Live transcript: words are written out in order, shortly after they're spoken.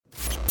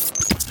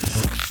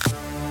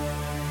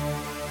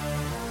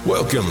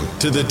Welcome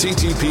to the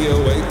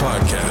TTPOA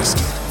podcast,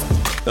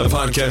 a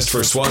podcast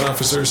for SWAT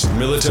officers,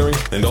 military,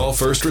 and all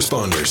first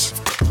responders.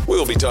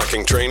 We'll be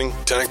talking training,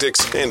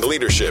 tactics, and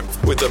leadership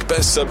with the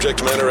best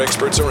subject matter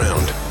experts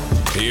around.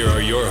 Here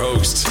are your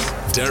hosts,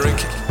 Derek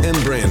and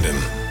Brandon.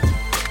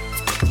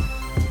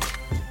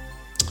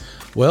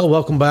 Well,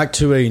 welcome back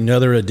to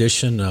another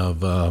edition of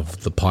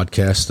the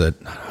podcast that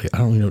I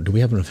don't know. Do we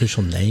have an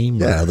official name?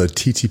 Yeah, the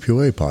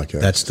TTPOA podcast.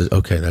 That's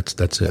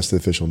it. That's the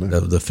official name.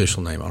 The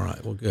official name. All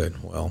right. Well,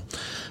 good. Well,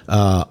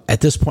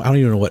 at this point, I don't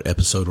even know what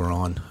episode we're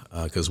on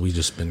because we've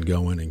just been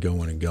going and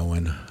going and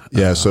going.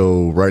 Yeah.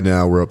 So right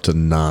now we're up to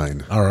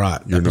 9. All right.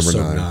 You're episode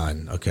number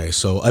 9. Okay.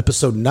 So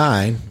episode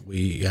 9,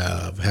 we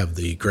have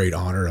the great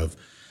honor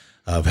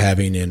of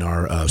having in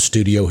our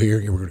studio here.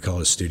 We're going to call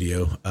it a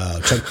studio.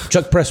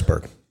 Chuck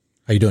Pressburg.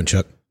 How you doing,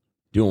 Chuck?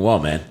 Doing well,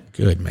 man.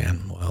 Good,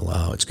 man.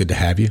 Well, it's good to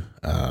have you.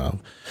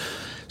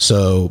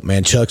 So,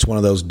 man, Chuck's one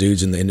of those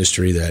dudes in the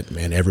industry that,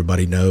 man,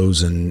 everybody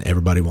knows and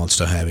everybody wants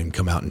to have him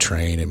come out and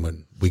train. And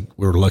when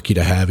we're lucky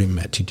to have him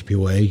at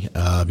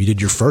TTPOA. You did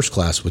your first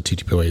class with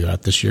TTPOA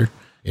out this year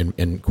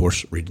in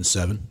course Region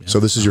 7. Yeah. So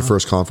this is your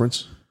first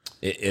conference?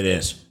 It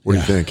is. What do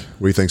you think?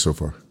 What do you think so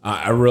far?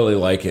 I really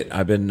like it.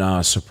 I've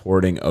been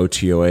supporting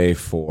OTOA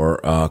for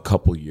a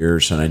couple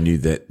years, and I knew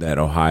that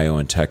Ohio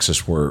and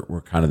Texas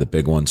were kind of the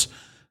big ones.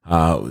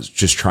 I was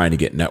just trying to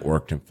get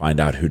networked and find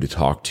out who to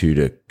talk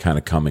to kind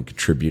of come and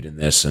contribute in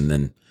this, and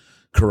then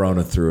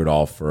Corona threw it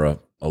all for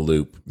a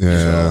loop.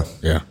 Yeah. So,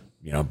 yeah.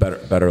 You know,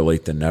 better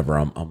late than never.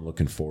 I'm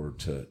looking forward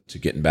to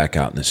getting back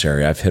out in this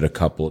area. I've hit a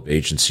couple of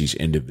agencies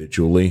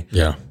individually,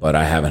 but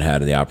I haven't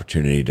had the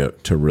opportunity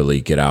to really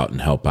get out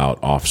and help out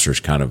officers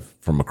kind of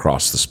from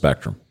across the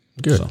spectrum.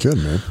 Good, Good,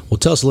 man. Well,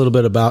 tell us a little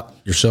bit about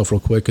yourself real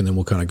quick, and then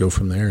we'll kind of go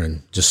from there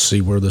and just see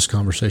where this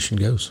conversation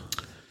goes.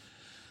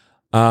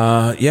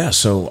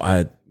 So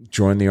I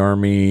joined the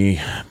Army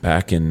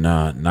back in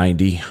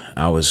 90.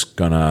 I was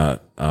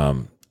gonna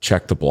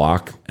check the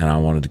block, and I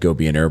wanted to go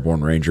be an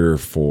airborne ranger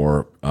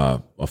for a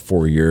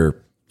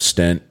 4-year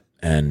stint,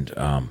 and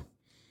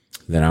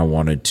then I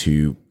wanted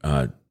to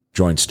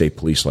join state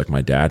police like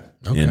my dad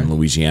in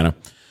Louisiana,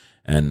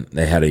 and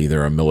they had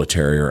either a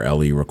military or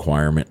LE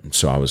requirement, and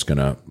so I was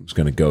gonna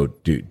go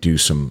do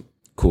some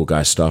cool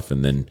guy stuff,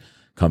 and then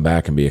come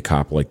back and be a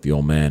cop like the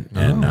old man,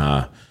 and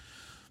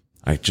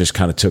I just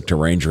kind of took to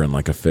Rangering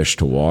like a fish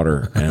to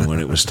water. And when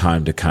it was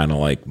time to kind of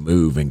like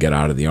move and get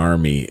out of the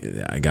Army,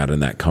 I got in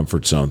that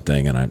comfort zone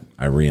thing, and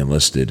I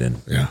re-enlisted. And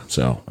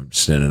so I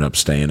just ended up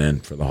staying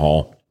in for the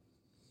haul.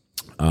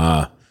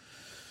 Had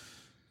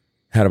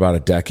about a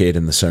decade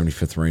in the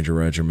 75th Ranger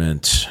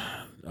Regiment.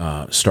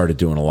 Started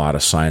doing a lot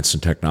of science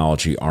and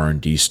technology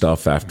R&D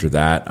stuff. After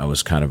that, I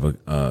was kind of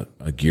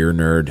a gear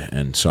nerd.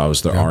 And so I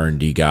was the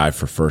R&D guy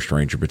for 1st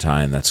Ranger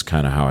Battalion. That's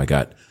kind of how I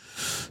got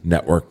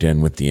networked in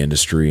with the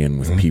industry and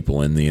with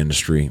people in the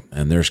industry.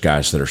 And there's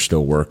guys that are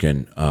still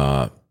working,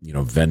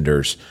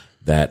 vendors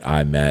that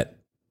I met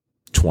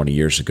 20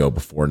 years ago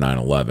before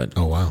 9/11.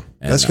 Oh, wow.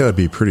 And that's got to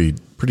be pretty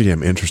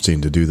damn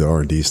interesting to do the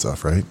R&D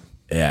stuff, right?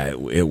 Yeah,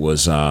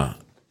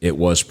 it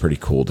was pretty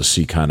cool to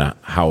see kind of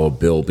how a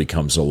bill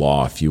becomes a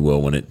law, if you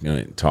will,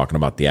 when talking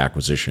about the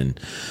acquisition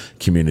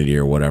community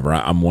or whatever.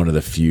 I'm one of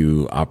the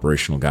few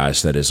operational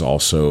guys that is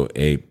also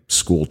a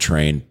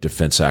school-trained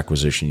Defense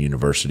Acquisition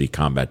University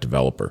combat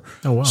developer.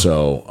 Oh, wow.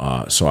 So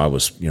I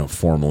was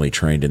formally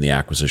trained in the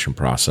acquisition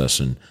process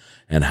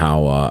and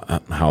how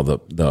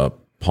the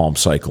palm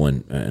cycle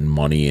and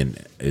money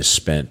is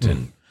spent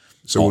and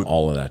so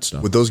all of that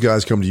stuff. Would those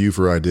guys come to you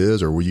for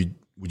ideas, or would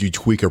you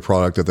tweak a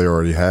product that they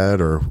already had,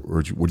 or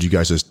would you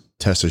guys just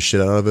test the shit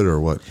out of it,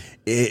 or what?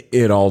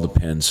 It all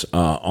depends.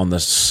 On the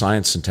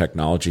science and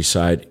technology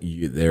side,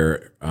 you're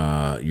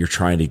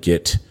trying to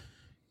get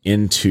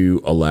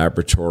into a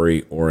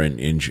laboratory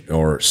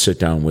or sit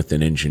down with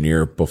an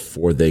engineer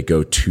before they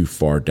go too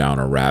far down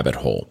a rabbit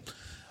hole.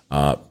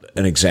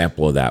 An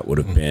example of that would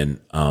have been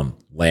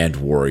Land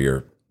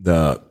Warrior,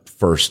 the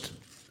first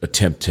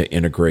attempt to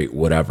integrate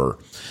whatever.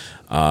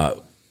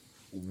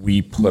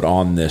 We put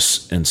on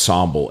this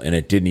ensemble and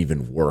it didn't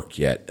even work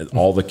yet.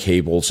 All the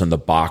cables and the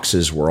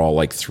boxes were all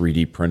like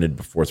 3D printed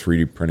before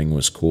 3D printing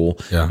was cool.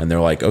 Yeah. And they're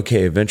like,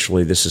 okay,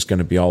 eventually this is going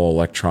to be all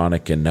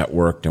electronic and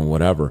networked and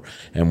whatever.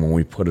 And when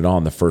we put it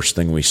on, the first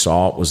thing we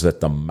saw was that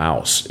the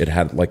mouse, it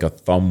had like a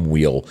thumb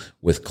wheel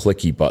with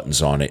clicky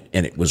buttons on it,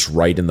 and it was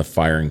right in the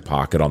firing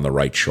pocket on the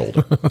right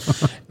shoulder.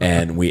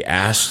 And we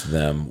asked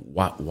them,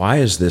 why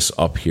is this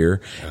up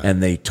here? Yeah.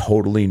 And they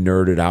totally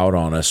nerded out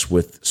on us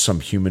with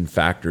some human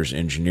factors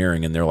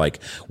engineering, and they're like,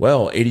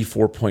 well,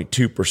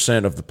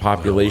 84.2% of the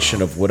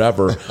population of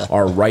whatever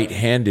are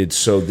right-handed,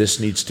 so this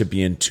needs to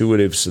be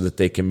intuitive so that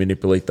they can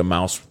manipulate the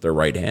mouse with their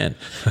right hand.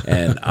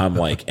 And I'm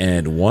like,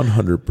 and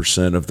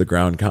 100% of the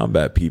ground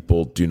combat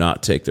people do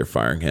not take their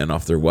firing hand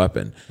off their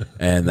weapon,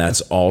 and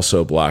that's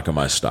also blocking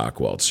my stock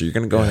weld. So you're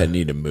going to go ahead and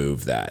need to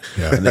move that.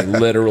 Yeah. And they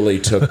literally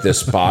took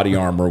this body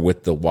armor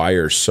with the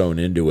wires sewn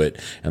into it,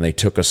 and they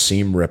took a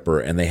seam ripper,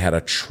 and they had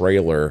a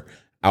trailer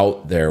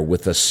out there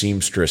with a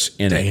seamstress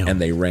in it, and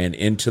they ran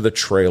into the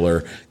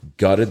trailer,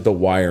 gutted the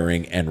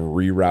wiring and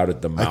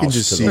rerouted the mouse I can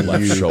just to see the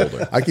left you,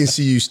 shoulder. I can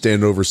see you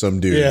stand over some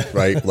dude,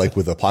 right? Like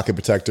with a pocket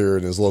protector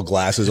and his little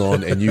glasses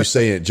on, and you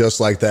saying it just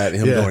like that,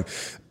 and him going,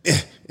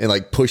 and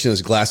like pushing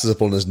his glasses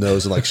up on his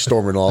nose and like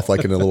storming off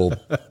like in a little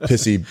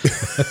pissy.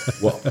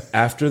 Well,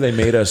 after they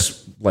made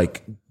us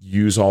like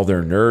use all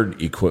their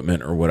nerd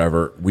equipment or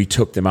whatever, we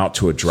took them out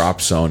to a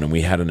drop zone, and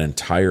we had an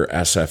entire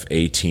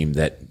SFA team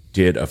that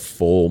did a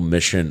full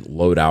mission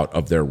loadout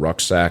of their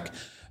rucksack.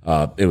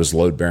 It was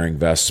load bearing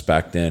vests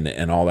back then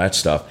and all that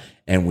stuff.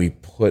 And we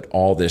put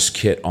all this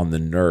kit on the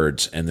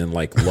nerds and then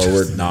like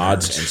lowered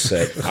nods and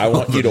said, I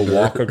want you to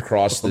walk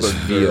across this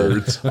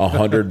field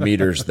 100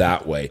 meters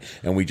that way.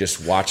 And we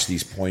just watched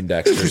these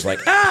Poindexters like,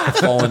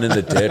 falling in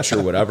the ditch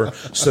or whatever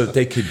so that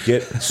they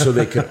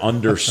could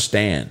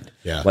understand.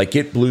 Yeah. Like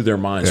it blew their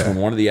minds when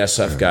one of the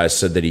SF guys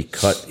said that he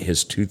cut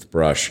his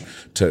toothbrush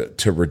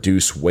to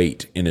reduce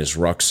weight in his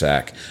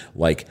rucksack.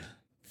 Like,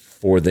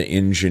 for the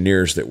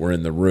engineers that were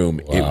in the room,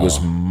 it was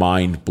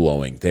mind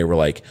blowing. They were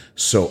like,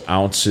 so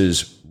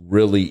ounces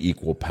really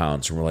equal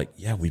pounds. And we're like,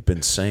 yeah, we've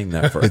been saying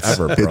that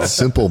forever, bro. It's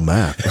simple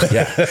math.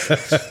 Yeah.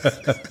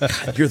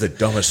 God, you're the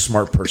dumbest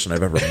smart person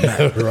I've ever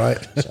met.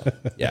 Right. So,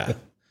 yeah.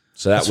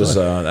 So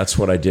that's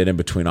what I did in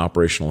between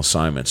operational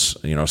assignments.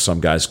 You know,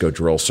 some guys go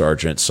drill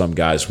sergeant, some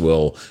guys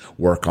will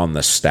work on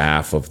the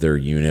staff of their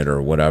unit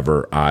or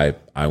whatever. I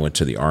went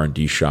to the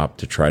R&D shop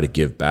to try to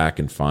give back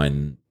and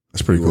find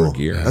That's pretty cool.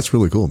 gear. That's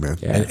really cool, man.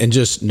 Yeah. And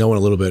just knowing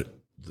a little bit,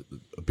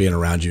 being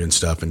around you and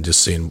stuff, and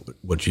just seeing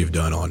what you've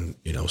done on,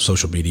 you know,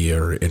 social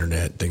media or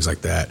internet, things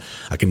like that,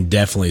 I can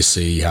definitely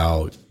see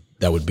how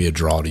that would be a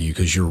draw to you,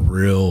 because you're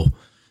real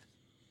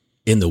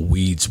in the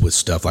weeds with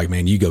stuff. Like,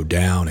 man, you go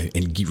down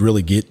and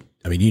really get,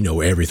 I mean, you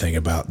know everything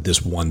about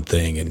this one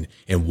thing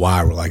and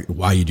why we're like,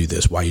 why you do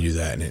this, why you do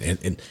that.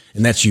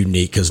 And that's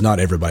unique, because not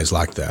everybody's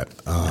like that,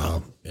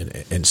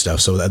 and stuff.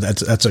 So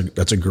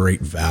that's a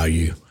great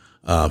value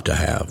to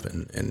have.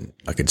 And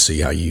I could see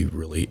how you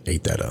really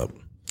ate that up.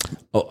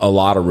 A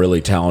lot of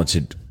really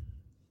talented,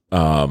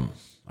 I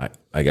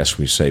guess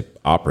we say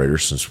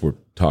operators, since we're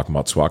talking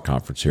about SWAT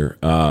conference here.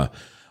 A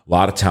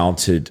lot of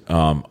talented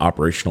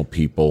operational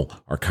people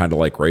are kind of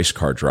like race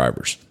car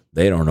drivers.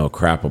 They don't know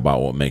crap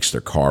about what makes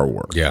their car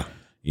work. Yeah.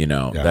 You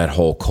know, that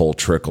whole Cole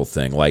Trickle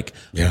thing. Like,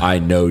 I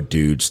know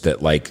dudes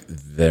that like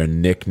their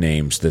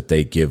nicknames that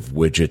they give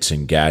widgets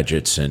and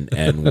gadgets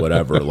and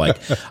whatever. Like,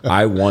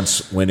 I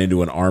once went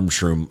into an arms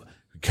room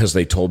because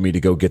they told me to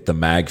go get the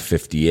Mag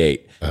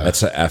 58.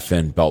 That's a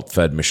FN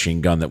belt-fed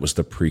machine gun that was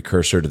the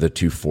precursor to the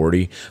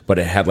 240, but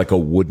it had like a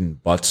wooden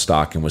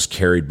buttstock and was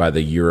carried by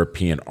the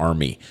European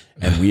Army.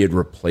 And we had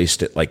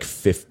replaced it like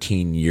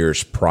 15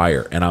 years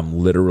prior. And I'm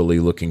literally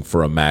looking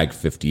for a Mag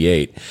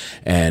 58.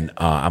 And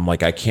I'm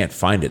like, I can't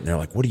find it. And they're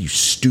like, what are you,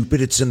 stupid?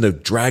 It's in the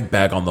drag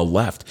bag on the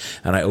left.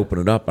 And I open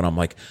it up and I'm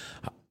like,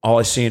 all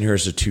I see in here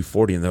is a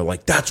 240. And they're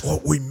like, that's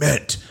what we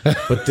meant.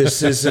 But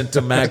this isn't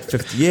a Mag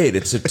 58.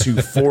 It's a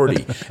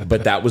 240.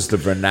 But that was the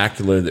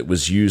vernacular that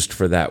was used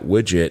for that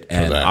widget.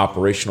 And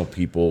operational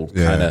people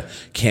kind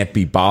of can't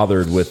be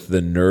bothered with the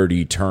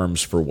nerdy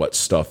terms for what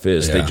stuff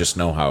is. They just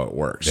know how it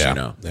works, you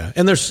know? Yeah.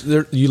 And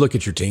you look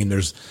at your team,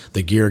 there's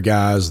the gear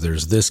guys,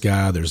 there's this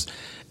guy,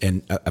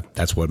 and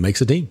that's what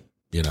makes a team,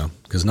 you know,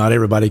 because not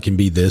everybody can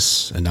be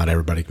this and not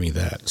everybody can be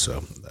that.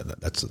 So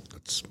that's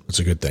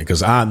a good thing.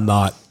 Because I'm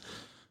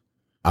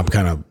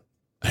kind of,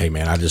 hey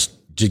man, I just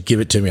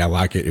give it to me. I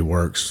like it. It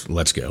works.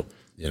 Let's go.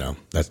 You know,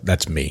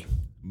 that's me.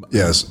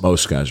 Yes.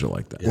 Most guys are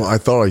like that. Well, I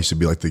thought I used to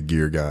be like the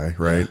gear guy,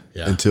 right?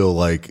 Yeah. Until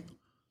like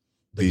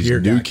these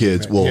gear new guy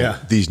kids, came in.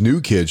 these new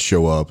kids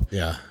show up.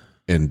 Yeah.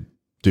 And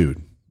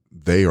dude,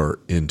 they are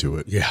into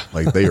it. Yeah.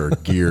 Like they are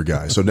gear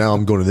guys. So now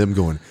I'm going to them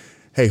going,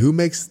 hey, who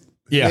makes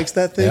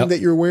that thing that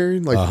you're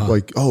wearing?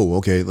 Like, oh,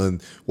 okay.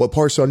 Then what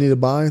parts do I need to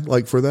buy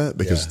like for that?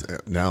 Because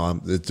now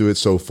it's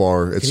so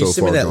far. It's Can you so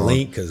send far me that gone.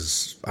 link?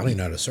 Because I don't even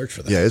know how to search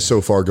for that. Yeah, it's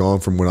so far gone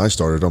from when I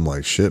started. I'm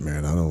like, shit,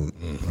 man. I don't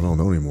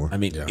know anymore. I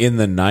mean, in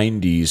the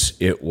 90s,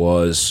 it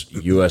was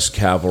U.S.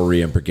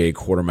 Cavalry and Brigade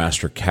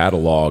Quartermaster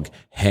catalog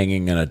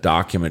hanging in a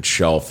document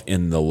shelf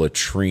in the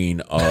latrine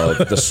of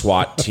the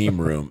SWAT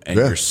team room. And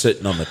you're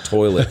sitting on the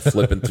toilet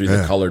flipping through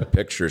the colored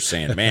pictures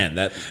saying, man,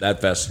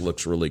 that vest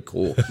looks really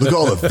cool. Look at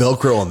all the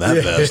Velcro on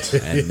that vest.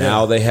 And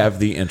now they have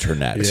the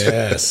internet,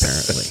 Yes.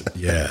 apparently.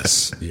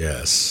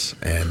 Yes.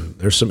 And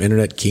there's some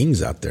internet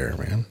kings out there,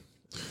 man.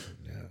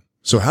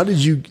 So how did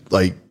you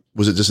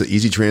was it just an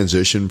easy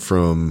transition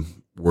from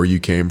where you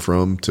came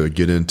from to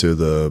get into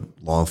the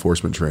law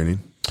enforcement training?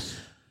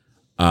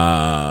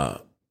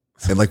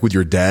 And like with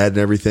your dad and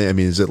everything, I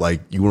mean, is it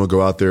like you want to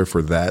go out there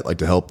for that, like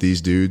to help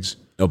these dudes?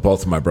 No,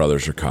 both of my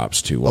brothers are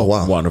cops too. Well,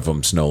 wow. One of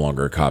them's no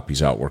longer a cop.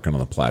 He's out working on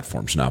the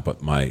platforms now.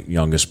 But my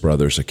youngest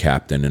brother's a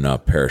captain in a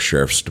parish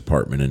sheriff's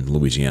department in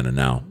Louisiana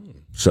now.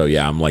 So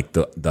yeah, I'm like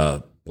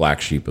the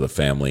black sheep of the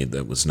family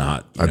that was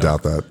not. I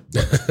doubt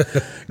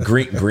that.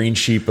 green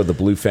sheep of the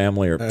blue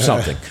family or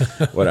something,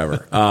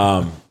 whatever.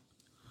 I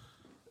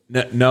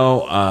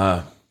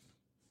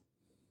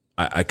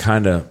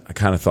kind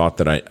of thought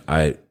that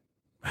I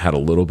had a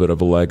little bit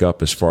of a leg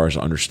up as far as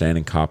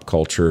understanding cop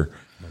culture.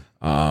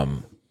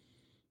 From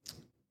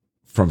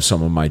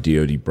some of my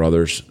DoD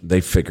brothers,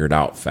 they figured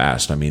out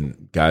fast. I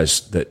mean,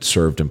 guys that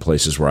served in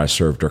places where I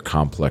served are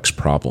complex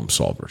problem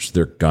solvers.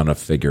 They're gonna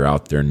figure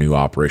out their new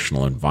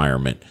operational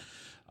environment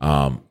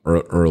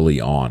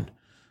early on.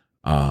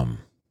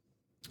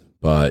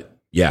 But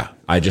yeah,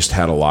 I just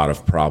had a lot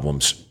of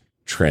problems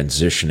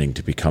transitioning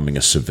to becoming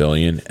a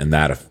civilian, and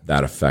that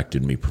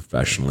affected me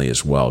professionally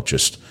as well.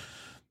 Just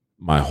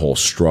my whole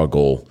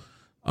struggle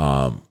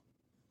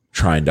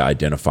trying to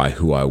identify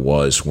who I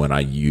was when I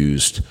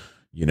used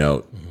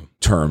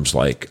terms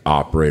like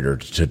operator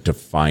to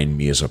define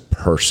me as a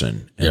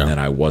person. And then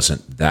I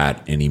wasn't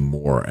that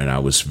anymore. And I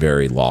was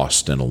very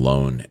lost and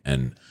alone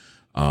and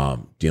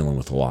dealing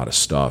with a lot of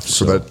stuff.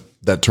 So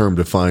that term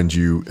defined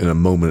you in a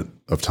moment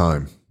of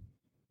time,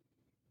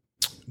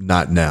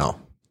 not now.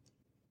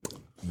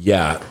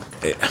 Yeah.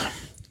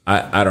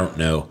 I don't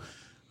know.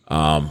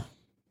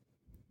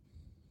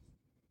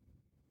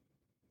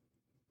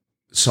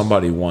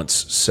 Somebody once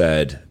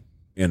said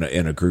in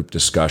a group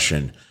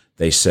discussion,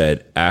 they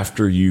said,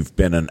 after you've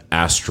been an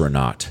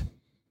astronaut,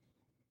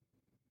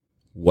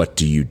 what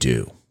do you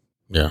do?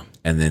 Yeah.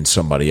 And then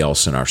somebody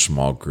else in our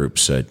small group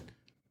said,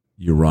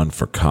 you run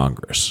for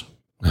Congress.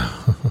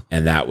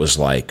 And that was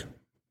like,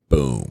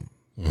 boom,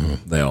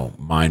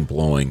 mind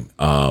blowing,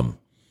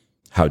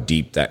 how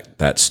deep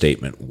that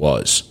statement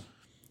was.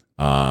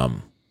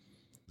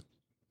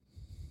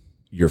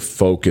 You're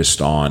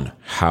focused on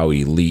how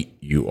elite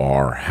you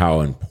are,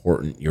 how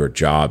important your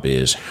job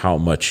is, how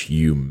much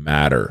you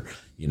matter.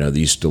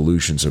 These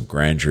delusions of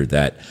grandeur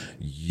that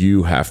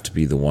you have to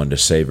be the one to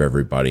save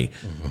everybody,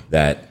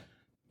 that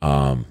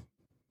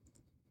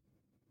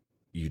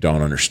you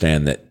don't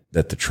understand that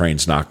the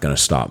train's not going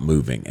to stop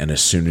moving. And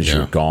as soon as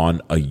you're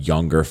gone, a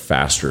younger,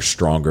 faster,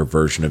 stronger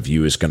version of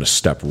you is going to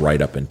step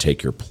right up and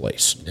take your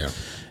place. Yeah.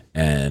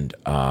 And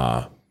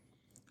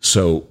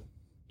so,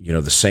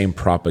 the same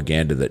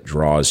propaganda that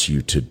draws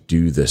you to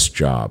do this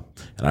job,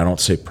 and I don't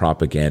say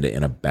propaganda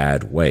in a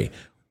bad way.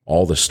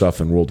 All the stuff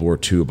in World War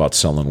II about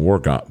selling war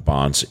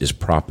bonds is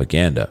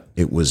propaganda.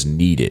 It was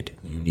needed.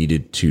 You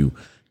needed to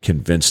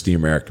convince the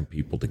American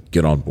people to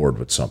get on board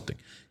with something.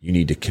 You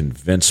need to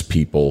convince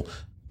people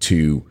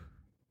to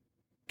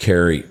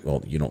carry,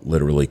 well, you don't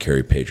literally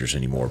carry pagers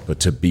anymore, but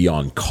to be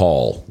on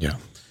call.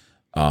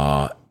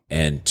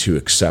 And to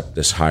accept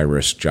this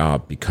high-risk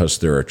job because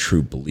they're a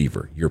true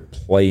believer. You're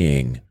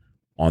playing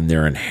on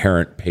their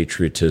inherent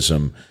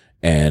patriotism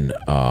and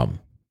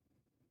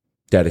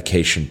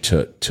dedication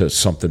to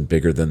something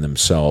bigger than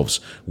themselves.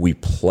 We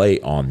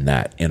play on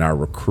that in our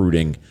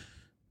recruiting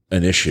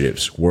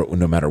initiatives,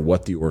 no matter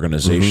what the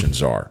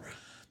organizations are.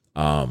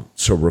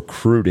 So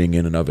recruiting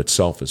in and of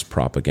itself is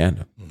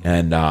propaganda.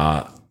 And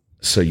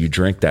so you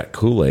drink that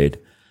Kool-Aid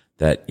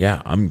that,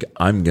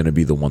 I'm going to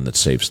be the one that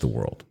saves the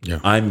world. Yeah.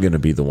 I'm going to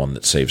be the one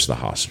that saves the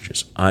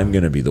hostages. I'm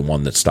going to be the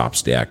one that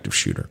stops the active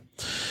shooter.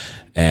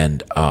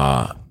 And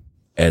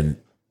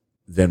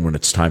then when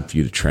it's time for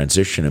you to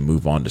transition and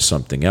move on to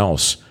something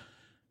else,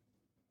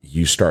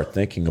 you start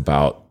thinking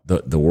about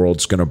the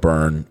world's going to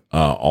burn.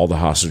 All the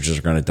hostages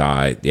are going to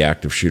die. The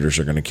active shooters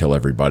are going to kill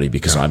everybody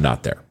because I'm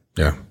not there.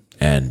 Yeah.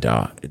 And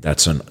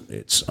it's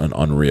an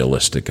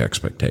unrealistic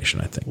expectation,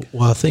 I think.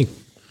 Well, I think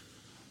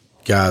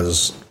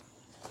guys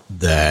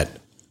that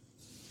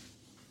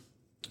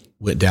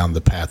went down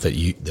the path that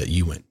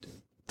you went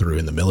through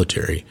in the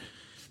military,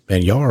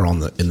 man, y'all are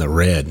in the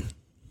red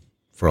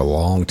for a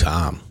long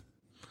time.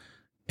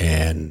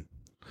 And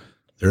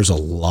there's a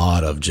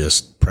lot of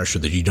just pressure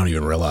that you don't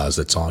even realize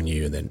that's on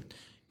you. And then,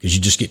 cause you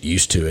just get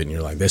used to it and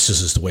you're like, this is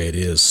just the way it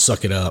is.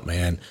 Suck it up,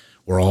 man.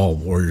 We're all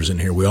warriors in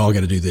here. We all got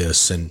to do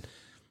this. And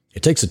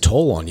it takes a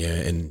toll on you.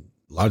 And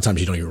a lot of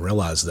times you don't even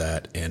realize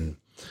that. And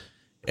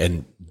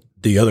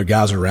the other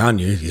guys around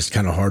you, it's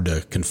kind of hard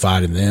to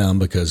confide in them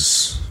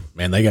because,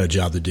 man, they got a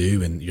job to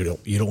do and you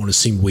don't want to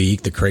seem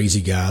weak, the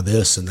crazy guy,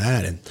 this and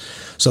that. And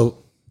so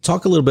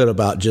talk a little bit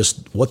about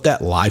just what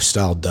that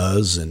lifestyle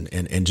does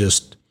and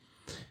just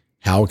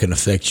how it can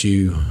affect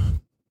you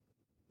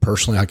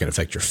personally, how it can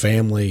affect your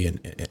family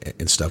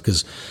and stuff.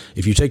 Cause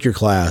if you take your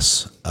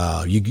class,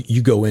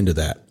 you go into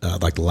that,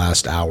 like the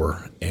last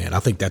hour. And I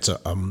think that's an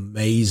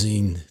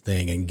amazing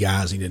thing and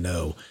guys need to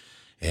know.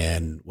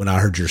 And when I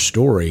heard your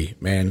story,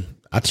 man,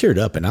 I teared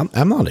up and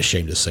I'm not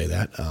ashamed to say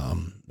that.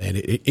 And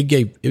it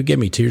gave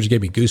me tears, it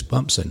gave me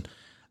goosebumps. And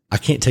I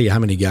can't tell you how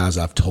many guys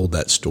I've told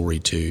that story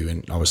to.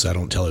 And obviously I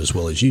don't tell it as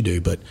well as you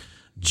do, but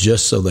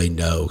just so they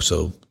know,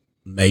 so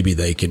maybe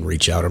they can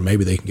reach out or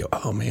maybe they can go,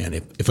 oh man,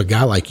 if a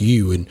guy like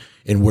you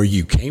and where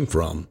you came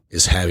from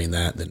is having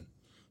that, then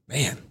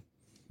man,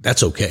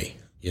 that's okay.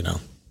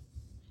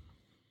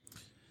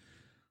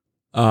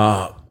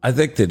 I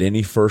think that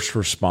any first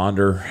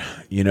responder,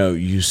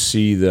 you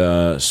see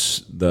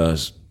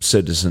the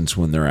citizens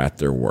when they're at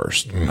their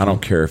worst. Mm-hmm. I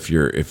don't care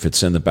if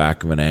it's in the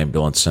back of an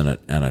ambulance and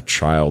a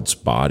child's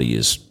body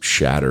is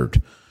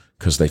shattered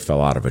because they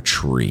fell out of a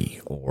tree,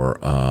 or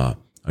a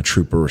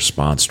trooper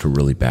responds to a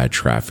really bad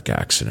traffic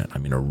accident. I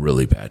mean, a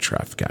really bad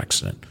traffic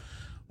accident.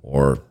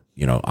 or,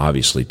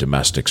 obviously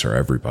domestics are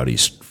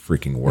everybody's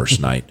freaking worst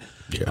night,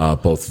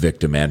 both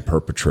victim and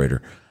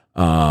perpetrator.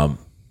 But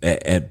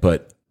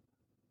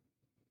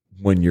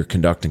when you're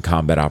conducting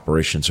combat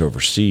operations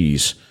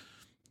overseas,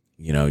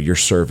 you're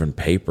serving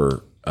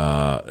paper,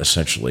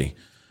 essentially.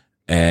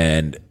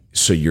 And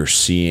so you're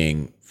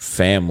seeing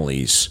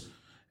families,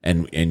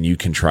 and you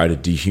can try to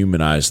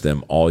dehumanize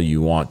them all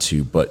you want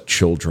to, but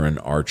children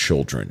are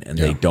children, and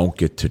they don't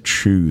get to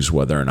choose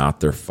whether or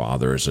not their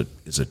father is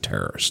a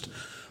terrorist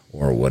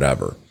or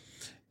whatever.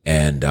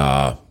 And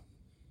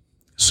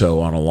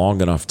so on a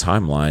long enough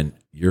timeline,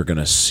 you're going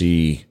to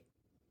see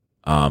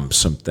some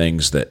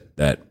things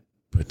that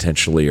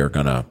potentially are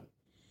going to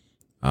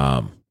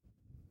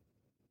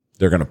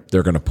they're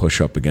going to push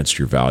up against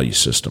your value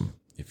system.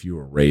 If you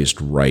were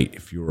raised right,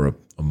 if you were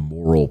a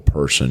moral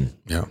person,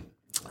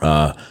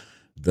 the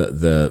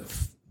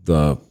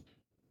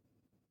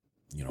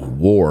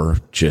war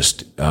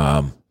just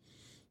that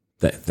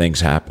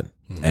things happen,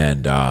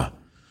 and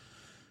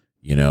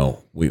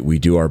we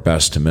do our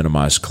best to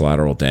minimize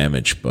collateral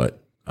damage, but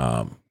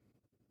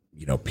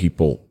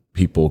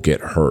people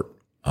get hurt.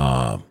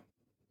 I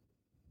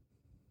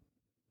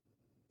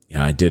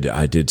did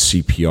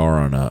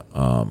CPR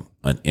on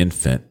an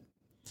infant,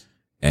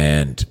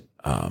 and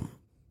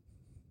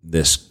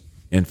this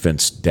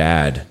infant's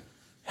dad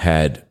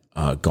had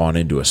gone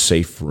into a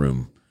safe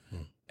room,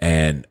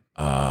 and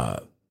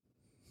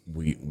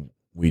we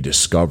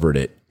discovered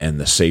it, and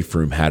the safe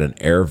room had an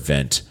air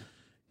vent,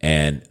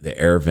 and the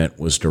air vent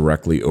was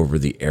directly over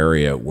the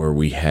area where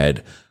we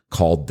had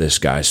called this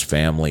guy's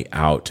family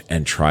out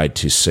and tried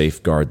to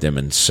safeguard them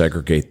and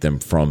segregate them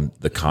from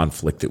the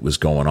conflict that was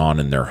going on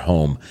in their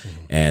home.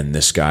 And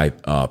this guy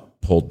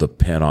pulled the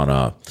pin on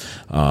a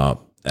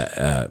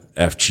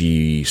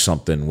FG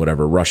something,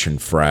 whatever, Russian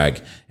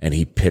frag, and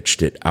he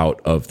pitched it out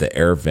of the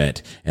air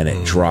vent, and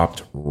it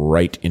dropped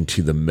right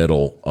into the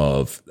middle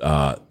of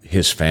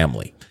his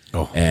family.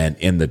 And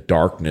in the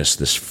darkness,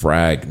 this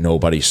frag,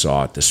 nobody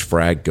saw it. This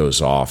frag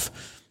goes off,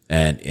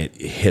 and it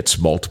hits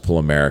multiple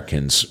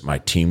Americans. My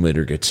team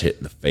leader gets hit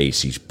in the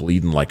face. He's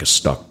bleeding like a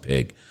stuck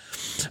pig.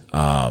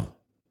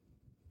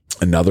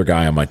 Another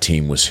guy on my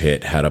team was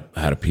hit, had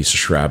a piece of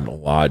shrapnel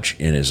lodge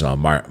in his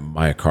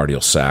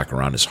myocardial sac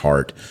around his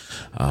heart.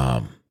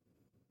 One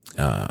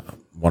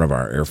of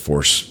our Air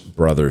Force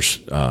brothers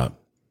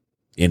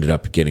ended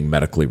up getting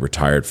medically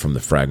retired from the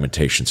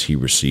fragmentations he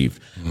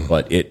received,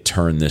 but it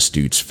turned this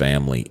dude's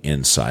family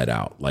inside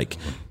out. Like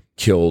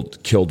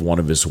killed one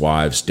of his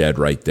wives dead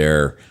right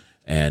there,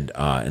 and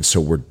so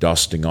we're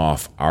dusting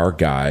off our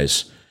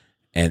guys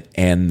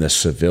and the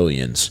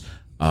civilians,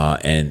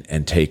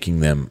 and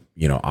taking them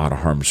out of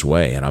harm's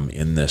way. And I'm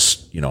in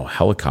this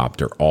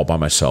helicopter all by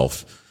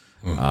myself,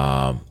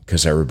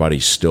 because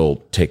everybody's still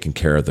taking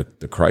care of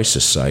the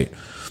crisis site,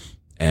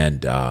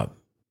 and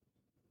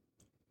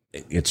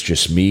it's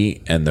just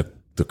me and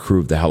the crew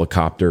of the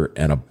helicopter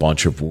and a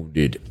bunch of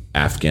wounded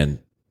Afghan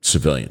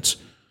civilians.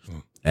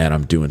 And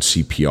I'm doing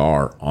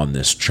CPR on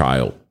this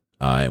child.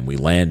 And we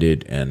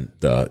landed, and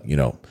the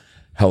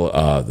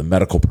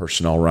medical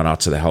personnel run out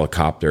to the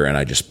helicopter, and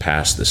I just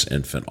passed this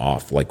infant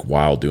off like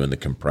while doing the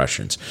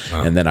compressions.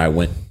 And then I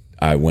went,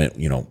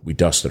 we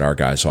dusted our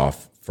guys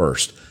off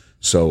first.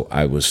 So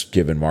I was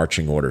given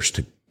marching orders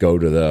to go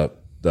to the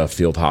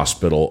field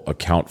hospital,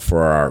 account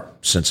for our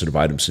sensitive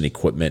items and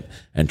equipment,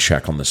 and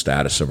check on the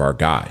status of our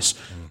guys.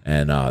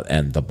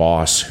 And the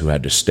boss who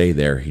had to stay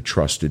there, he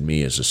trusted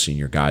me as a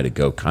senior guy to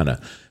go kind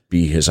of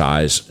be his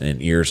eyes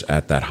and ears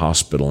at that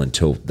hospital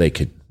until they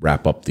could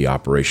wrap up the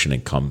operation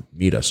and come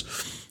meet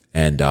us.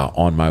 And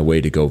on my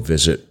way to go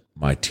visit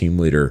my team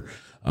leader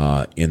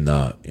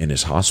in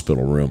his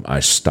hospital room, I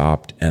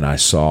stopped and I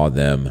saw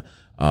them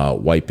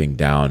wiping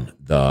down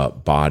the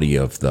body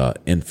of the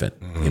infant,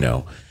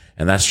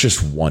 and that's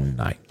just one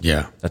night.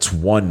 Yeah. That's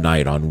one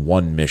night on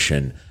one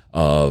mission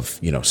of,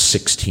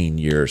 16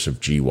 years of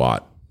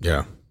GWAT.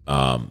 Yeah.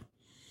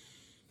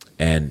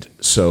 And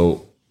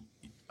so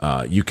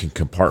you can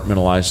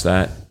compartmentalize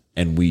that,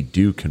 and we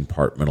do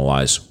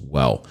compartmentalize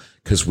well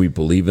because we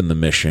believe in the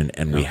mission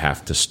and we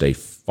have to stay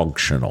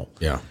functional.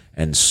 Yeah.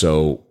 And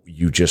so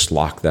you just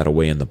lock that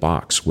away in the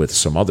box with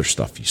some other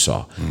stuff you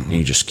saw. And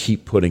you just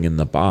keep putting in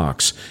the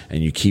box,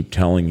 and you keep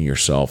telling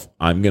yourself,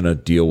 I'm going to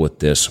deal with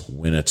this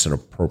when it's an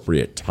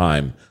appropriate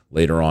time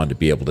later on to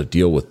be able to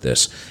deal with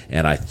this.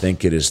 And I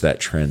think it is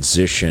that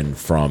transition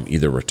from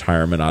either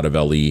retirement out of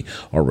LE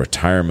or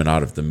retirement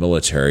out of the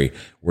military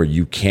where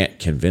you can't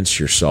convince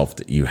yourself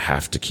that you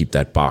have to keep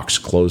that box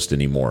closed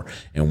anymore.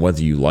 And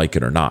whether you like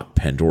it or not,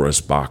 Pandora's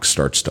box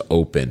starts to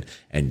open,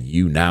 and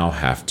you now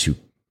have to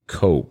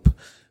cope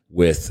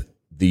with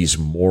these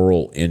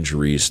moral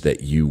injuries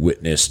that you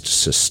witnessed,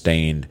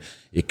 sustained.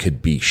 It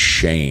could be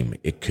shame.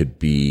 It could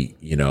be,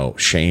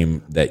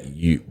 shame that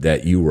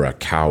you were a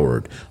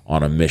coward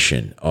on a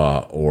mission,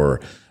 or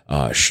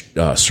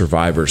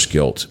survivor's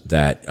guilt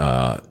that,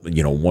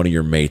 one of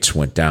your mates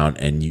went down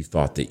and you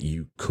thought that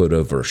you could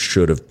have or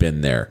should have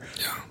been there.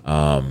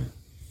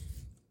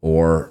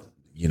 Or,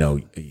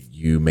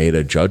 you made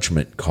a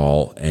judgment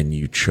call and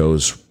you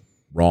chose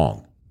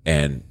wrong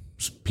and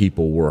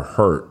people were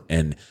hurt,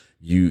 and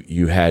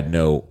you had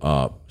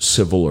no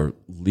civil or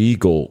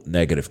legal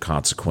negative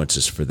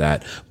consequences for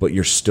that, but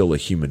you're still a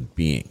human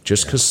being.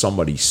 Just because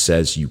somebody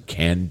says you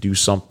can do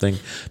something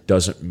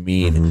doesn't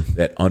mean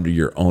that under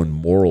your own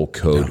moral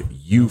code,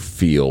 you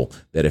feel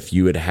that if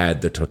you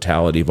had the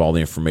totality of all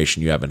the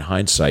information you have in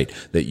hindsight,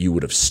 that you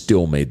would have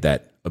still made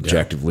that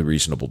objectively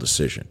reasonable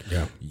decision.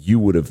 Yeah. You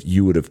would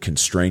have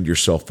constrained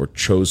yourself or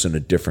chosen a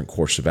different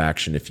course of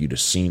action if you'd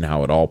have seen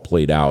how it all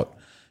played out,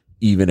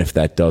 even if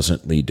that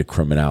doesn't lead to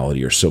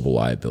criminality or civil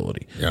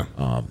liability. Yeah.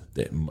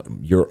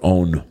 Your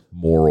own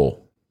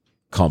moral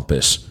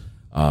compass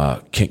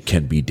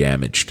can be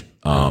damaged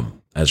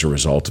as a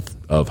result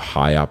of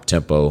high up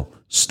tempo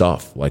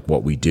stuff like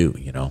what we do,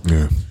 you know?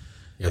 Yeah.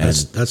 Yeah,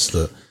 that's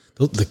the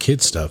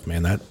kid stuff,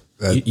 man. That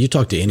you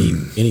talk to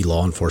any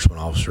law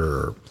enforcement officer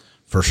or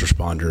first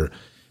responder,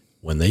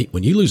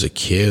 when you lose a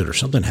kid or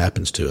something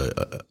happens to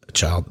a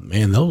child,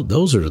 man,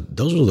 those are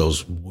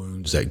those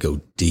wounds that go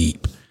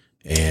deep,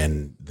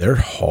 and they're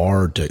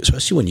hard to,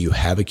 especially when you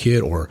have a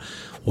kid or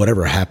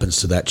whatever happens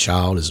to that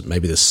child is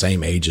maybe the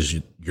same age as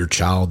your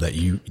child that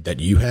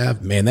you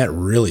have. Man, that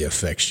really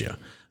affects you.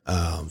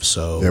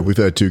 So we've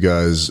had 2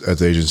 guys at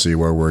the agency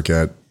where I work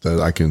at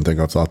that I can think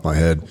off the top of my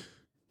head.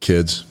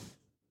 Kids,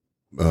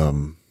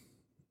 bad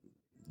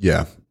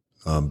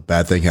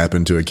thing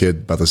happened to a kid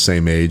about the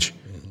same age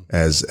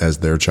as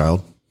their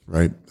child,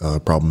 right?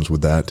 Problems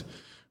with that.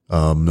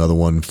 Another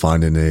one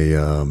finding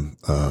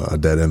a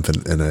dead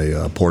infant in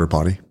a porta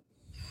potty,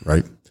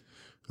 right?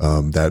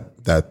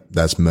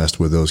 That's messed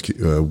with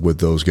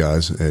those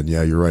guys. And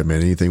yeah, you're right,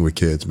 man. Anything with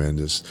kids, man,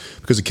 just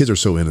because the kids are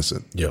so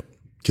innocent. Yep.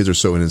 Kids are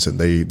so innocent.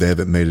 They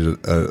haven't made it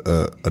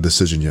a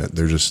decision yet.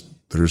 They're just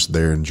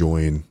there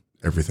enjoying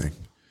everything.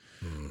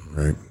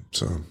 Right.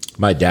 So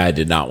my dad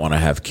did not want to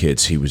have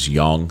kids. He was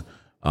young.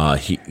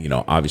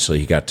 Obviously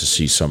he got to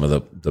see some of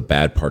the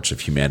bad parts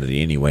of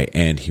humanity anyway,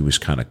 and he was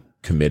kind of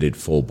committed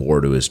full bore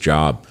to his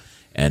job.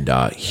 And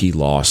he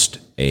lost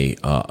a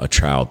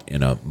child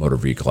in a motor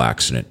vehicle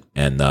accident,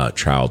 and the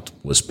child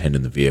was pinned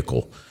in the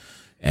vehicle.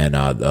 And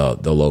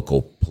the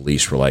local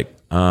police were like,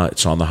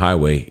 "It's on the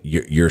highway.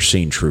 You're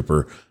seen,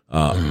 trooper."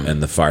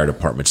 And the fire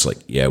department's like,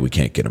 "Yeah, we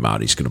can't get him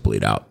out. He's going to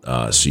bleed out.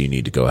 So you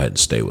need to go ahead and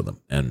stay with him."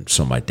 And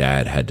so my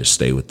dad had to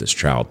stay with this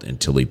child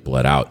until he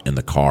bled out in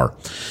the car.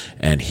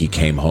 And he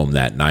came home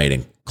that night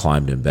and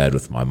climbed in bed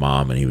with my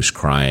mom, and he was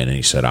crying, and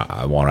he said,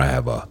 I want to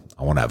have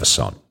a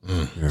son.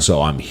 Yeah.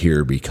 So I'm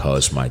here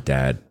because my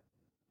dad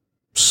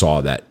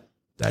saw that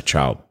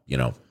child,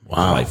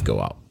 life go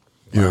out.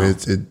 You know,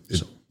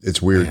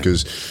 it's weird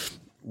because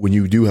when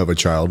you do have a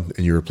child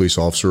and you're a police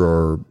officer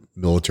or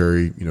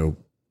military,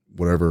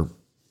 whatever,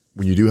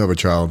 when you do have a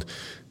child,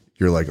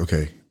 you're like,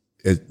 okay,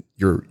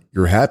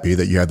 you're happy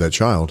that you had that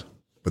child,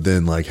 but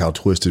then like how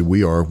twisted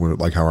we are,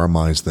 like how our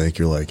minds think,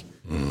 you're like,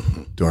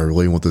 do I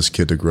really want this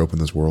kid to grow up in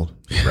this world?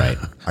 Right.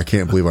 I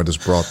can't believe I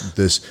just brought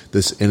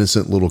this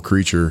innocent little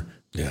creature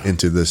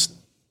into this.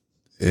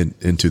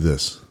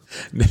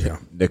 Yeah.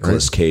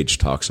 Nicolas Cage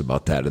talks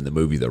about that in the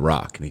movie The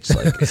Rock, and he's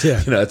like,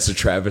 it's a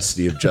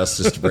travesty of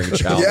justice to bring a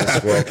child in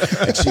this world.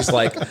 And she's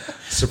like,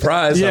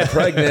 surprise, I'm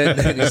pregnant.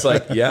 And he's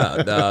like,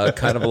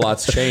 kind of a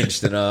lot's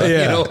changed. And,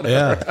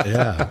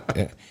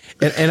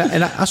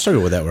 And I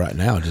struggle with that right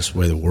now, just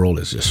where the world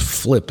is just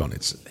flipped on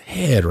its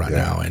head right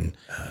now. And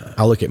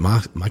I look at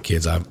my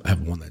kids. I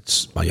have one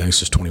that's, my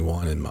youngest is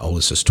 21 and my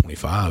oldest is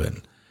 25.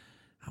 And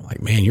I'm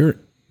like, man, you're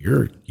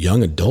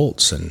young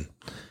adults, and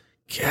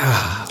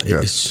God,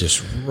 it's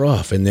just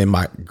rough. And then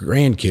my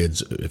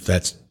grandkids, if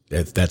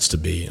that's to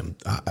be,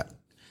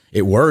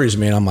 it worries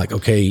me. And I'm like,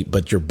 okay,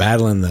 but you're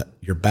battling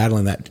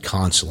that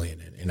constantly.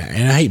 And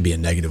I hate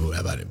being negative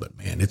about it, but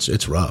man,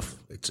 it's rough.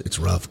 It's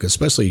rough, because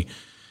especially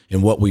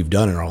in what we've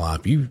done in our life,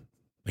 like you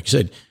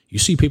said, you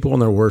see people on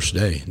their worst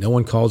day. No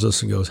one calls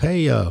us and goes,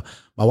 "Hey,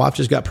 my wife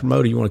just got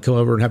promoted. You want to come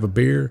over and have a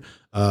beer?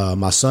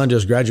 My son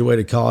just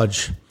graduated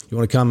college. You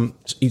want to come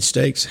eat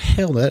steaks?"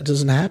 Hell, that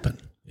doesn't happen.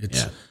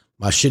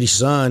 My shitty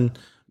son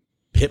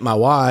hit my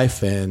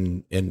wife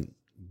and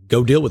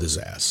go deal with his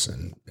ass.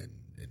 And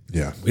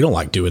we don't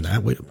like doing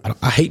that.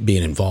 I hate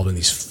being involved in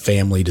these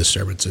family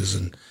disturbances,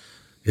 and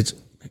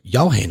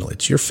y'all handle it.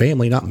 It's your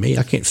family, not me.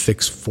 I can't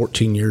fix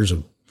 14 years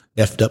of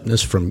effed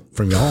upness from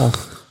y'all.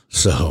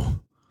 So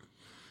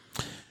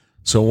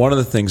one of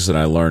the things that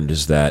I learned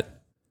is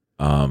that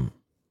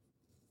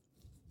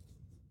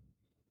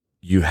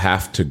you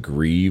have to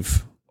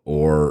grieve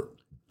or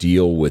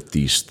deal with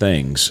these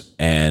things.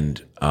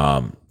 And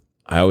I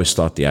always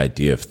thought the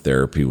idea of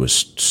therapy was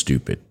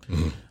stupid.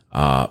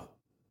 And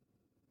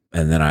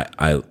then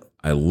I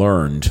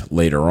learned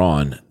later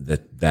on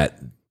that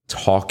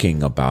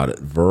talking about it,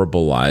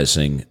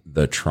 verbalizing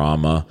the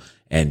trauma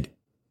and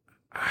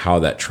how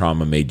that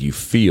trauma made you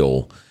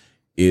feel,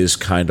 is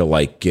kind of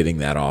like getting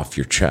that off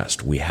your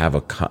chest. We have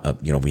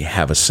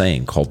a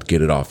saying called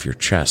 "get it off your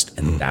chest,"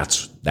 and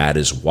that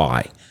is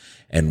why.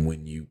 And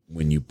when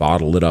you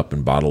bottle it up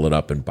and bottle it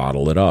up and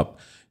bottle it up,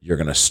 you're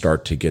going to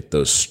start to get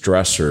those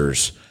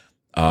stressors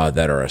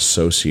that are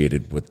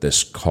associated with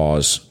this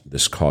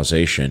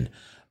causation.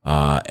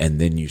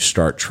 And then you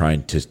start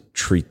trying to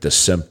treat the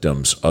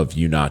symptoms of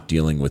you not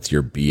dealing with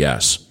your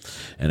BS.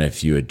 And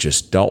if you had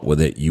just dealt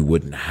with it, you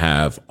wouldn't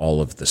have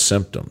all of the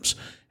symptoms.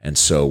 And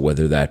so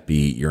whether that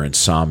be your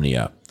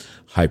insomnia,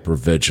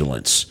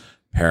 hypervigilance,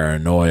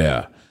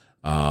 paranoia,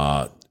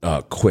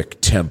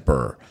 quick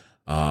temper,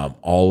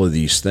 all of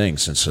these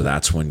things. And so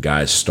that's when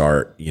guys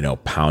start,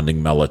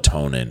 pounding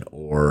melatonin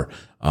or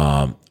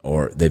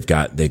they've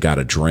got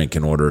to drink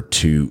in order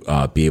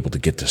to be able to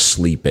get to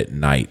sleep at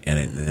night.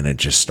 And it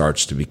just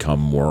starts to become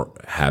more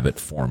habit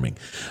forming.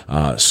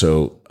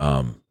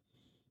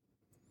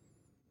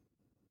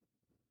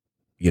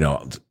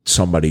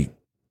 Somebody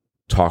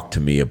talked to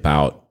me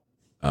about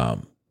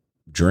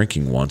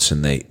drinking once,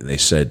 and they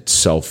said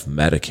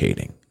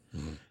self-medicating.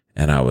 Mm-hmm.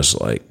 And I was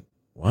like,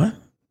 what?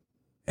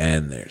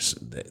 And there's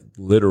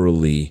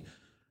literally,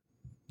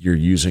 you're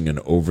using an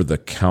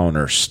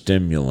over-the-counter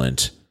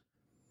stimulant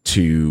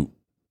to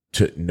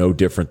no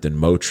different than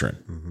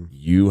Motrin. Mm-hmm.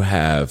 You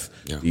have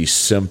these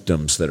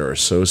symptoms that are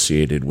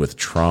associated with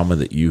trauma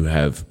that you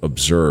have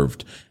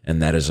observed,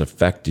 and that has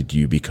affected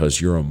you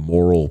because you're a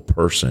moral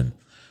person.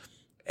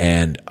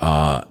 And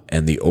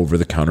the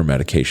over-the-counter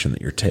medication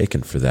that you're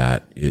taking for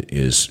that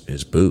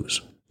is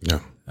booze. Yeah.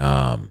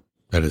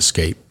 That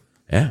escape.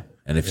 Yeah.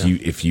 And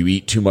if you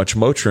eat too much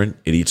Motrin,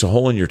 it eats a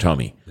hole in your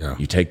tummy. Yeah.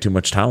 You take too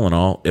much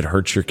Tylenol, it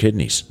hurts your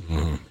kidneys.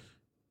 Mm-hmm.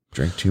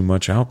 Drink too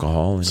much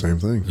alcohol, and same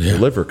thing. Your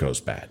liver goes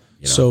bad.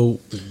 So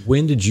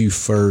when did you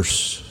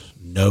first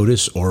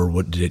notice, or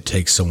what did it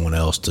take someone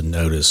else to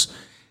notice,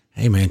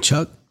 hey man,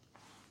 Chuck,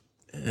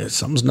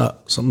 something's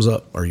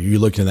up? Or are you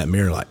looking in that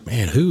mirror like,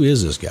 man, who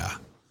is this guy?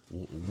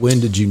 When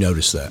did you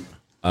notice that?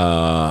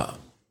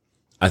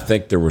 I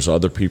think there was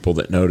other people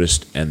that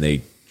noticed, and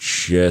they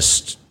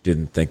just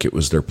didn't think it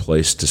was their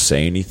place to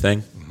say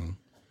anything.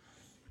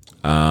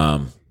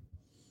 Mm-hmm.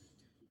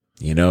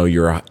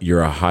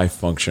 You're a high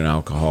function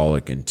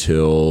alcoholic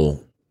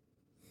until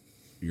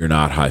you're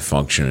not high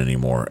function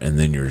anymore, and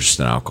then you're just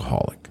an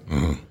alcoholic.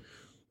 Mm-hmm.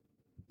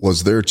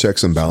 Was there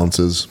checks and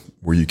balances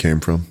where you came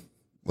from,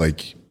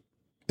 like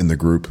in the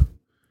group?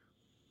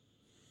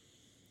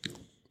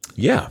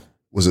 Yeah.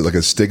 Was it like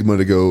a stigma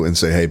to go and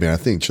say, hey man, I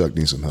think Chuck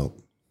needs some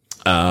help?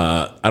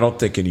 I don't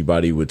think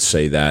anybody would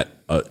say that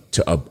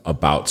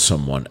about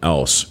someone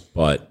else,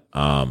 but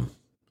do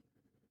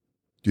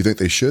you think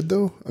they should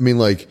though? I mean,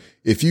 like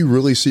if you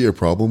really see a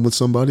problem with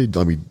somebody,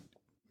 I mean,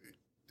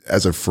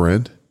 as a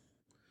friend,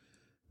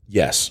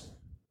 yes.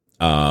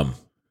 I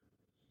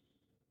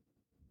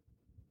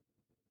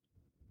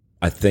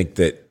think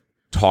that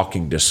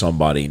talking to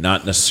somebody,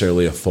 not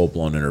necessarily a full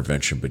blown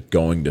intervention, but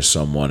going to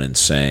someone and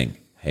saying,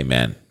 hey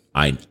man,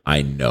 I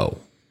know,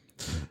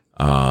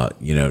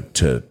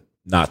 to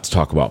not to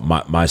talk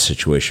about my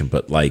situation,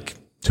 but like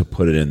to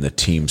put it in the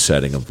team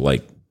setting of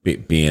like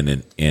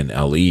being in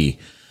LE,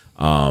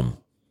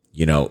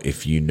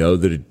 if you know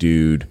that a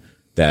dude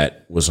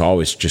that was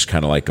always just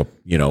kind of like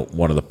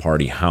one of the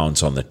party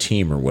hounds on the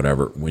team or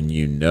whatever, when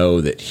you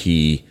know that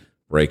he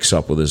breaks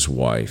up with his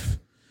wife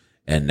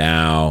and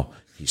now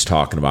he's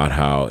talking about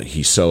how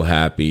he's so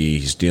happy,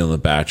 he's dealing the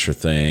bachelor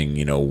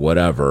thing,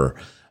 whatever.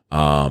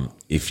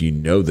 If you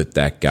know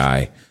that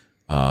guy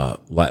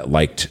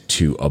liked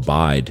to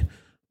abide,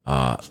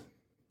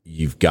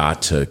 you've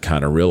got to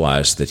kind of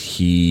realize that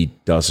he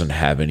doesn't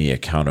have any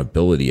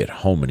accountability at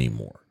home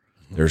anymore.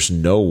 Mm-hmm. There's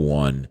no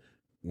one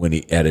when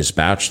he at his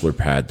bachelor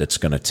pad that's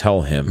going to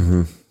tell him,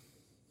 mm-hmm.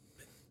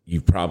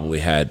 you've probably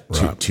had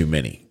too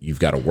many. You've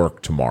got to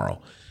work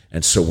tomorrow.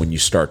 And so when you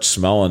start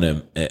smelling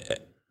him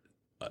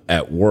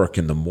at work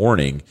in the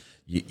morning,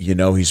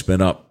 he's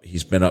been up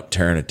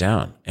tearing it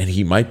down, and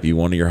he might be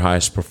one of your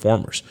highest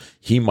performers.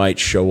 He might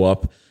show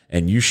up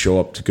and you show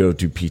up to go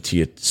do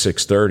PT at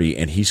 6:30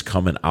 and he's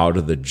coming out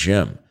of the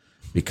gym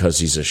because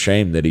he's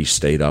ashamed that he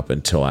stayed up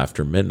until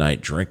after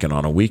midnight drinking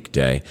on a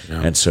weekday.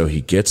 Yeah. And so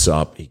he gets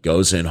up, he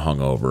goes in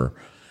hungover,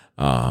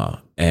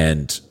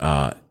 and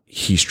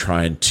he's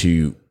trying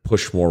to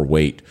push more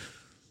weight,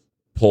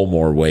 pull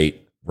more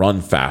weight,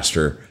 run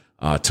faster,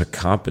 to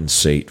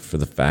compensate for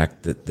the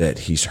fact that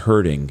he's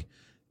hurting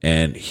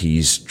and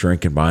he's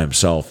drinking by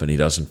himself and he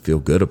doesn't feel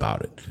good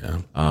about it.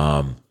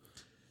 Yeah.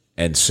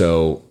 And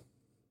so,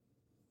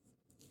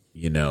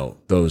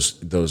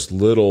 those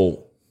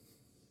little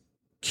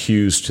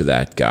cues to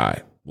that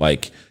guy,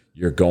 like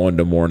you're going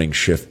to morning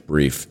shift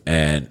brief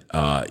and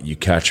you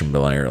catch him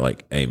and you're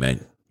like, hey man,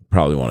 you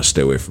probably want to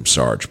stay away from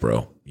Sarge,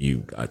 bro.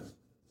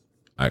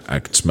 I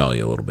can smell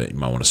you a little bit. You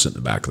might want to sit in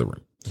the back of the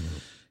room. Mm-hmm.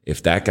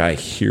 If that guy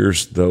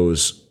hears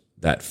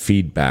that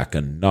feedback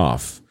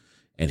enough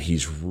and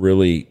he's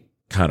really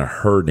kind of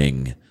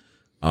hurting,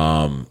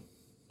 a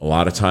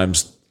lot of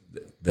times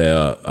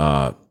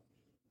the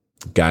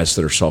guys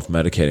that are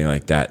self-medicating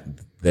like that,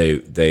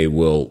 they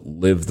will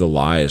live the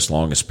lie as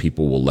long as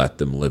people will let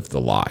them live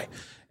the lie.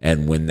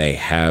 And when they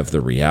have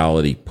the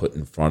reality put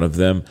in front of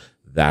them,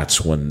 that's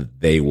when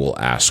they will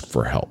ask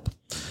for help.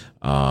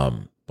 But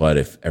But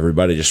if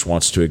everybody just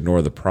wants to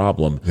ignore the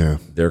problem, Yeah.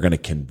 they're going to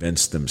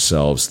convince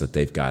themselves that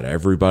they've got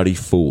everybody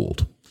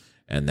fooled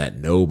and that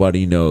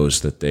nobody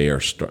knows that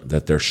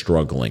that they're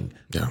struggling,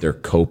 Yeah. they're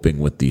coping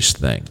with these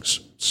things.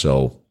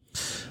 So,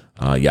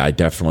 I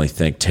definitely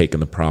think taking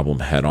the problem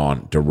head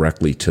on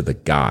directly to the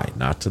guy,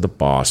 not to the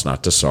boss,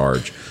 not to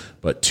Sarge,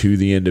 but to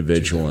the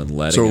individual and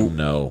letting him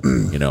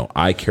know,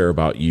 I care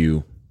about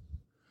you.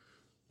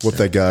 What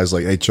that guy's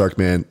like, hey, Chuck,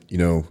 man,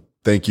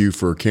 thank you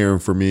for caring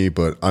for me,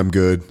 but I'm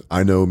good.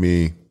 I know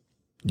me.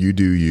 You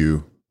do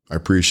you. I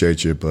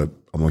appreciate you, but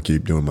I'm going to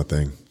keep doing my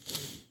thing.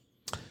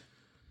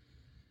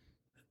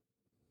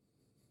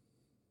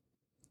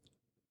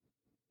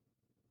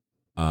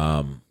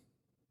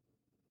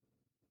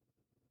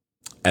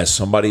 As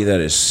somebody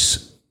that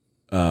has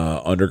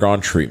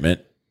undergone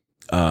treatment,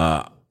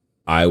 I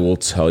will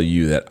tell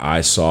you that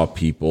I saw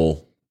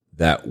people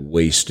that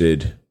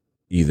wasted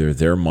either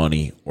their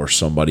money or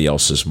somebody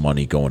else's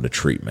money going to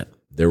treatment.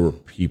 There were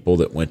people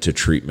that went to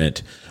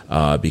treatment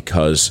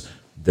because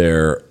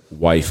their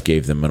wife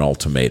gave them an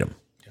ultimatum.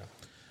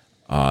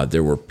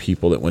 There were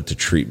people that went to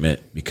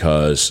treatment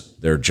because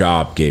their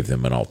job gave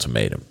them an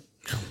ultimatum.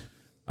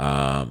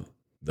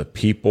 The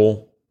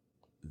people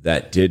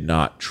that did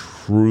not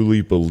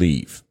truly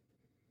believe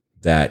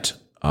that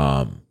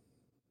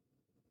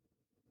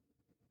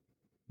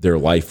their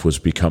life was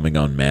becoming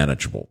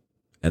unmanageable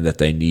and that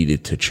they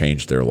needed to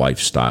change their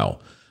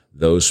lifestyle,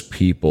 those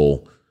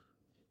people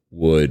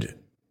would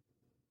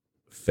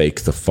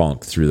fake the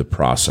funk through the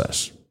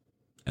process,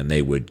 and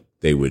they would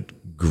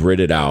grit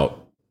it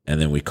out, and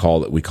then we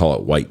call it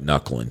white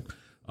knuckling,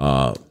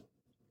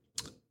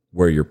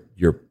 where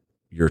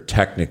you're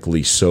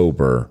technically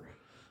sober,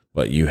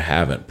 but you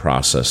haven't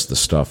processed the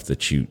stuff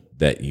that you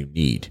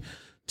need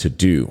to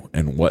do.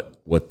 And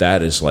what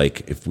that is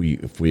like, if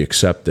we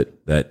accept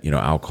that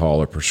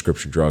alcohol or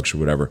prescription drugs or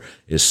whatever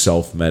is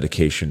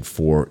self-medication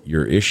for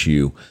your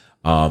issue,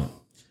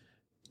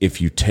 if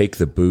you take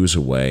the booze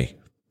away,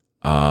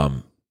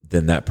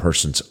 then that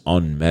person's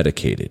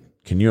unmedicated.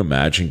 Can you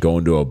imagine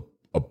going to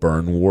a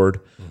burn ward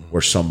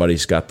where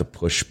somebody's got the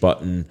push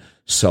button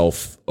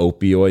self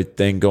opioid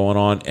thing going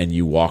on, and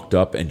you walked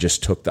up and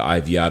just took the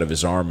IV out of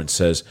his arm and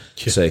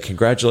say,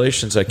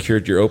 congratulations, I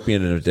cured your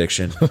opiate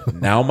addiction.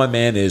 Now my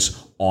man is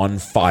on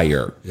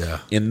fire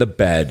in the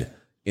bed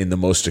in the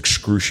most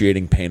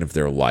excruciating pain of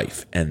their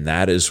life. And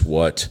that is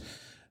what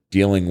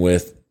dealing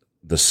with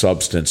the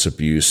substance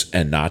abuse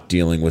and not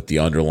dealing with the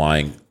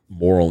underlying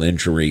moral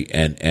injury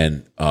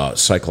and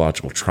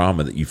psychological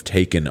trauma that you've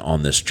taken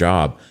on this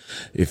job.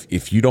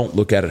 If you don't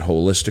look at it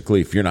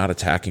holistically, if you're not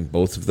attacking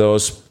both of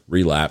those,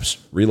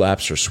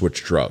 relapse or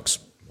switch drugs.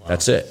 Wow.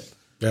 That's it.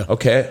 Yeah.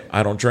 Okay,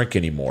 I don't drink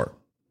anymore.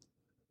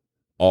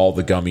 All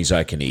the gummies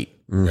I can eat.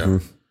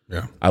 Mm-hmm.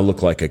 Yeah. I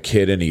look like a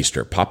kid in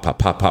Easter. Pop, pop,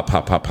 pop, pop,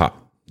 pop, pop, pop.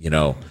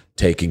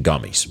 Taking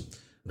gummies.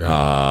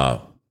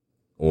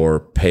 Or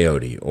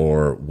peyote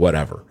or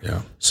whatever.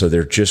 Yeah. So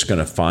they're just going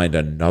to find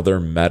another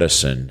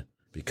medicine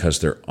because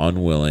they're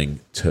unwilling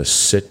to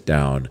sit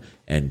down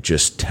and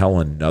just tell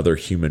another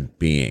human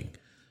being,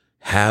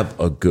 have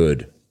a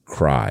good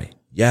cry.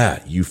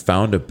 Yeah, you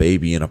found a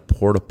baby in a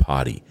porta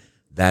potty.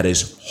 That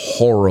is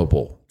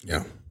horrible.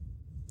 Yeah.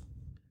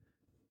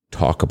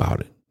 Talk about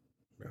it.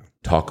 Yeah.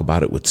 Talk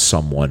about it with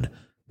someone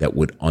that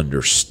would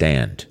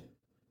understand,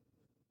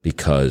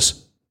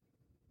 because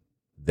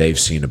they've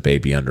seen a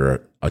baby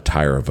under a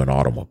tire of an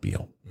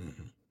automobile.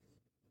 Mm-hmm.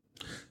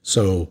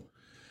 So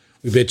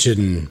we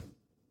mentioned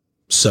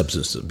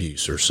substance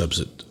abuse or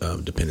substance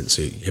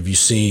dependency. Have you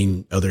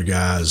seen other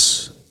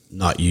guys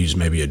not use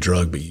maybe a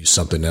drug, but use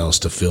something else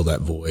to fill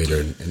that void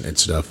and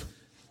stuff?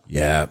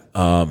 Yeah.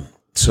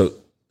 So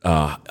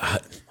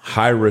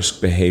high risk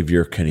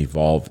behavior can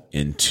evolve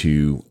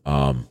into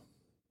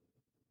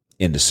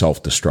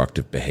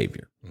self-destructive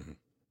behavior. Mm-hmm.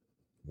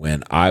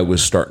 When I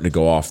was starting to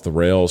go off the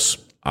rails,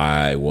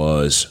 I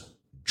was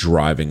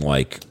driving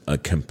like a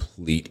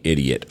complete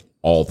idiot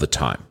all the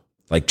time.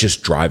 Like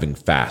just driving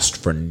fast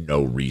for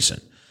no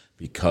reason,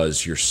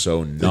 because you're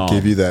so numb. They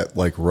give you that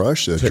like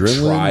rush,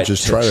 adrenaline,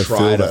 try to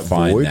fill that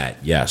void.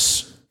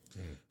 Yes.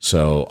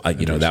 So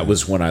that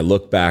was, when I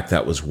look back,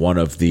 that was one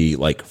of the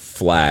like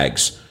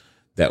flags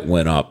that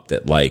went up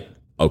that like,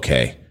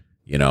 okay,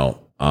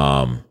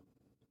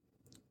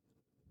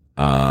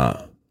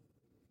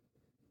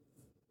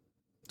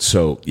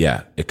 so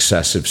yeah,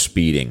 excessive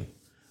speeding,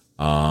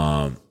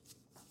 badge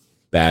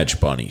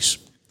bunnies.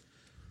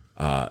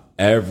 I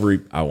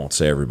won't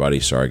say everybody.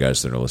 Sorry,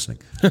 guys that are listening.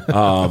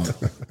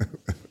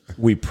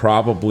 We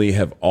probably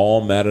have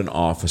all met an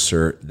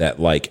officer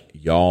that, like,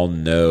 y'all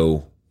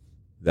know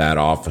that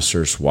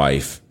officer's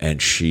wife,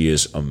 and she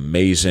is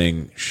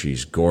amazing.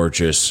 She's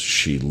gorgeous.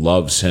 She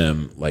loves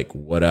him, like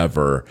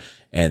whatever.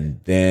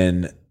 And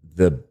then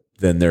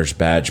there's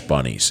badge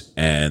bunnies,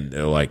 and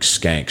they're like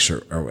skanks,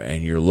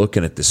 and you're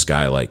looking at this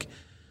guy like,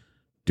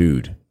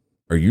 dude,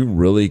 are you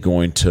really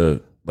going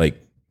to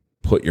like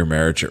put your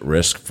marriage at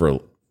risk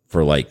for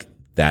like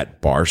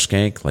that bar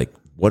skank? Like,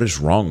 what is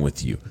wrong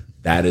with you?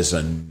 that is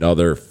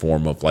another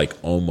form of like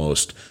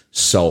almost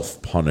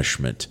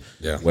self-punishment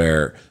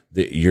where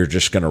you're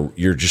just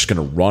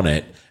gonna run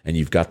it, and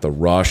you've got the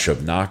rush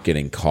of not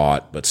getting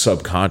caught, but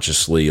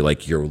subconsciously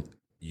like you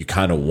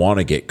kind of want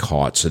to get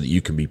caught so that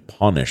you can be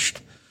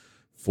punished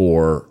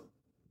for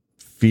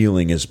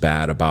feeling as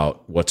bad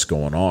about what's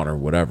going on or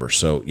whatever.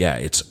 So yeah,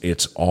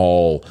 it's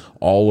all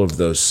of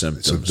those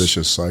symptoms. It's a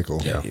vicious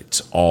cycle. Yeah,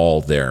 it's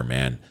all there,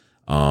 man.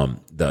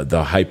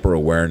 The hyper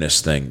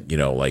awareness thing, you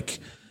know, like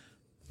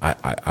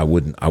I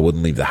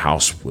wouldn't leave the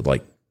house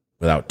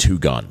without 2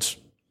 guns,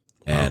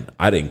 and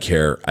I didn't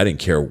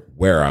care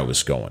where I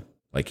was going.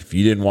 Like if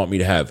you didn't want me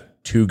to have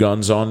 2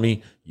 guns on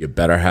me, you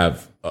better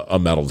have a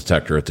metal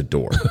detector at the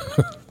door.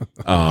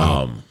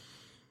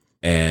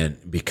 And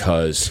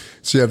because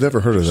see, I've never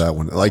heard of that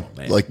one. Like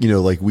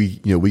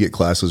we get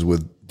classes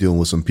with dealing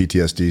with some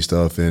PTSD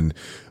stuff, and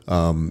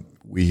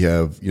we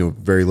have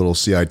very little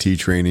CIT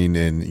training,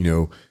 and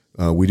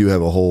we do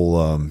have a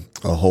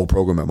whole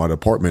program at my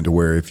department to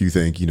where if you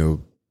think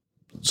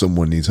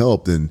someone needs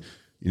help, then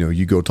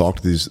you go talk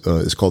to these.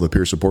 It's called the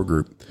peer support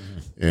group,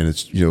 and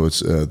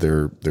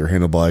they're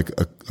handled by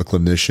a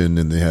clinician,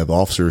 and they have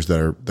officers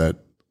that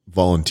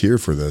volunteer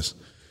for this.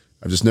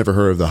 I've just never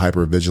heard of the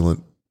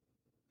hypervigilant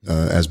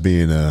as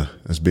being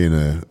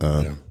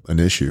an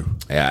issue.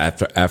 Yeah,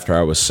 after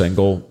I was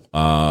single,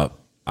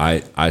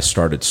 I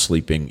started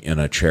sleeping in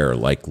a chair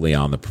like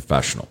Leon the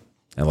Professional,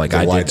 and like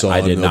I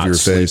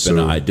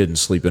didn't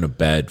sleep in a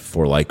bed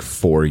for like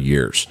 4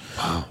 years.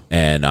 Wow.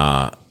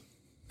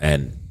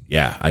 And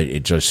yeah,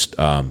 I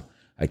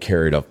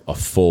carried a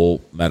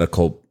full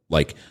medical,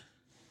 like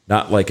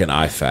not like an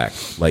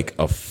IFAC, like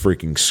a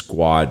freaking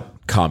squad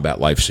combat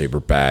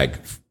lifesaver bag.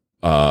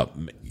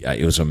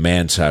 It was a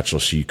man satchel,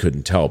 so you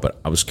couldn't tell, but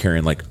I was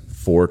carrying like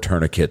 4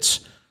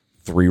 tourniquets,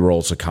 3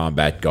 rolls of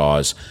combat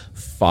gauze,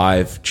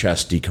 5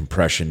 chest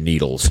decompression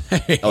needles,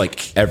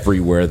 like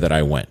everywhere that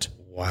I went.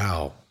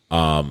 Wow.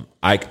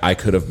 I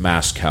could have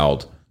mass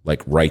cowed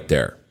like right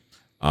there.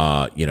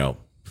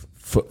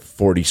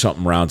 40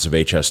 something rounds of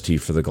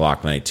HST for the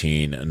Glock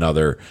 19,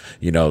 another,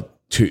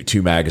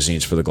 two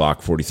magazines for the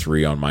Glock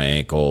 43 on my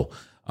ankle.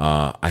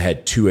 I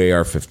had 2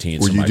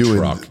 AR-15s in my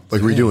truck.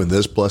 Like, were you doing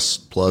this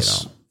plus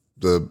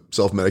the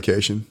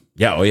self-medication?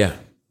 Yeah. Oh yeah.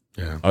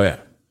 Oh yeah.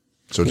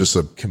 So just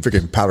a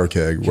freaking powder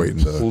keg waiting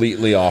to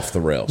completely off the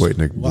rails.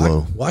 Waiting to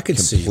blow. Well, I could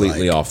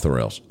completely off the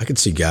rails. I could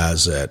see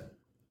guys that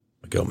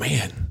go,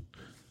 man,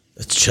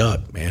 that's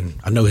Chuck, man.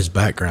 I know his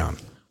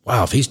background.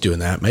 Wow, if he's doing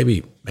that,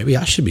 maybe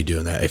I should be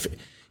doing that. If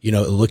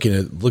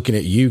looking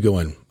at you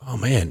going, oh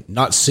man,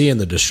 not seeing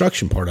the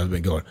destruction part of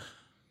it, going,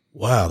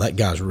 wow, that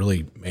guy's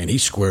really, man,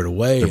 he's squared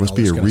away. There must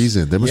be a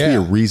reason. There must be a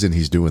reason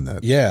he's doing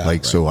that. Yeah.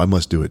 Like, so I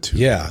must do it too.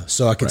 Yeah.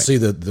 So I can see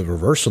the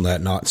reverse on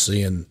that, not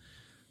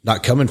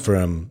coming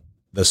from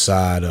the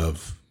side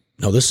of,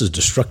 no, this is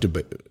destructive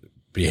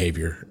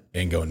behavior,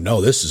 and going,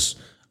 no,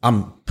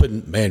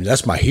 man,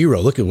 that's my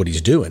hero. Look at what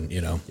he's doing,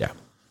 Yeah.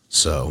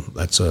 So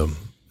that's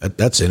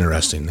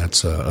interesting.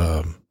 It's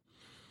a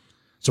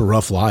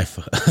rough life.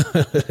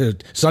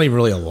 It's not even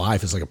really a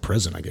life. It's like a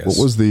prison, I guess. What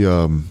was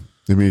the,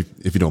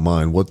 if you don't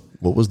mind, what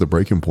was the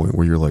breaking point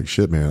where you're like,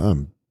 shit,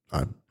 man,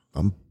 I'm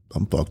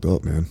fucked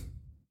up, man?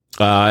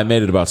 I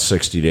made it about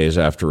 60 days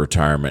after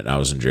retirement, and I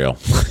was in jail,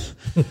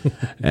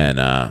 and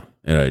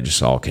it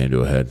just all came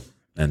to a head.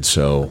 And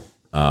so,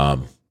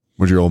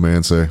 what'd your old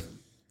man say?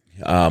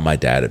 My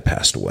dad had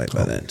passed away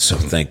by then, so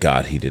thank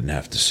God he didn't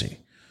have to see.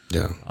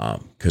 Yeah.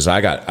 Because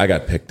I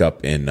got picked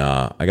up in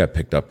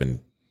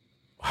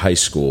high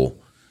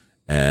school,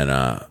 and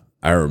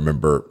I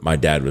remember my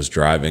dad was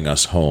driving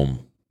us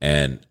home,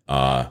 and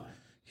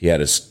he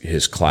had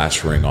his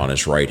class ring on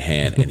his right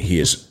hand, and he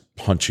is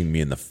punching me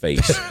in the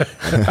face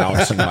and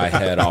bouncing my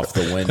head off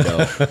the window,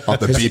 off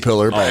the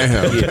B-pillar.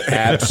 He had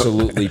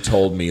absolutely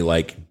told me,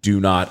 like,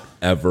 do not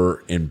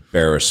ever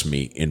embarrass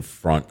me in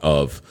front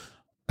of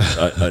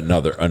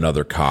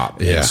another cop.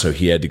 Yeah. And so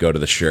he had to go to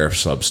the sheriff's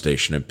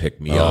substation and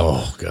pick me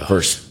up. God.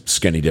 First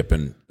skinny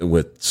dipping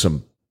with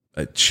some.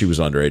 She was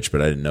underage,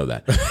 but I didn't know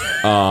that.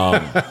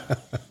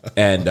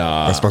 And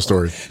that's my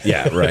story.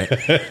 Yeah, right.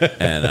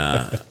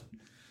 And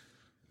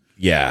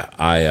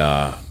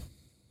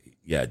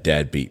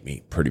Dad beat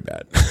me pretty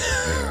bad.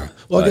 Yeah.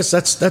 Well, I guess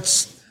that's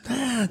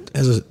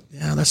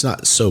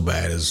not so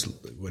bad as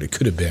what it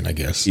could have been, I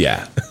guess.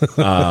 Yeah.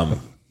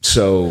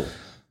 So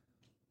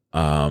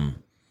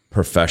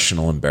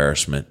professional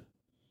embarrassment.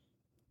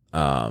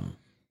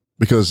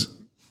 Because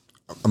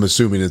I'm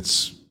assuming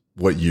it's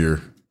what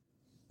year?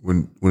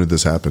 When did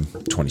this happen?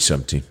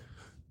 2017.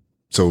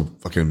 So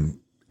fucking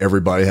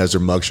everybody has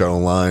their mugshot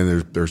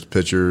online. There's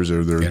pictures,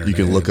 or you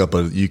can look up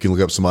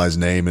somebody's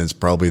name and it's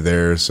probably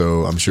there.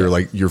 So I'm sure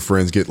like your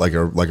friends get like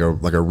a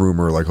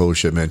rumor, like, oh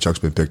shit, man, Chuck's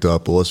been picked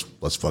up. Well,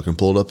 let's fucking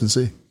pull it up and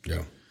see.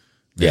 Yeah.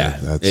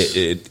 Yeah.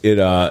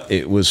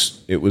 It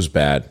was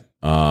bad.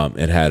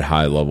 It had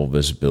high level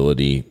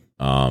visibility.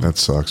 That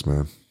sucks,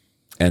 man.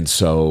 And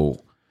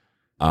so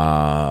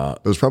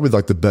it was probably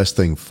like the best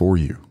thing for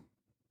you,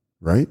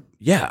 right?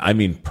 Yeah, I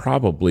mean,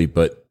 probably,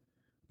 but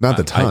Not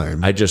the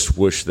time. I just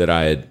wish that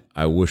I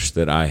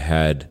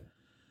had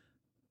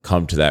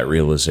come to that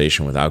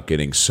realization without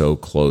getting so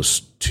close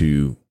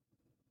to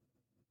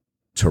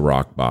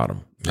rock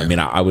bottom. Yeah. I mean,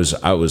 I was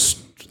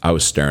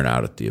staring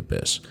out at the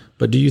abyss.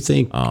 But do you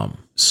think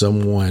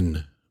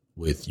someone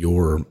with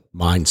your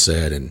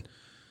mindset and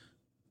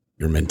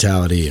your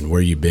mentality and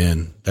where you've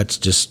been,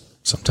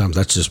 sometimes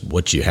that's just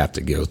what you have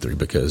to go through,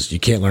 because you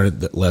can't learn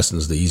the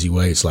lessons the easy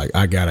way. It's like,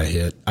 I got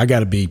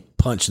to be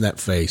punched in that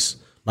face.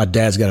 My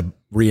dad's got to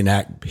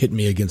reenact hitting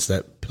me against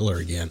that pillar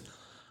again.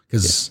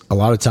 Because a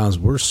lot of times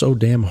we're so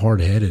damn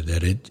hard-headed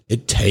that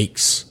it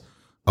takes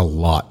a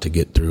lot to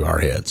get through our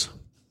heads.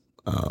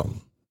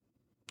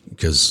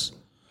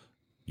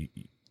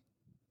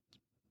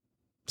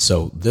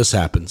 So this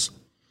happens,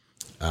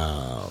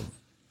 and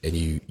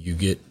you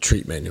get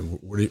treatment, and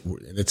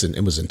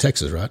it was in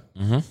Texas, right?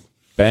 Mm-hmm.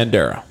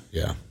 Bandera.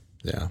 Yeah.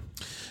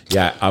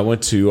 I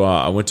went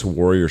to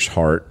Warrior's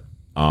Heart.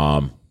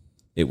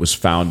 It was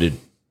founded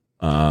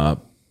by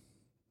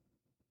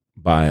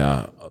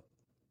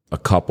a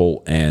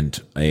couple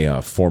and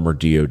a former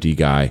DOD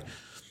guy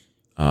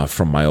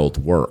from my old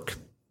work,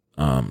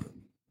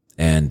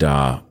 and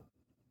I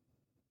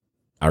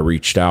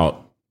reached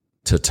out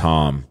to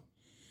Tom.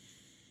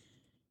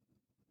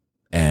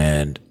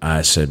 And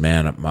I said,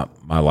 man,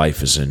 my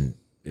life is in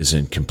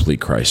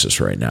complete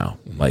crisis right now.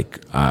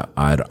 Like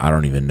I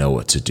don't even know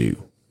what to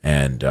do.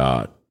 And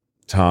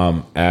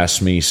Tom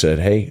asked me, said,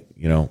 hey,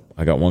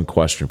 I got one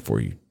question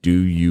for you. Do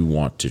you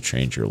want to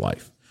change your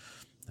life?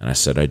 And I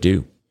said, I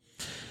do.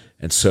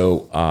 And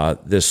so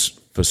this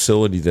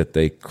facility that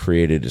they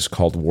created is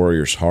called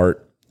Warrior's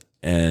Heart,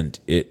 and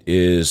it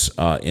is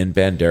in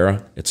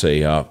Bandera. It's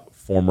a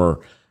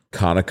former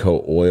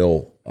Conoco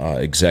Oil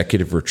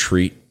executive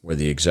retreat where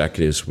the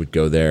executives would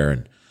go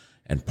there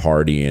and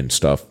party and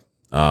stuff.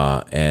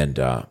 And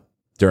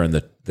during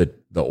the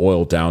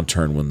oil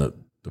downturn, when the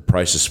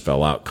prices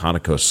fell out,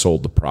 Conoco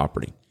sold the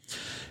property.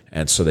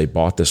 And so they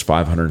bought this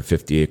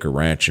 550-acre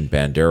ranch in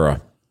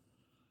Bandera,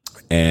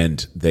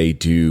 and they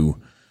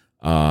do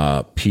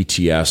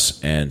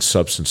PTS and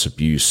substance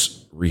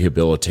abuse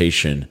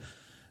rehabilitation.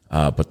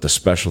 But the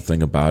special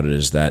thing about it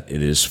is that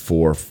it is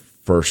for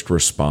first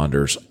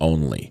responders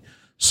only.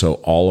 So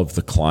all of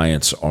the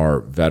clients are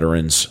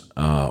veterans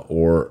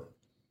or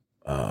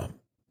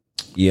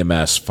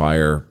EMS,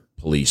 fire,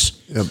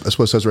 police. Yeah, that's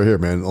what it says right here,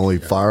 man. Only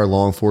fire,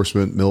 law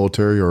enforcement,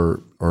 military,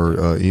 or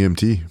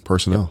EMT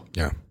personnel.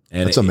 Yeah.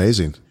 And that's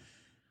amazing.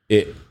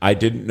 I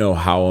didn't know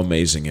how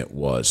amazing it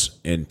was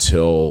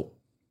until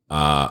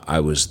I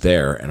was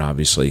there. And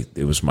obviously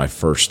it was my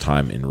first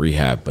time in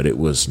rehab, but it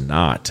was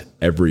not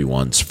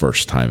everyone's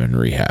first time in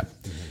rehab.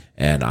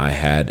 And I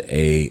had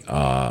a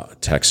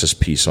Texas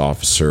peace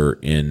officer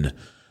in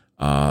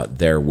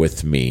there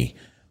with me.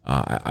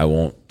 I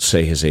won't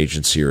say his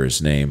agency or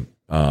his name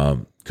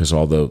because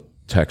although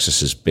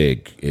Texas is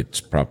big,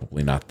 it's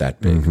probably not that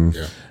big. Mm-hmm.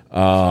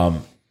 Yeah.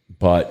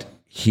 But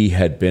he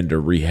had been to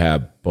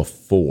rehab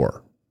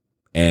before,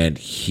 and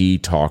he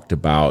talked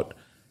about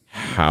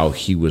how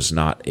he was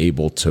not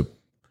able to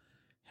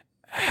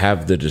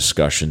have the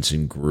discussions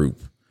in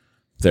group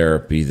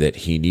therapy that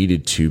he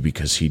needed to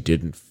because he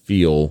didn't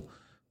feel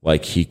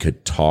like he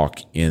could talk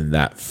in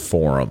that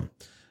forum.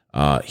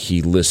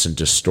 He listened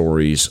to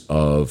stories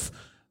of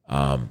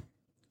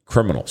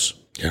criminals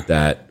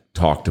that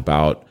talked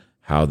about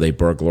how they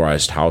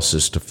burglarized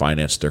houses to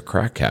finance their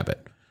crack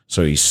habit.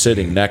 So he's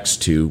sitting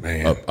next to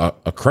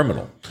a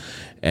criminal,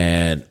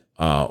 and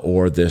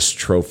or this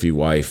trophy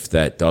wife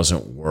that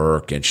doesn't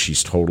work and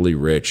she's totally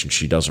rich and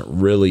she doesn't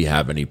really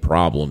have any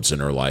problems in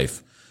her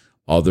life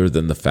other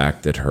than the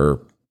fact that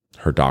her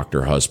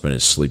doctor husband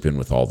is sleeping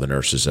with all the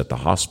nurses at the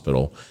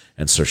hospital.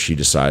 And so she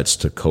decides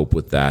to cope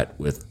with that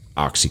with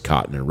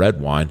Oxycontin and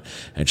red wine,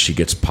 and she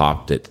gets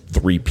popped at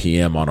 3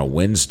 p.m. on a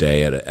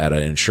Wednesday at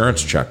an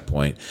insurance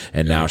checkpoint,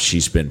 and now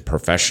she's been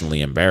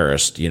professionally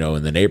embarrassed,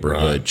 in the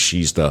neighborhood. Right.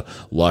 She's the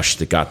lush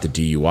that got the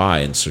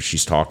DUI, and so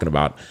she's talking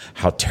about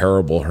how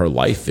terrible her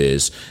life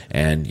is,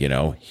 and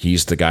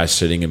he's the guy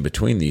sitting in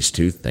between these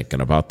two thinking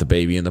about the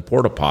baby in the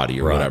porta potty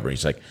or whatever.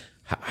 He's like,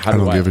 how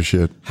do I give a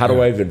shit? How do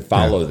I even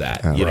follow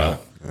that? Yeah.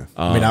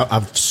 I mean,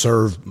 I've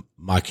served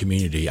my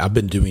community. I've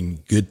been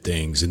doing good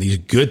things, and these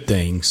good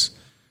things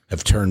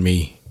have turned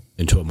me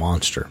into a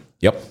monster.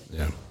 Yep.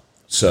 Yeah.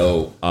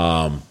 So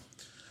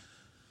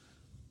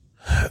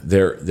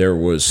there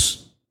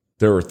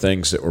were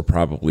things that were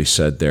probably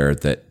said there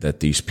that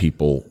these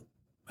people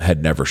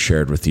had never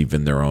shared with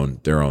even their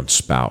own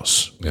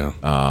spouse. Yeah.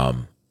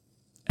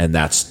 And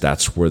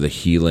that's where the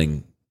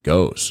healing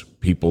goes.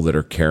 People that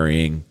are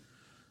carrying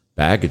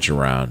baggage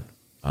around,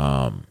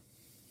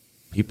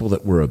 people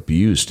that were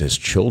abused as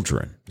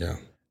children. Yeah.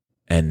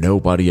 And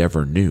nobody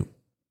ever knew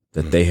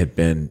that they had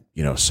been,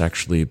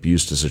 sexually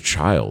abused as a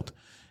child.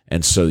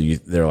 And so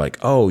they're like,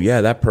 oh,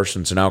 yeah, that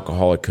person's an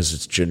alcoholic because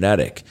it's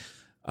genetic.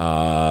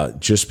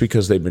 Just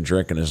because they've been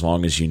drinking as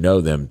long as you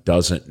know them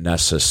doesn't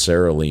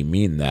necessarily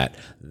mean that.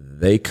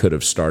 they could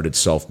have started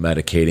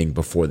self-medicating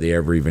before they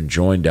ever even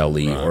joined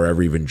LE or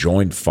ever even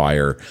joined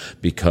fire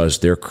because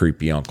their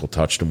creepy uncle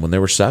touched them when they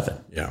were 7.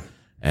 Yeah.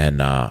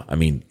 And I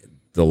mean,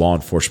 the law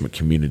enforcement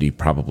community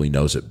probably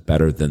knows it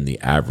better than the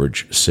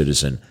average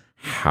citizen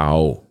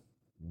how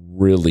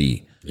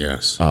really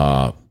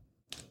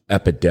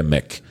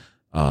epidemic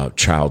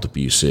child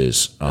abuse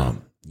is,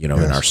 in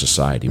our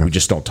society. We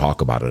just don't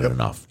talk about it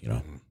enough,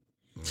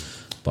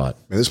 But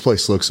Man, this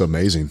place looks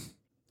amazing.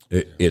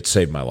 It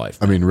saved my life.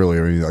 I mean, really,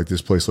 like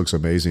this place looks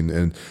amazing.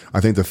 And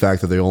I think the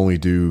fact that they only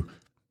do,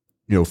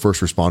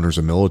 first responders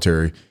and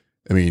military,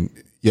 I mean,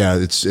 yeah,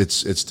 it's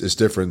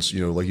different,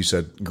 like you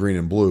said, green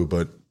and blue,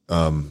 but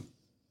kind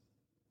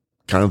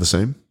of the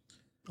same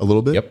a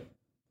little bit.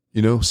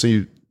 Yep.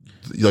 See,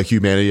 like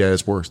humanity at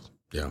its worst.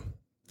 Yeah.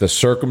 The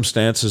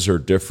circumstances are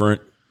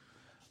different.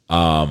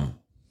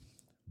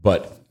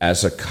 But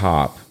as a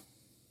cop,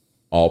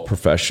 all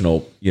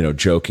professional,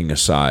 joking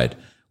aside,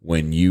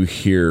 when you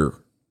hear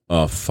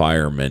a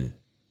firefighter,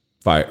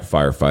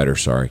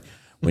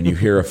 when you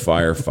hear a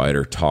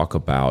firefighter talk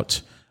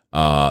about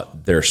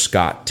their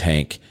Scott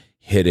tank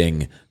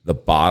hitting the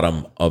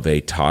bottom of a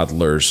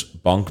toddler's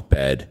bunk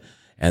bed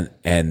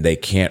and they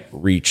can't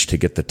reach to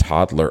get the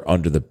toddler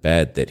under the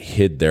bed that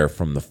hid there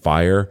from the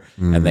fire,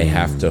 and they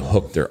have to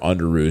hook their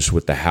underoos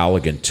with the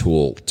Halligan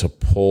tool to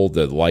pull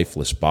the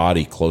lifeless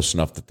body close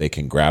enough that they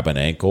can grab an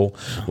ankle.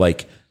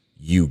 Like,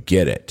 you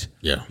get it.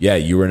 Yeah. Yeah,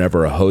 you were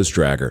never a hose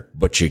dragger,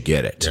 but you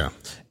get it. Yeah.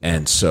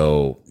 And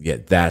so,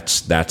 that's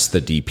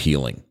the deep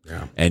healing.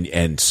 Yeah.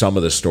 And some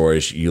of the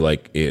stories,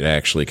 it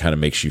actually kind of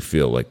makes you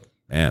feel like,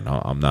 man,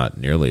 I'm not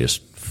nearly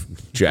as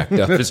jacked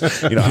up as,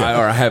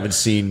 I haven't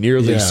seen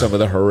nearly some of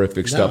the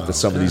horrific stuff that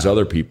some of these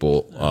other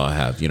people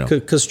have,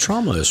 Because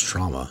trauma is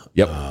trauma.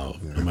 Yep.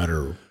 No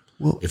matter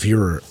if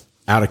you're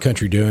out of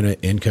country doing it,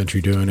 in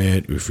country doing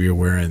it, if you're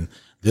wearing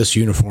this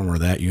uniform or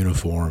that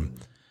uniform,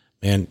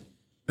 and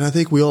I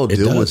think we all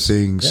deal with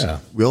things. Yeah.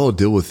 We all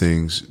deal with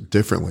things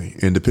differently,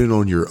 and depending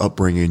on your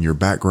upbringing, your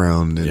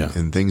background,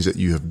 and things that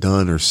you have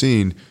done or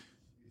seen,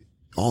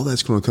 all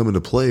that's going to come into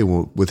play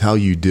with how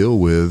you deal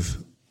with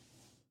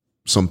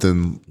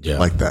something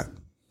like that.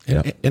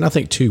 And I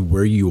think too,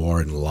 where you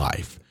are in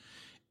life,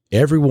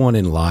 everyone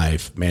in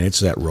life, man, it's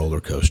that roller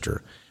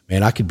coaster,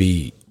 man. I could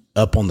be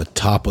up on the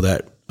top of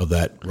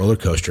that roller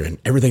coaster and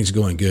everything's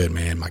going good,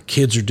 man. My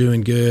kids are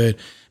doing good.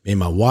 Me and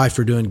my wife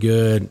are doing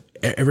good.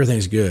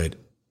 Everything's good.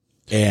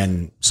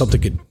 And something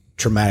could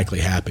traumatically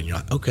happen. You're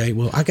like, okay,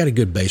 well, I got a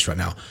good base right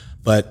now,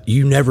 but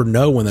you never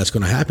know when that's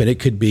going to happen. It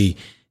could be,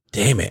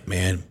 damn it,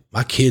 man,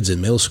 my kid's in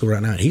middle school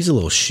right now and he's a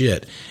little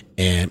shit,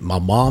 and my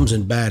mom's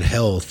in bad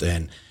health,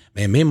 and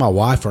man, me and my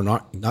wife are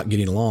not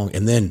getting along.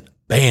 And then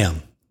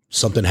bam,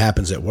 something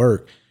happens at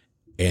work,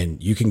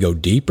 and you can go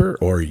deeper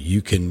or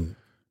you can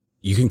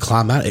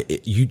climb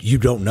out. You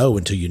don't know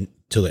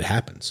until it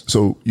happens.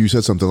 So you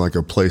said something like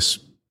a place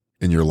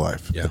in your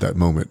life at that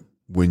moment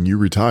when you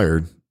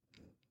retired,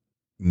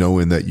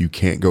 knowing that you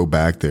can't go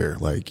back there.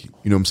 Like, you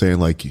know what I'm saying?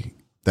 Like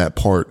that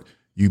part,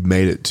 you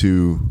made it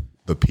to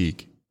the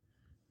peak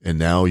and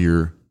now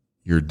you're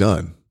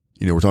done.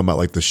 We're talking about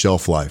like the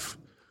shelf life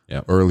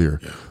earlier.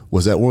 Yeah.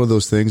 Was that one of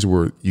those things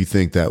where you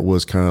think that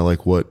was kind of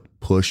like what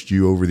pushed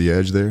you over the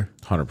edge there?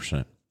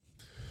 100%.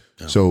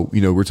 Yeah. So,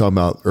 we're talking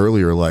about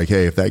earlier, like,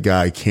 hey, if that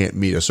guy can't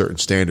meet a certain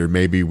standard,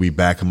 maybe we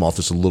back him off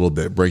just a little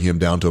bit, bring him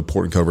down to a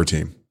port and cover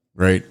team,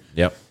 right?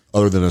 Yep.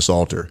 Other than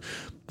assaulter.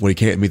 When he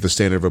can't meet the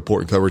standard of a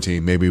port and cover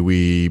team, maybe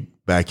we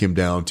back him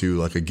down to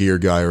like a gear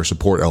guy or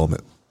support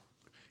element.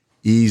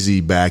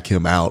 Easy back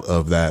him out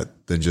of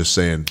that than just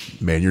saying,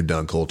 man, you're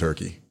done cold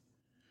turkey.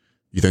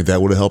 You think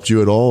that would have helped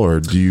you at all, or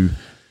do you?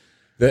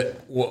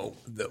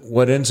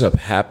 What ends up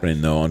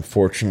happening, though,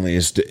 unfortunately,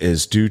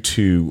 is due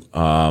to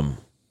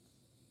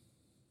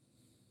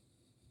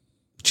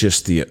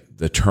just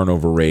the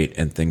turnover rate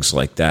and things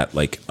like that.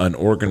 Like, an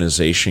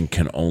organization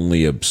can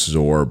only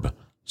absorb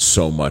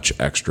so much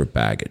extra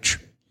baggage,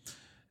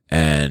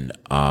 and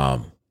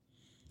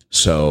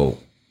so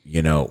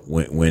when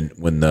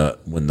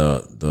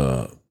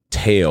the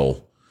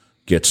tail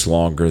gets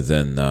longer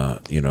than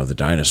the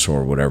dinosaur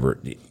or whatever,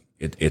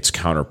 it's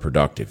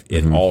counterproductive.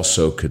 It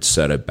also could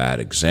set a bad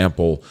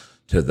example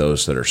to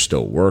those that are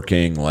still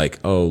working. Like,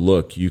 oh,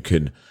 look, you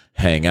can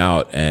hang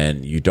out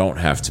and you don't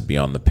have to be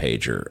on the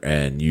pager,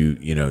 and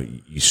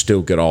you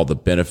still get all the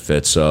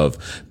benefits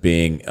of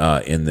being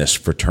in this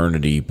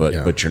fraternity,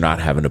 but you're not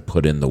having to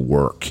put in the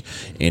work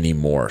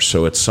anymore.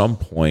 So at some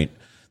point,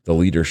 the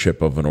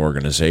leadership of an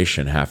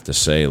organization have to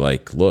say,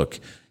 like,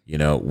 look,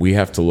 we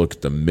have to look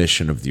at the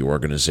mission of the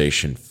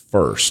organization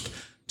first.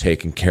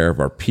 Taking care of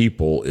our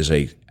people is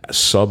a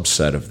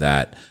subset of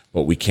that,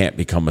 but we can't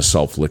become a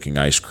self-licking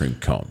ice cream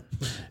cone.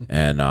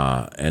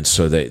 And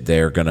so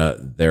they're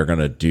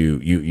gonna do.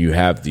 You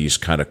have these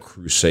kind of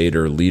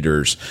crusader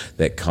leaders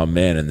that come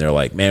in and they're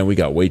like, man, we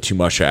got way too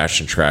much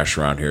ash and trash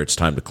around here. It's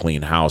time to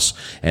clean house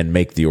and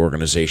make the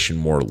organization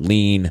more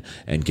lean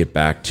and get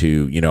back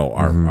to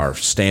our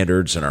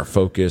standards and our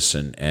focus.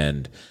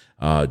 And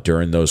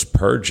during those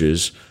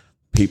purges,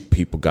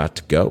 people got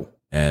to go.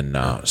 And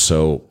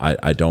so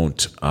I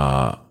don't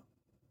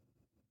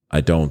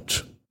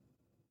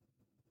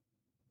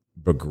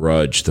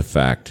begrudge the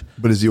fact.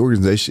 But is the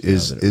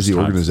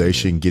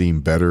organization getting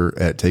better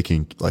at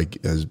taking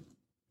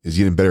is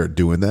getting better at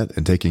doing that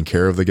and taking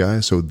care of the guy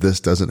so this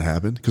doesn't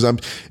happen?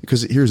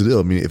 Because here's the deal.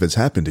 I mean, if it's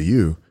happened to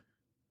you,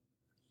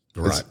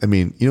 right? I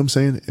mean, you know what I'm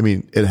saying? I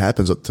mean, it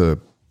happens to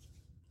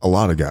a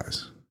lot of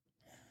guys.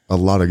 A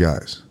lot of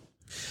guys.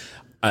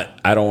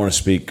 I don't want to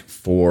speak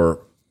for,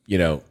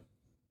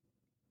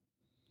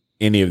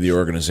 any of the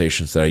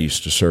organizations that I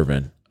used to serve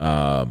in.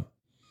 But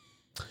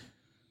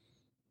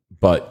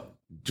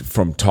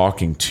from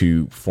talking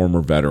to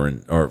former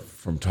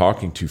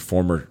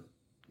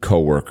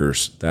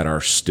coworkers that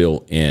are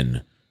still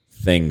in,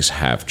 things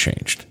have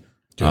changed.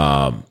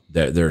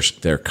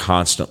 They're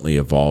constantly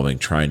evolving,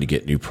 trying to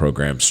get new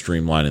programs,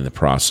 streamlining the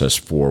process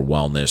for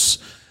wellness,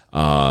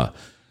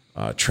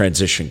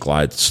 transition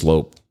glide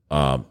slope,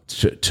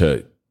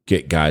 to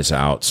get guys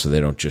out so they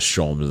don't just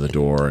show them to the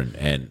door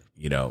and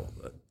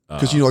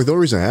because the only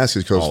reason I ask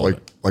is because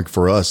like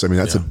for us, I mean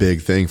that's a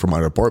big thing for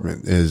my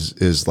department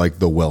is like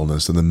the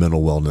wellness and the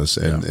mental wellness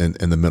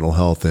and the mental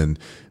health, and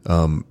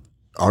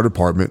our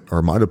department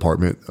or my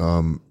department,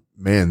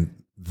 man,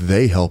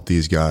 they help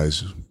these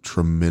guys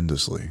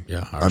tremendously.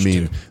 Yeah, I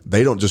mean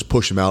they don't just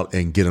push them out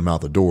and get them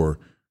out the door;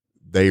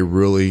 they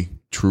really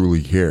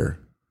truly care.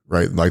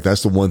 Right. Like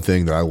that's the one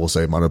thing that I will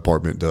say my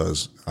department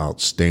does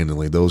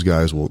outstandingly. Those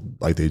guys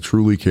they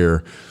truly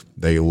care.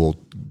 They will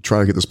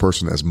try to get this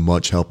person as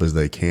much help as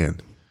they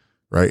can.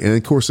 Right. And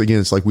of course, again,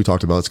 it's like we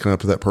talked about, it's kind of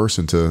up to that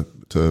person to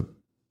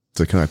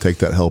kind of take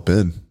that help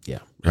in. Yeah.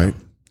 Right.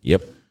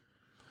 Yep.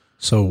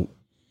 So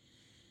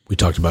we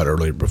talked about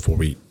earlier before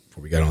we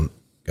got on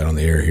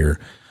the air here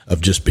of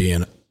just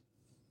being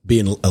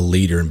a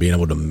leader and being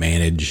able to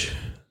manage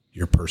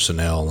your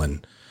personnel.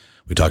 And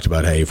we talked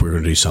about, hey, if we're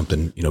going to do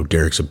something,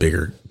 Derek's a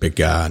big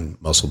guy and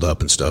muscled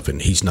up and stuff,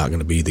 and he's not going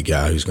to be the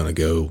guy who's going to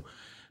go,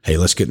 hey,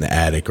 let's get in the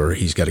attic, or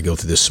he's got to go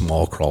through this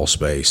small crawl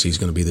space. He's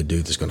going to be the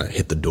dude that's going to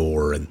hit the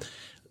door and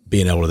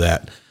being able to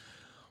that.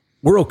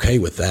 We're okay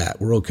with that.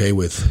 We're okay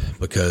with,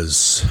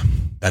 because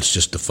that's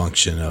just a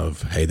function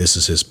of, hey, this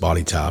is his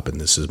body type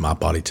and this is my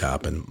body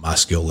type and my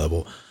skill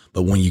level.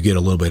 But when you get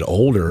a little bit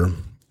older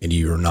and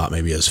you're not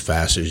maybe as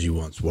fast as you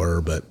once were,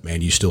 but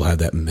man, you still have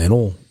that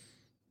mental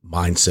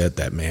mindset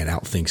that man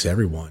outthinks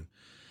everyone.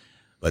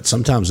 But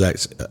sometimes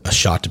that's a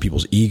shot to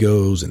people's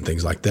egos and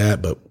things like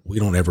that. But we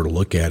don't ever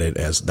look at it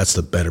as that's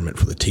the betterment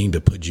for the team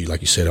to put you,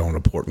 like you said, on a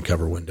port and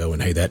cover window.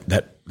 And hey,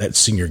 that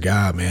senior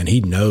guy, man,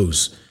 he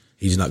knows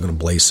he's not going to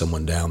blaze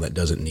someone down that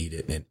doesn't need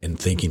it, and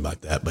thinking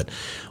like that. But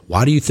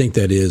why do you think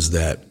that is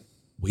that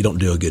we don't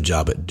do a good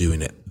job at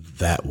doing it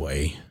that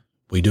way?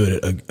 We do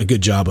it a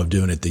good job of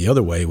doing it the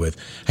other way with,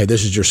 hey,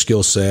 this is your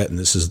skill set. And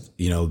this is,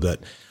 that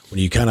when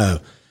you kind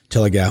of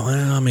tell a guy,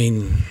 well, I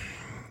mean,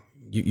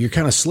 you're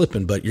kind of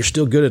slipping, but you're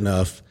still good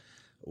enough.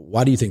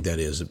 Why do you think that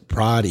is?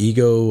 Pride,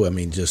 ego? I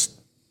mean,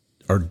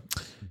 or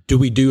do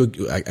we do,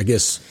 I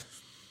guess,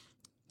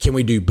 can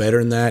we do better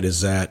than that?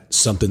 Is that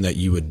something that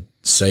you would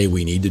say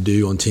we need to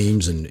do on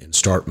teams and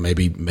start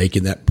maybe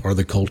making that part of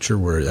the culture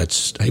where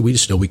that's, hey, we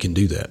just know we can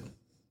do that?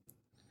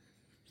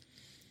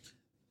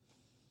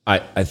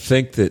 I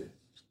think that,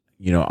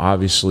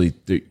 obviously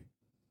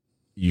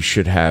you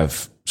should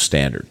have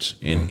standards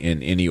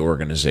in any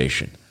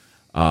organization.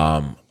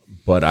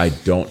 But I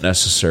don't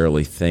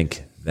necessarily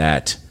think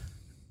that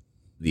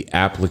the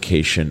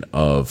application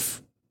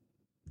of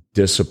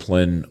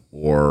discipline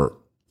or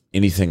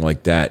anything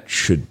like that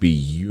should be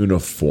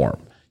uniform.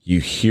 You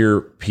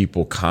hear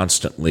people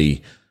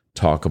constantly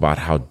talk about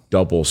how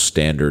double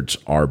standards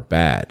are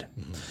bad.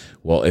 Mm-hmm.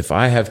 Well, if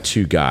I have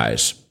two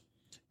guys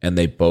and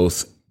they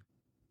both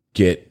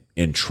get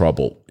in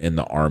trouble in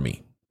the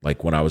Army,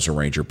 like when I was a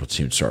Ranger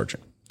platoon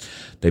sergeant,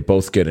 they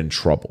both get in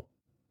trouble.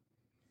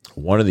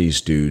 One of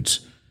these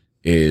dudes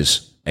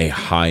is a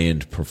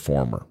high-end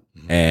performer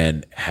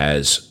and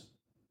has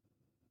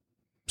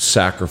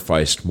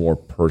sacrificed more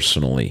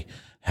personally,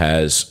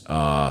 has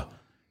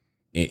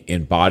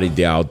embodied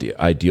the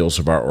ideals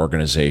of our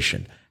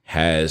organization,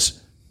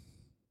 has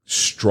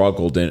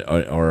struggled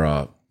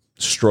or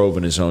strove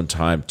in his own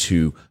time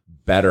to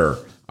better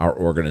our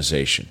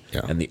organization.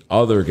 Yeah. And the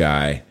other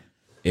guy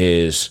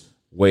is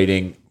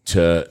waiting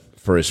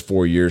for his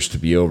 4 years to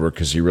be over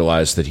because he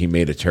realized that he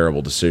made a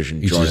terrible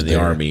decision joining the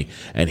Army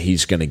and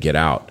he's going to get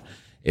out.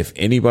 If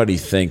anybody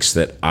thinks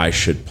that I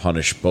should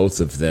punish both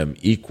of them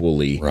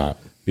equally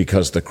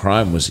because the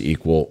crime was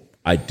equal,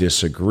 I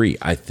disagree.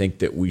 I think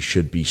that we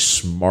should be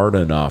smart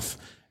enough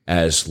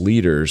as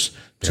leaders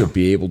to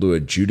be able to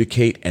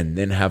adjudicate and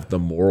then have the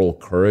moral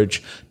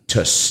courage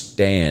to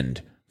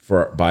stand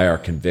by our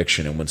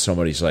conviction. And when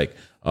somebody's like,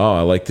 oh,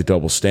 I like the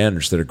double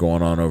standards that are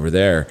going on over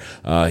there.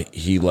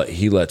 He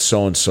let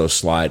so-and-so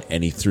slide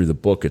and he threw the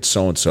book at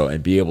so-and-so,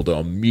 and be able to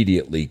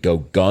immediately go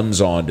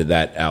guns on to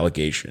that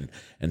allegation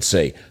and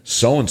say,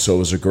 so-and-so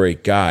is a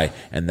great guy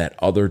and that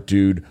other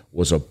dude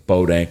was a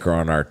boat anchor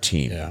on our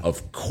team. Yeah.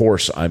 Of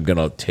course, I'm going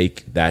to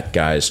take that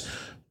guy's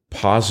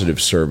positive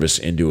service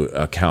into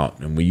account,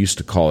 and we used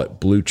to call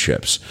it blue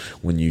chips.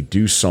 When you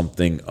do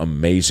something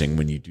amazing,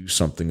 when you do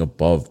something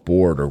above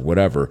board or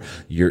whatever,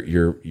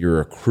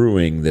 you're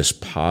accruing this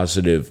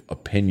positive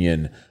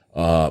opinion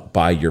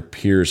by your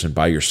peers and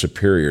by your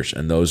superiors,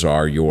 and those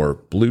are your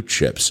blue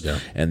chips. Yeah.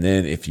 And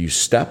then if you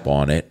step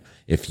on it,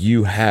 if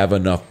you have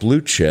enough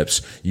blue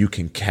chips, you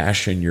can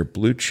cash in your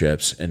blue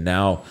chips, and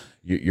now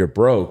you're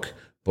broke,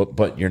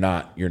 but you're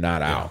not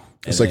out.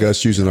 It's like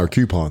us using our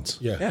coupons.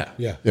 Yeah.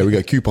 We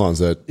got coupons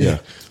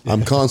that.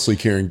 I'm constantly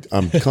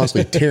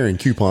tearing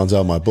coupons out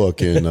of my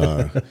book and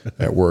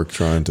at work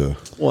trying to.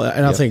 Well,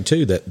 and I think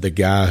too that the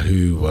guy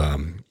who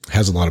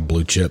has a lot of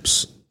blue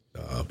chips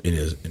in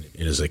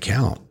his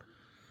account,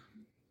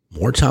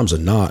 more times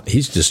than not,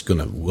 he's just going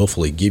to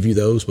willfully give you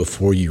those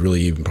before you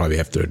really even probably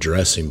have to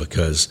address him,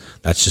 because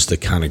that's just the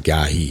kind of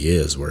guy he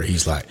is, where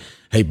he's like,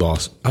 "Hey,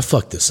 boss, I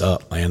fucked this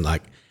up, man."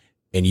 Like,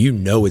 and you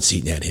know it's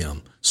eating at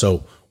him,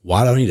 so.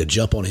 Why do I need to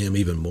jump on him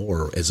even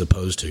more, as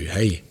opposed to,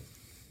 hey,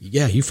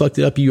 yeah, you fucked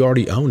it up. You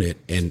already own it.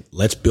 And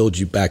let's build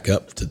you back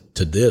up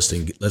to this,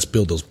 and let's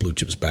build those blue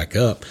chips back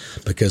up,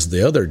 because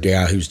the other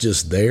guy who's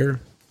just there,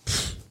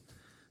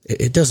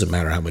 it doesn't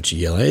matter how much you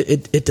yell.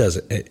 It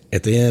doesn't,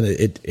 at the end,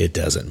 it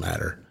doesn't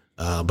matter,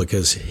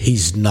 because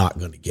he's not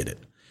going to get it.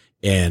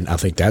 And I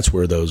think that's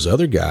where those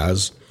other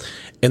guys,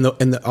 and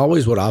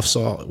always what I've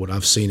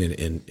seen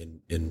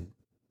in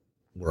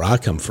where I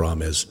come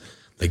from is,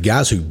 the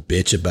guys who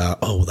bitch about,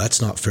 oh, well, that's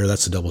not fair,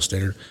 that's a double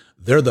standard,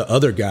 they're the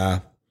other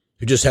guy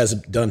who just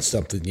hasn't done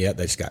something yet,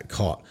 they just got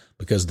caught.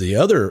 Because the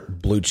other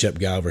blue chip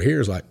guy over here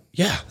is like,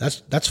 yeah,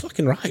 that's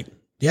fucking right.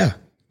 Yeah,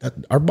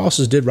 our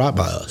bosses did right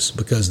by us,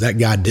 because that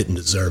guy didn't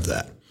deserve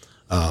that.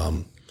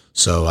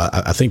 So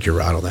I think you're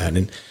right on that.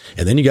 And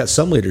then you got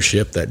some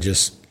leadership that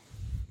just,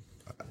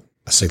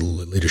 I say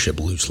leadership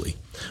loosely.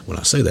 When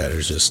I say that,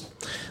 it's just,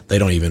 they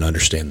don't even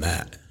understand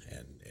that.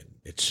 And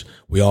it's,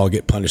 we all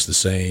get punished the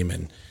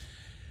same,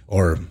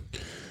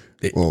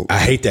 I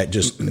hate that.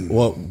 Just,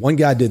 well, one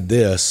guy did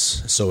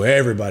this, so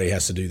everybody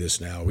has to do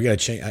this now. We got to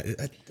change.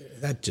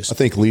 I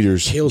think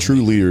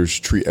true leaders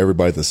treat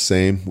everybody the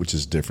same, which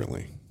is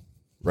differently,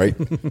 right?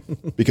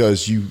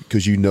 because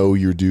you know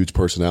your dude's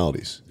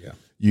personalities. Yeah.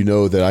 You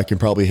know that I can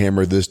probably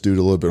hammer this dude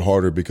a little bit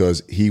harder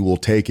because he will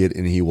take it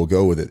and he will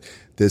go with it.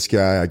 This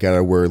guy, I got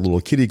to wear little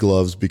kitty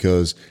gloves,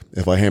 because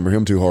if I hammer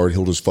him too hard,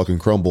 he'll just fucking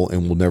crumble,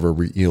 and we'll never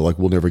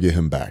get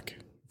him back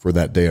for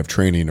that day of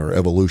training or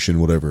evolution,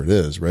 whatever it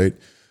is, right?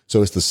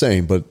 So it's the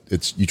same, but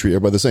you treat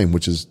everybody the same,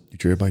 which is you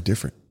treat everybody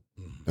different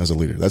as a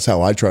leader. That's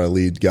how I try to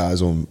lead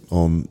guys on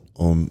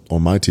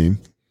my team.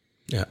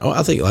 Yeah,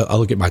 I think I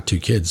look at my two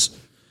kids.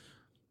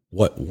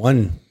 What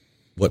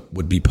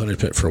would be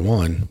punishment for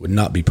one would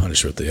not be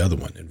punishment for the other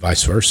one, and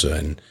vice versa.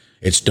 And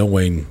it's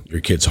knowing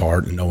your kid's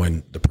heart and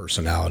knowing the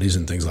personalities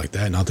and things like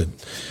that. Not that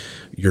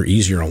you're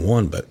easier on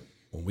one, but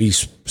when we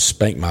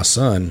spank my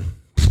son,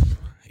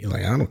 he's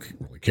like, I don't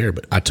really care,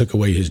 but I took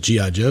away his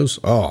G.I. Joes.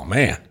 Oh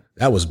man,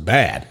 that was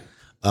bad.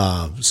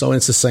 So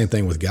it's the same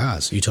thing with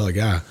guys. You tell a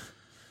guy,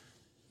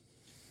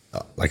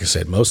 like I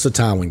said, most of the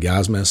time when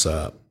guys mess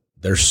up,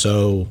 they're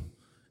so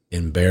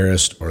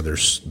embarrassed or they're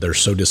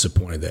so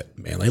disappointed that,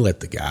 man, they let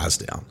the guys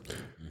down.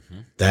 Mm-hmm.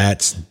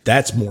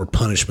 That's more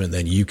punishment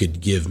than you could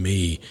give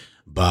me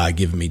by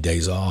giving me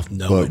days off.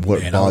 But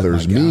what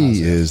bothers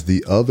me is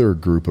the other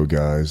group of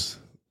guys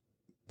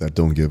that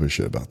don't give a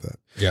shit about that.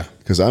 Yeah.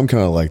 Because I'm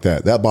kind of like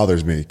that. That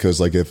bothers me, because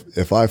like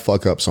if I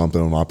fuck up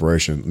something on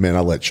operation, man,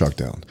 I let Chuck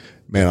down.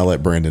 Man, I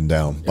let Brandon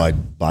down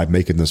by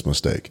making this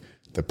mistake.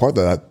 The part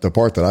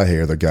that I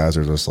hear, the guys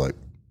are just like,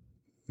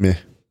 meh,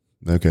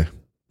 okay.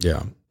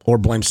 Yeah. Or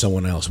blame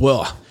someone else.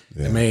 Well,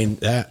 yeah. I mean,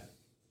 that,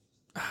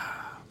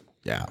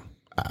 yeah.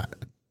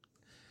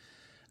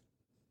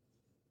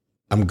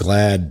 I'm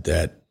glad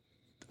that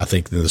I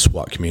think in the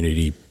SWAT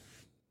community,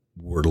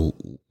 we're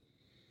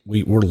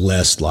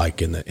less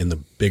like in the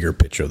bigger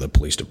picture of the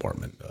police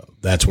department.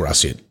 That's where I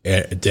see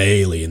it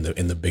daily in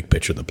the big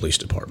picture of the police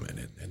department.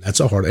 And that's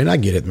and I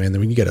get it, man.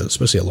 When you get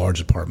especially a large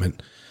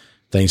department,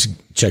 things,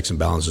 checks and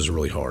balances are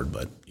really hard,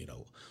 but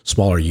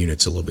smaller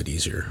units, a little bit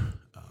easier.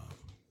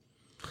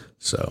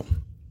 So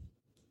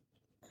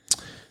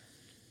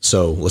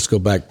let's go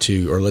go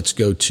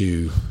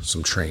to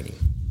some training.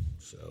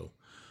 So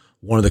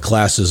one of the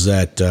classes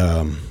that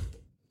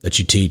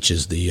you teach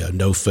is the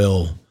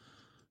no-fill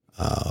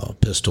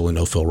pistol and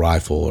no-fill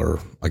rifle, or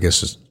I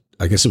guess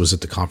it was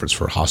at the conference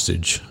for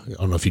hostage. I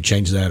don't know if you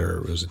changed that,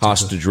 or was it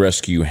hostage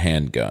rescue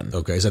handgun?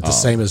 Okay, is that the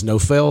same as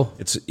no-fill?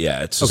 It's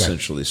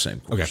essentially the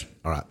same course. Okay,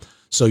 all right.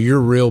 So you're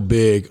real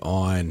big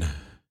on,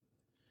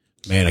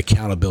 man,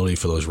 accountability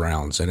for those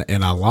rounds,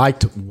 and I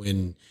liked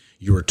when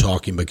you were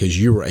talking, because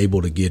you were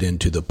able to get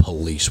into the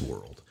police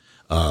world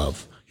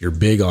of, you're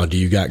big on, do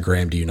you got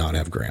Graham, do you not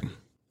have Graham?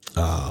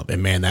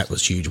 And man, that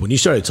was huge. When you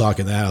started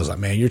talking that, I was like,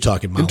 man, you're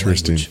talking my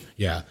language.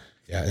 Yeah.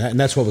 Yeah. And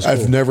that's what was cool.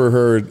 I've never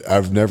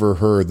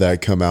heard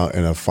that come out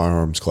in a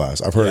firearms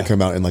class. I've heard it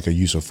come out in like a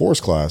use of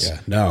force class,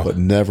 but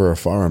never a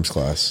firearms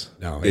class.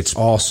 No, it's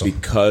awesome.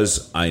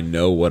 Because I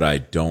know what I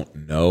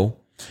don't know.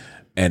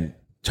 And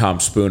Tom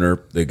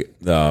Spooner,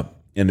 the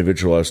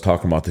individual I was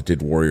talking about that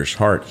did Warrior's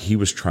Heart, he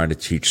was trying to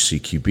teach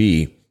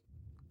CQB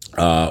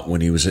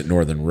when he was at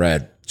Northern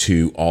Red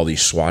to all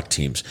these SWAT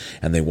teams,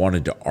 and they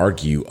wanted to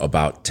argue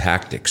about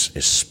tactics,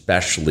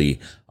 especially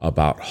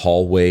about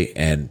hallway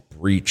and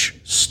breach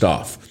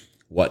stuff.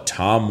 What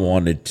Tom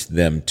wanted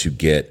them to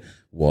get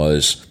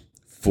was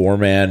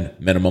 4-man,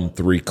 minimum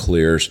 3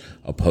 clears,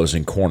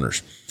 opposing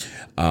corners.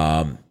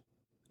 And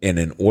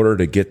in order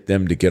to get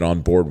them to get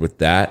on board with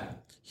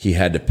that, he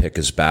had to pick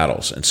his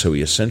battles. And so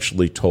he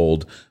essentially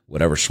told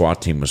whatever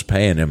SWAT team was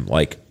paying him,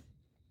 like,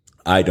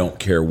 I don't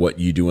care what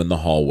you do in the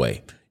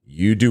hallway.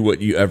 You do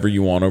whatever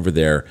you want over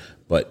there,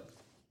 but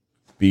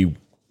be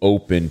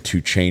open to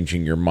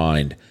changing your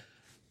mind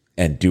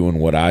and doing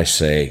what I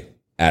say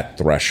at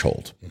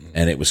threshold. Mm-hmm.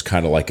 And it was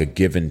kind of like a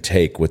give and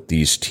take with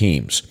these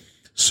teams.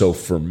 So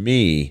for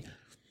me,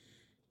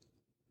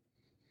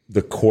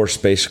 the course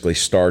basically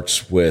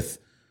starts with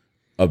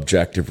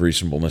objective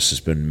reasonableness has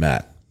been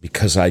met,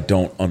 because I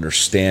don't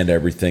understand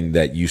everything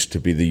that used to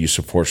be the use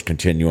of force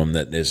continuum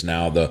that is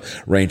now the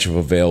range of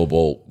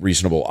available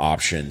reasonable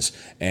options.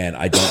 And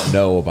I don't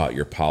know about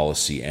your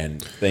policy, and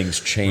things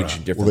change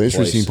in different places.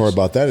 Well, the interesting part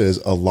about that is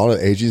a lot of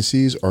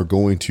agencies are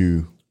going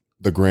to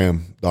the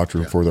Graham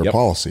doctrine for their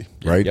policy,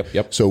 right?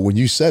 Yep. So when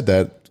you said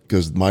that,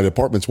 because my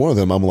department's one of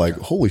them, I'm like,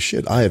 holy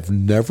shit, I have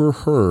never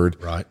heard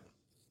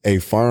a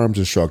firearms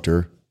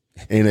instructor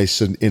in a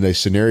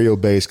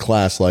scenario-based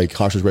class like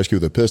hostage rescue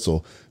with a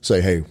pistol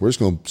say, hey, we're just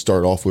going to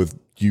start off with,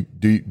 do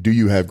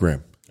you have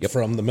Graham?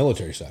 From the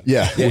military side.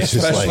 Yeah.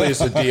 Especially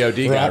as a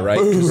DOD guy, right?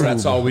 Because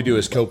that's all we do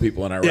is kill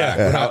people in Iraq.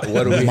 Yeah.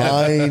 What do we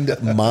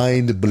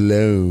mind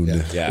blown.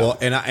 Yeah. Well,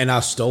 and I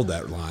stole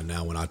that line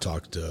now when I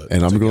talk to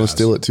And I'm going to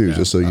steal it too,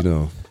 just so you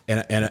know.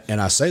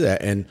 And I say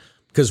that, and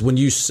because when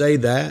you say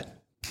that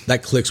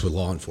clicks with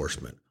law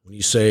enforcement. When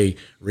you say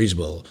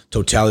reasonable,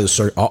 totality of the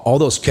search, all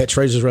those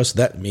catchphrases, Russ,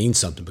 that means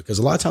something, because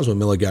a lot of times when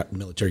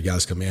military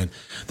guys come in,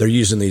 they're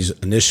using these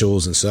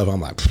initials and stuff.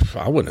 I'm like,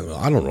 I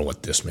don't know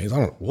what this means.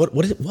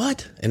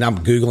 What? And I'm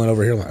Googling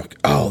over here like,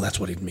 oh, that's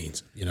what it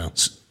means, you know?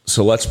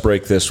 So let's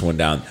break this one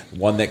down.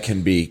 One that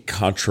can be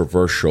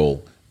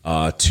controversial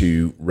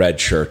to red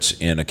shirts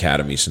in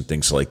academies and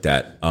things like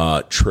that,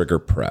 trigger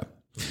prep.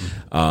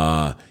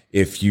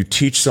 If you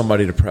teach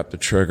somebody to prep the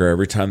trigger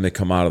every time they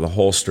come out of the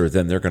holster,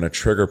 then they're going to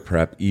trigger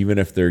prep, even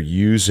if they're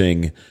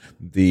using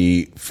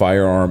the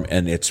firearm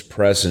and its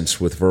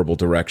presence with verbal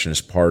direction as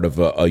part of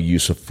a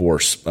use of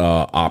force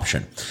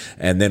option.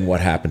 And then what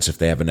happens if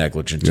they have a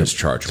negligent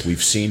discharge?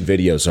 We've seen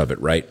videos of it,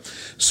 right?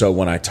 So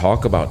when I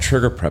talk about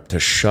trigger prep, to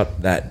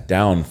shut that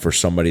down for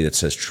somebody that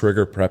says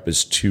trigger prep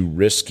is too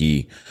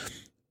risky,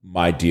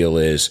 my deal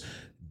is,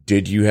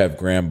 did you have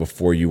Graham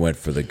before you went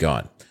for the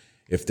gun?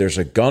 If there's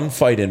a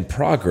gunfight in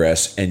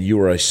progress and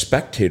you are a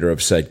spectator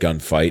of said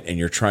gunfight and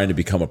you're trying to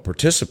become a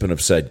participant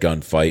of said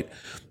gunfight,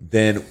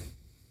 then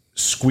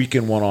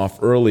squeaking one off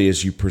early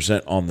as you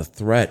present on the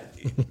threat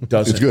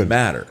doesn't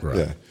matter. Right.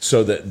 Yeah.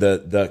 So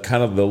the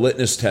kind of the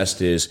litmus test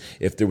is,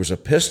 if there was a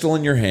pistol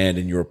in your hand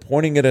and you were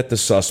pointing it at the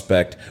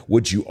suspect,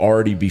 would you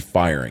already be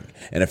firing?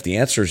 And if the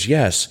answer is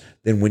yes,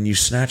 then when you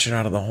snatch it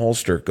out of the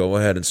holster, go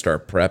ahead and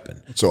start prepping.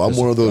 So I'm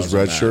one of those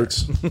red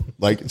shirts. I'm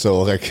one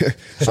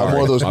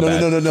of those.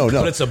 No.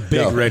 But it's a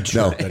big red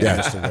shirt that he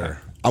has to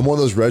wear. I'm one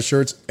of those red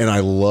shirts, and I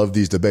love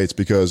these debates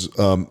because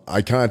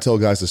I kind of tell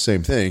guys the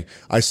same thing.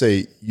 I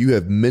say, you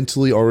have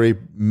mentally already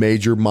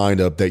made your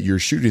mind up that you're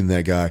shooting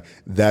that guy.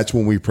 That's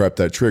when we prep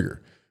that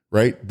trigger,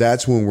 right?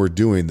 That's when we're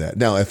doing that.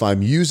 Now, if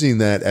I'm using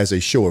that as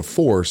a show of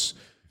force,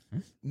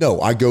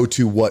 no, I go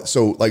to what.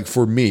 So like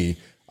for me,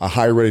 a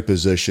high ready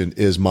position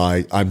is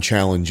my I'm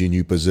challenging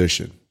you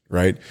position,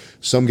 right?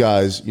 Some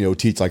guys,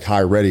 teach like high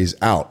ready's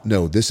out.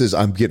 No, this is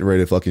I'm getting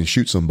ready to fucking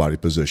shoot somebody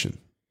position,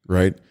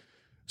 right?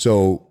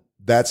 So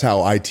that's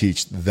how I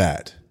teach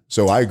that.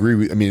 So I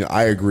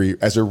agree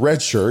as a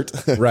red shirt,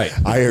 right?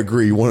 I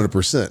agree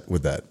 100%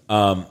 with that.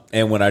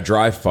 And when I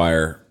dry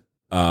fire,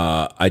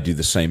 I do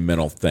the same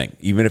mental thing,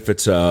 even if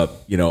it's a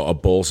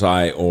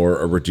bullseye or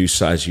a reduced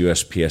size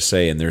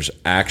USPSA and there's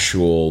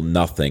actual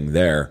nothing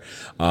there.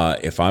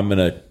 If I'm going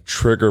to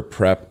trigger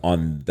prep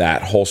on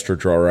that holster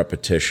draw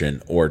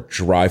repetition or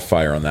dry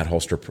fire on that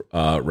holster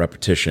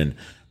repetition,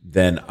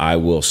 then I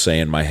will say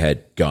in my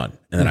head gun,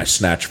 and then I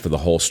snatch for the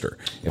holster.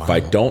 If I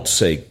don't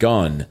say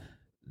gun,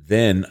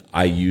 then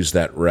I use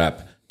that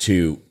rep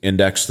to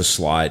index the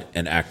slide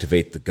and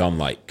activate the gun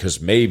light,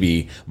 because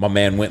maybe my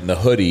man went in the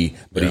hoodie,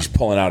 but he's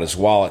pulling out his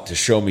wallet to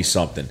show me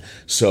something.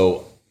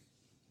 So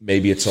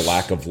maybe it's a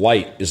lack of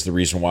light is the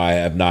reason why I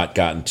have not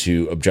gotten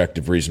to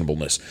objective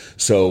reasonableness.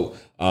 So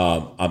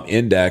I'm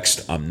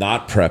indexed. I'm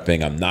not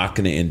prepping. I'm not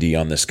going to ND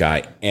on this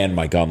guy, and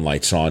my gun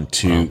light's on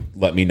to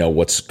let me know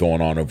what's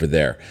going on over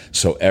there.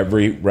 So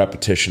every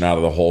repetition out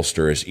of the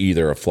holster is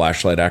either a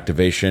flashlight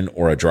activation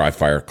or a dry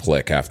fire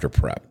click after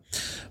prep.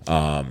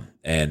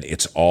 And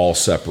it's all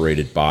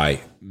separated by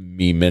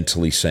me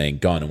mentally saying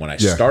gun. And when I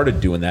started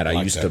doing that,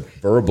 I used to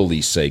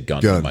verbally say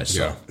gun to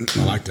myself.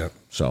 Yeah. I like that.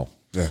 So,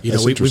 yeah,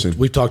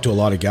 we've talked to a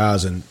lot of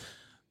guys, and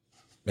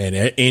man,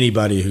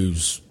 anybody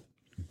who's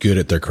good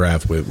at their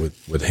craft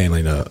with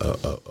handling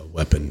a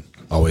weapon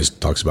always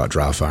talks about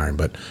dry firing,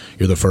 but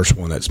you're the first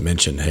one that's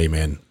mentioned, hey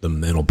man, the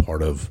mental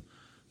part of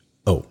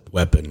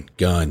weapon,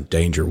 gun,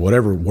 danger,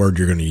 whatever word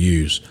you're going to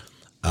use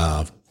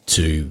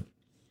to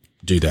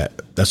do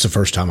that. That's the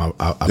first time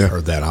I've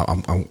heard that.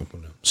 I'm going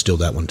to steal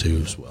that one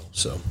too as well.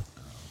 So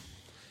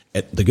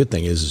the good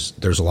thing is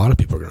there's a lot of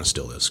people are going to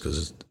steal this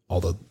because all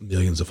the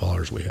millions of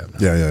followers we have now.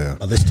 Yeah.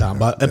 By this time,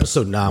 by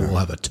episode 9, we'll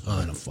have a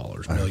ton of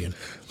followers, million.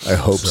 I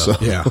hope so.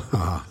 Yeah.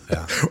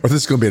 Or this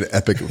is going to be an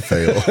epic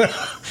fail.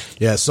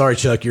 Yeah. Sorry,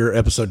 Chuck. Your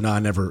episode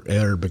 9 never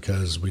aired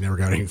because we never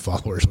got any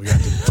followers. We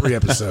got 3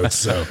 episodes.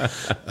 So,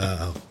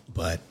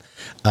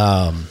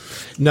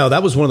 no,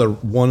 that was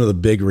one of the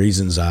big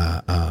reasons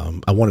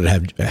I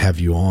wanted to have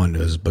you on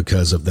is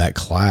because of that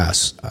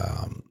class.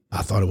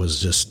 I thought it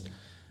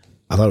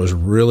was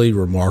really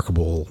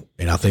remarkable.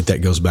 And I think that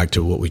goes back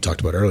to what we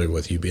talked about earlier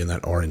with you being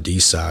that R&D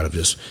side of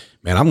just,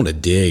 man, I want to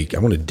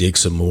dig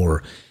some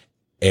more.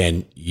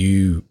 And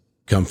you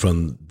come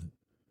from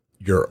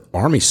your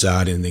Army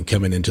side and then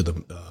coming into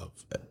the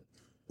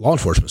law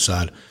enforcement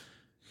side.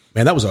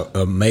 Man, that was an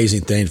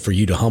amazing thing for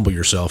you to humble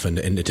yourself and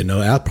to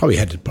know. I probably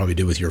had to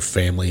do with your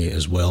family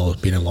as well,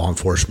 being in law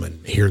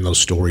enforcement, hearing those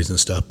stories and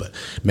stuff. But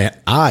man,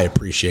 I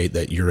appreciate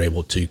that you're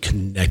able to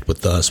connect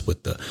with us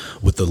with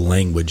the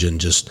language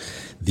and just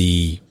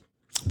the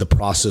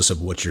process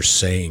of what you're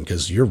saying.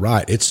 Because you're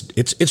right,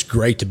 it's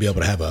great to be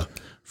able to have a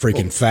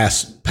freaking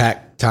fast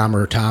pack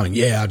timer timing.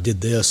 Yeah, I did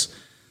this,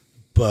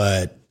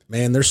 but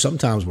man, there's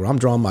sometimes where I'm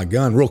drawing my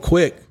gun real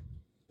quick.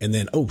 And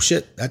then, oh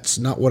shit, that's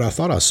not what I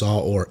thought I saw,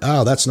 or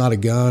oh, that's not a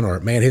gun, or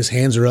man, his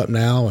hands are up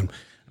now. And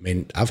I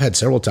mean, I've had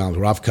several times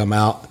where I've come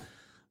out.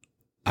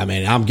 I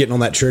mean, I'm getting on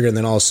that trigger, and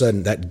then all of a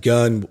sudden, that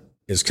gun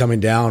is coming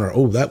down, or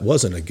oh, that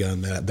wasn't a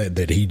gun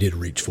that he did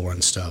reach for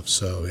and stuff.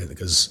 So,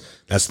 because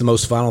that's the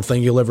most final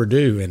thing you'll ever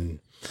do, and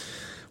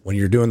when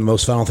you're doing the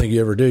most final thing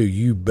you ever do,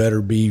 you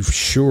better be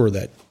sure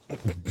that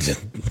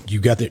you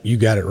got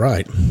it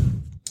right. What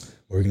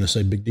were you going to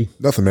say, Big D?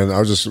 Nothing, man.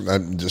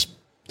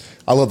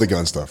 I love the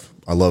gun stuff.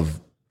 I love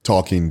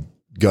talking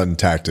gun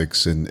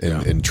tactics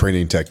and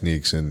training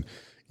techniques and,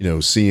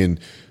 seeing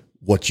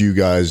what you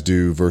guys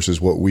do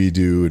versus what we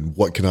do and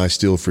what can I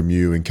steal from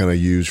you and kind of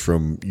use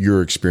from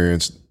your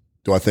experience.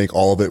 Do I think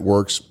all of it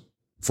works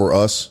for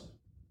us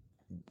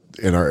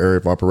in our area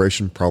of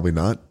operation? Probably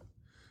not.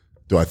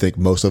 Do I think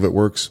most of it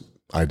works?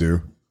 I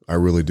do. I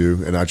really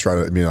do. And I try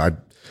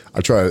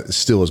to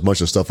steal as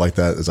much of stuff like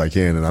that as I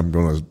can. And I'm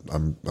going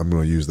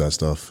to use that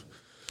stuff.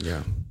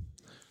 Yeah.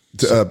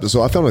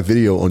 So I found a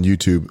video on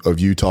YouTube of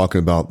you talking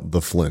about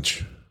the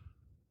flinch.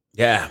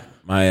 Yeah,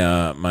 my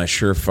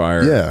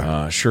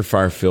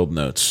Surefire field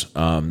notes.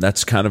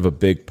 That's kind of a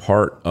big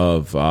part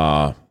of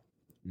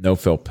No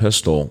Fail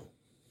Pistol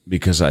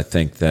because I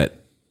think that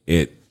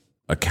it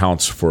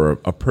accounts for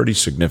a pretty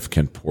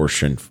significant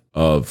portion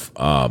of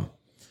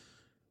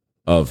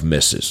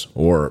misses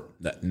or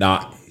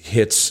not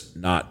hits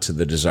not to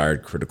the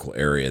desired critical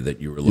area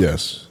that you were looking.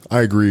 Yes, I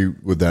agree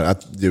with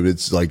that.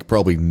 It's like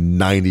probably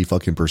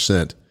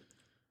 90%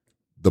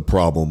 the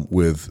problem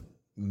with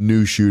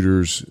new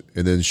shooters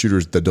and then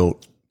shooters that don't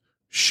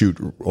shoot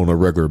on a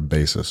regular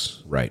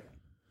basis. Right.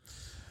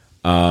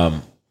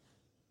 And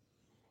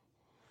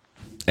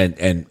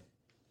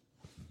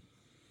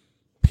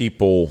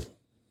people,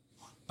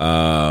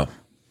 I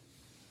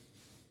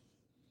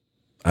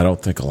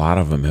don't think a lot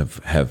of them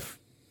have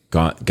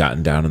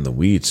gotten down in the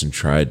weeds and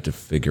tried to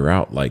figure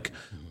out like,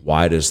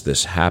 why does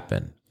this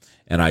happen?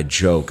 And I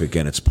joke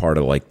again, it's part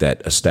of like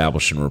that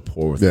establishing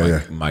rapport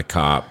with my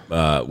cop,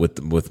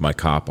 with my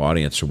cop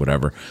audience or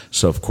whatever.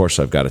 So of course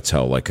I've got to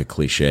tell like a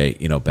cliche,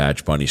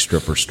 Badge Bunny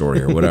stripper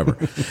story or whatever.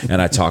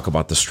 And I talk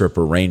about the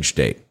stripper range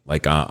date.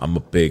 Like I'm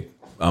a big,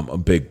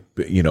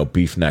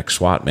 beef neck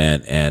SWAT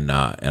man, and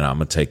I'm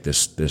gonna take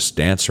this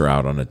dancer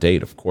out on a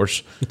date. Of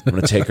course, I'm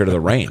gonna take her to the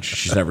range.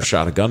 She's never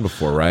shot a gun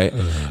before, right?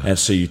 And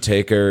so you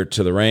take her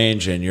to the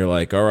range, and you're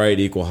like, all right,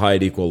 equal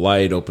height, equal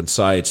light, open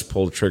sights,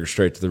 pull the trigger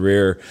straight to the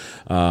rear,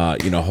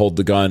 hold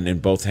the gun in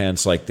both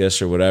hands like this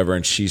or whatever.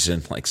 And she's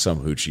in like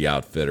some hoochie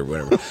outfit or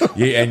whatever,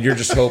 and you're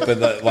just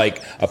hoping that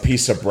like a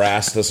piece of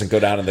brass doesn't go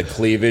down in the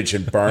cleavage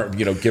and burn,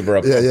 give her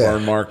a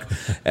burn mark.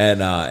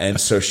 And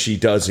so she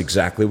does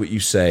exactly what you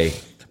say.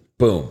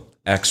 Boom,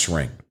 X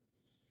ring.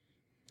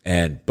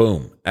 And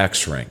boom,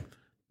 X ring.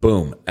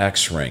 Boom,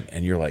 X ring.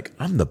 And you're like,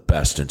 I'm the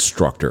best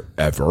instructor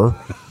ever.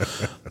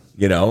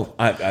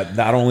 I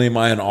not only am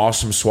I an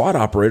awesome SWAT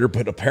operator,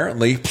 but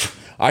apparently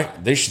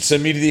they should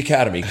send me to the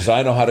academy because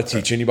I know how to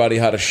teach anybody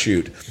how to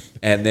shoot.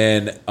 And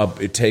then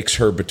it takes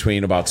her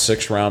between about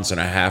 6 rounds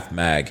and a half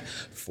mag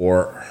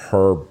for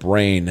her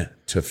brain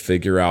to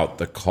figure out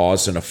the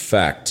cause and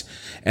effect.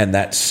 And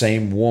that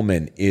same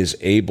woman is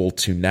able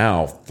to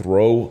now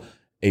throw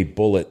a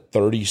bullet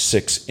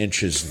 36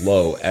 inches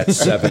low at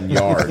 7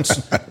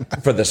 yards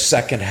for the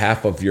second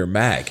half of your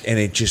mag. And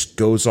it just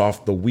goes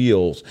off the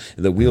wheels.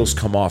 The wheels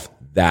come off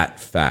that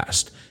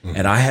fast.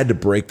 And I had to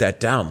break that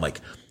down.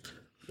 Like,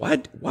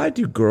 Why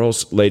do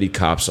girls, lady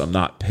cops, I'm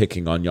not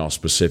picking on y'all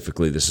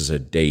specifically, this is a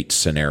date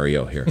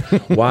scenario here.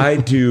 Why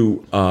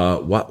do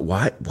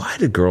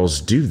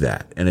girls do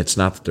that? And it's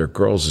not that they're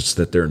girls, it's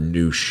that they're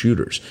new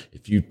shooters.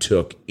 If you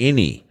took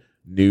any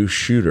new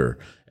shooter,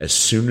 as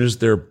soon as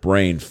their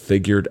brain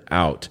figured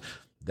out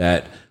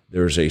that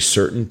there's a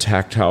certain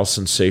tactile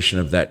sensation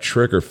of that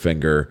trigger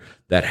finger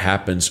that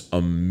happens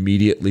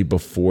immediately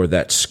before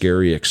that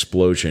scary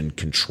explosion,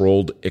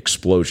 controlled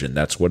explosion,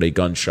 that's what a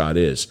gunshot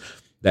is,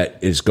 that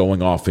is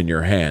going off in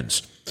your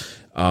hands.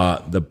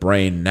 The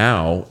brain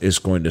now is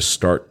going to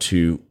start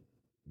to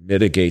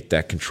mitigate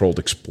that controlled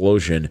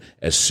explosion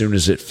as soon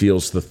as it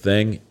feels the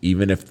thing,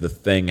 even if the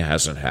thing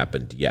hasn't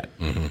happened yet.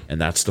 Mm-hmm.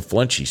 And that's the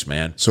flinchies,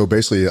 man. So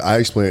basically, I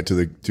explain it to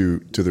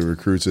the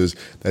recruits is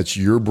that's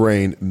your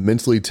brain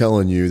mentally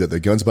telling you that the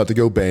gun's about to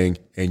go bang,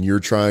 and you're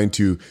trying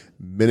to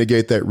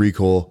mitigate that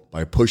recoil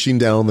by pushing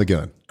down the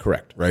gun.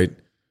 Correct. Right?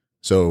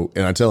 So,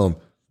 and I tell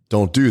them,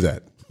 don't do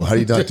that. Well, how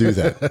do you not do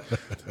that?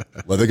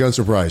 Let the gun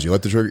surprise you.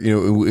 Let the trigger,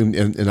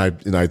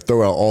 and I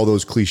throw out all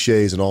those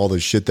cliches and all the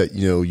shit that,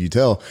 you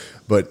tell,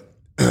 but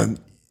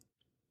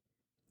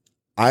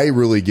I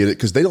really get it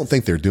because they don't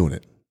think they're doing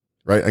it.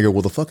 Right. I go,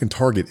 well, the fucking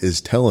target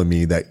is telling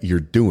me that you're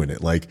doing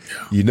it. Like,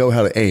 you know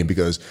how to aim,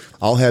 because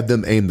I'll have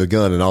them aim the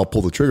gun and I'll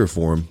pull the trigger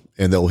for them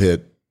and they'll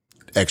hit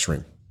X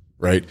ring.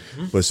 Right.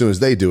 Mm-hmm. But as soon as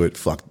they do it,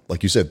 fuck,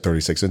 like you said,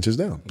 36 inches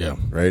down. Yeah.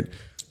 Right.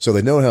 So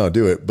they know how to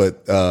do it.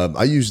 But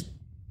I use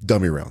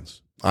dummy rounds.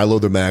 I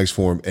load the mags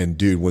for them, and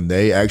dude, when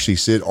they actually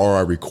sit or I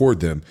record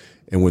them,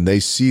 and when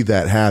they see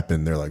that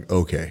happen, they're like,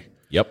 okay,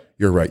 yep,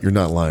 you're right. You're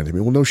not lying to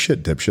me. Well, no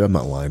shit, dipshit. I'm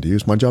not lying to you.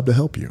 It's my job to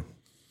help you.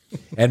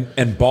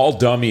 And ball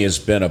dummy has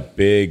been a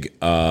big,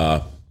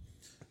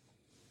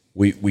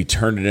 we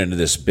turned it into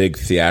this big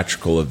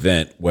theatrical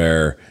event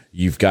where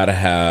you've got to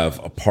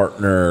have a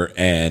partner,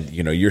 and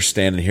you're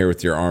standing here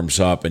with your arms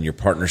up and your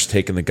partner's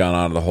taking the gun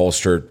out of the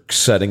holster,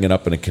 setting it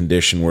up in a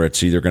condition where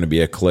it's either going to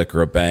be a click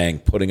or a bang,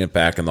 putting it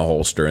back in the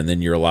holster, and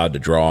then you're allowed to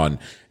draw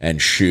and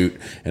shoot,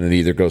 and it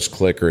either goes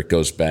click or it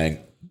goes bang.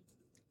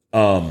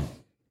 But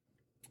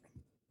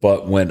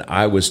when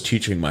I was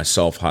teaching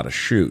myself how to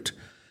shoot,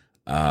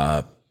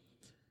 I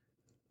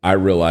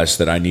realized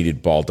that I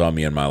needed ball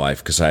dummy in my life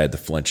because I had the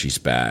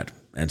flinchies bad.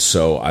 And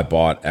so I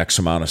bought X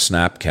amount of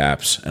snap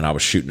caps, and I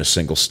was shooting a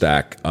single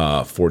stack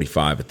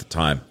 45 at the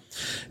time.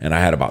 And I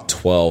had about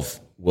 12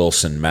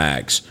 Wilson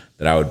mags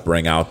that I would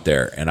bring out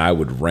there, and I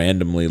would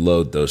randomly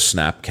load those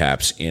snap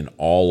caps in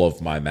all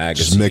of my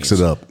magazines. Just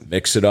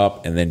mix it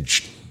up, and then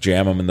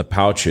jam them in the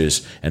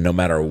pouches. And no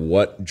matter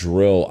what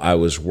drill I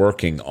was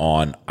working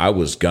on, I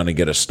was going to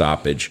get a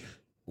stoppage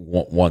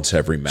once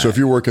every mag. So if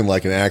you're working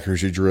like an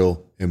accuracy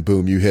drill and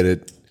boom, you hit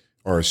it,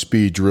 or a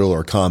speed drill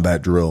or a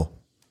combat drill,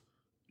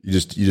 you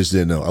just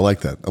didn't know. I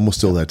like that. I'm gonna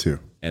steal that too.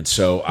 And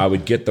so I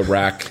would get the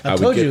rack. I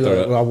told you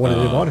that I wanted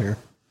it on here.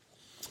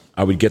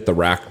 I would get the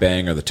rack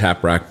bang or the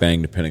tap rack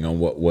bang, depending on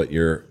what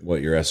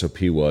your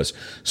SOP was.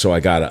 So I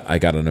got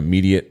an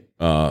immediate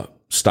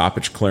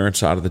stoppage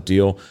clearance out of the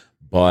deal,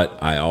 but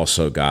I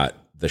also got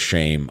the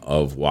shame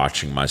of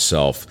watching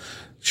myself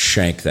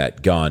shank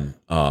that gun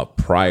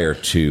prior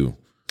to.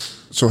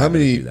 So how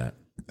many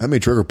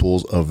trigger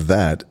pulls of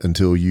that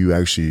until you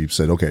actually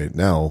said, okay,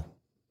 now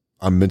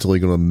I'm mentally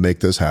going to make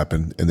this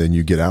happen, and then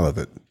you get out of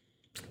it?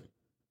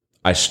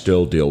 I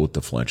still deal with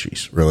the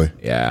flinchies. Really?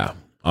 Yeah.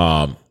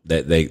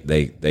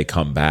 They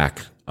come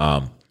back.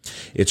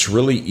 It's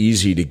really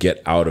easy to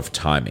get out of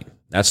timing.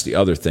 That's the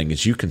other thing,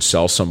 is you can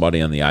sell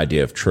somebody on the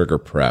idea of trigger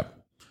prep,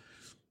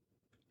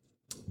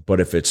 but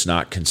if it's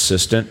not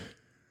consistent,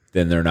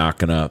 then they're not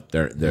gonna.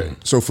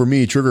 So for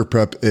me, trigger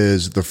prep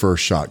is the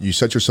first shot. You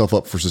set yourself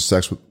up for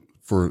success with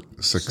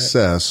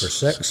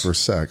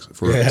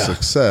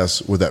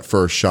that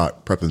first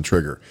shot, prepping the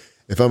trigger.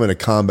 If I'm in a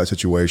combat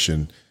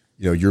situation,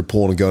 you're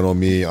pulling a gun on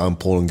me, I'm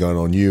pulling a gun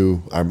on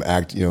you. I'm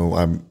acting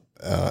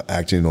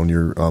on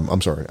your.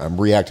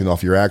 I'm reacting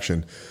off your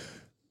action.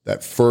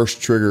 That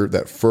first trigger,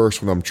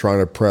 when I'm trying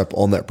to prep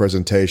on that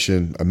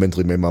presentation, I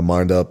mentally made my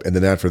mind up, and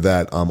then after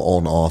that, I'm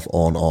on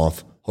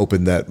off,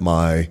 hoping that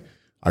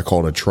I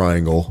call it a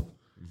triangle,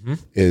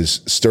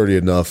 is sturdy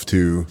enough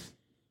to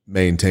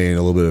maintain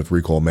a little bit of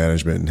recoil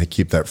management and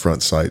keep that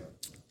front sight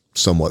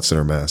somewhat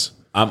center mass.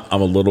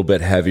 I'm a little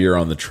bit heavier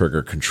on the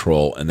trigger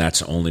control, and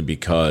that's only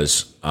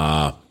because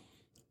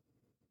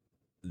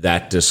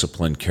that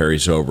discipline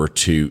carries over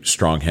to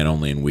strong hand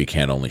only and weak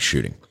hand only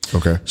shooting.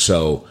 Okay.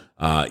 So,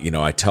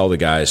 I tell the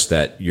guys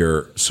that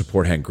your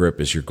support hand grip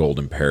is your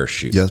golden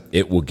parachute. Yes.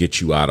 It will get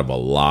you out of a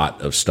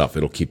lot of stuff.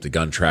 It'll keep the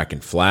gun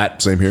tracking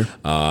flat. Same here.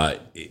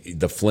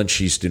 The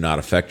flinchies do not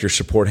affect your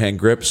support hand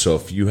grip. So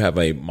if you have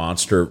a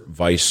monster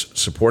vice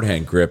support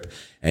hand grip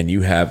and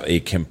you have a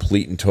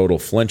complete and total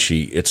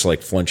flinchy, it's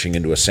like flinching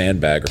into a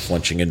sandbag or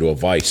flinching into a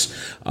vice.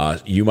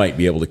 You might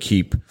be able to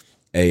keep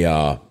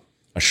a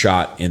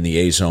shot in the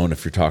A zone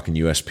if you're talking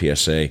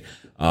USPSA.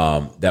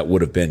 That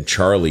would have been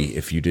Charlie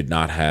if you did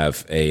not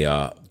have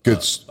a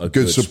good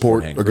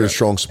support, a good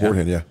strong support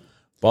hand. Yeah.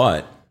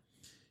 But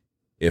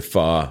if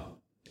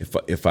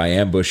if I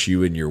ambush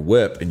you in your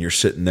whip and you're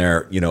sitting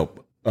there,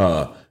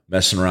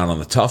 messing around on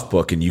the tough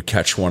book and you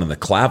catch one in the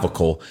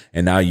clavicle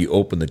and now you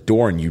open the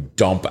door and you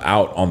dump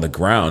out on the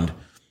ground,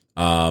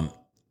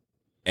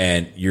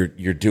 and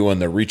you're doing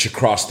the reach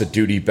across the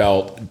duty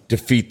belt,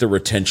 defeat the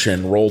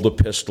retention, roll the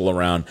pistol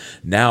around.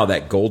 Now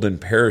that golden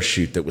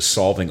parachute that was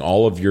solving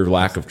all of your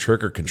lack of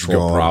trigger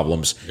control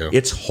problems,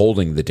 it's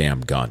holding the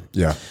damn gun.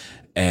 Yeah.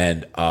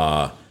 And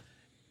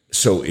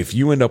so if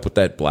you end up with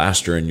that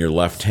blaster in your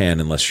left hand,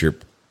 unless you're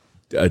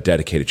a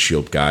dedicated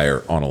shield guy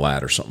or on a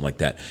lat or something like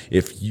that,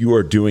 if you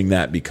are doing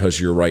that because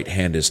your right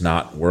hand is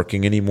not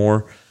working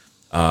anymore,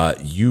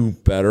 you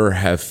better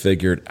have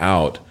figured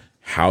out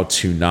how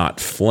to not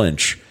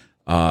flinch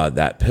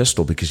that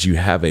pistol, because you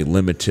have a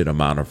limited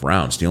amount of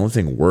rounds. The only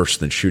thing worse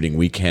than shooting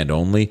weak hand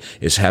only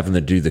is having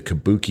to do the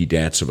kabuki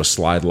dance of a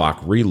slide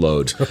lock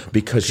reload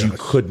because you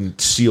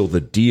couldn't seal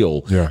the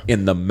deal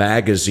in the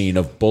magazine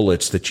of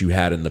bullets that you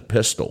had in the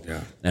pistol.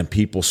 Yeah. And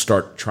people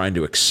start trying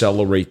to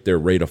accelerate their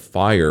rate of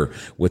fire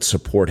with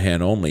support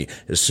hand only.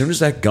 As soon as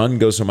that gun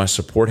goes on my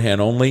support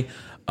hand only,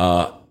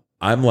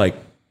 I'm like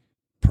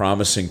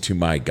promising to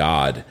my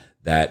God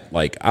that,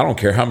 like, I don't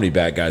care how many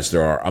bad guys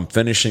there are, I'm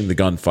finishing the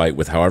gunfight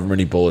with however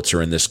many bullets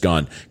are in this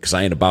gun, because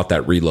I ain't about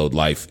that reload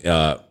life,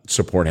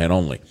 support hand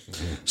only.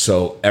 Mm-hmm.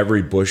 So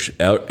every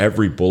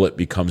bullet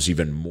becomes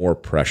even more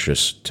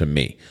precious to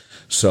me.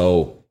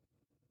 So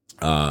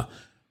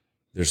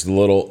there's the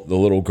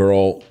little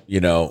girl,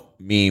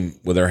 meme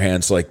with her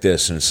hands like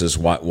this, and it says,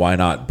 why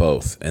not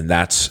both? And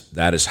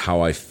that is how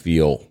I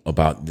feel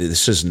about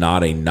this. Is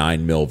not a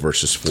 9mm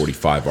versus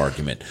 45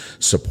 argument.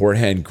 Support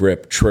hand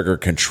grip, trigger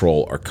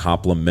control are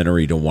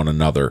complementary to one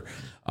another,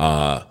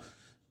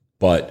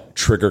 but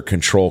trigger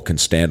control can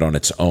stand on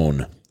its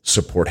own.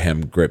 Support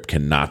hand grip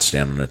cannot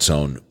stand on its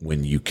own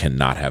when you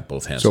cannot have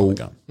both hands on the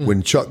gun.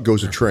 When Chuck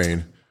goes to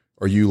train,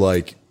 are you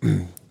like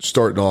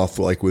starting off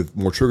like with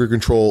more trigger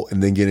control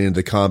and then getting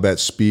into combat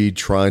speed,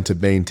 trying to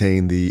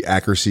maintain the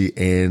accuracy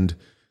and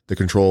the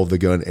control of the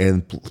gun,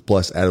 and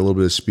plus add a little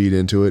bit of speed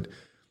into it,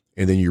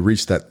 and then you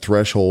reach that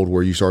threshold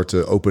where you start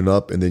to open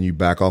up and then you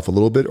back off a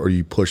little bit, or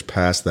you push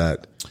past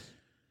that?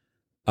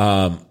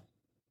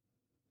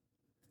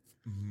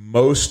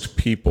 Most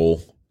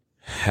people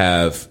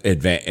have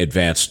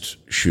advanced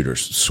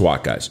shooters,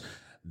 SWAT guys.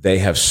 They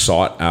have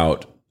sought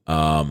out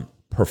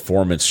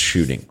performance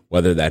shooting,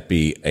 whether that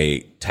be a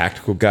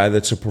tactical guy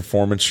that's a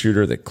performance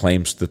shooter that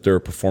claims that they're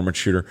a performance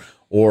shooter,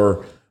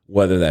 or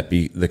whether that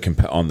be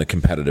on the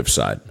competitive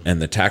side.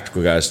 And the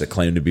tactical guys that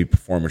claim to be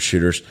performance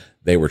shooters,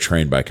 they were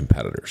trained by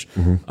competitors.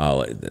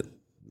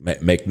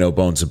 Mm-hmm. Make no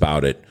bones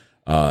about it.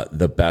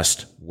 The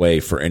best way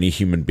for any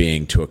human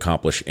being to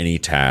accomplish any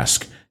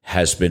task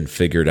has been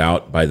figured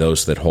out by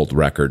those that hold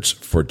records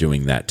for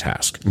doing that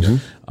task.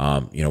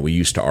 Mm-hmm. We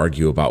used to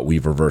argue about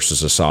Weaver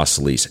versus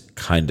isosceles,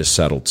 kind of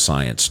settled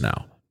science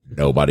now.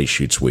 Nobody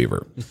shoots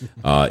Weaver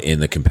in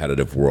the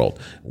competitive world.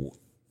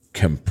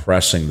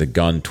 Compressing the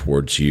gun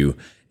towards you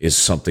is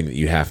something that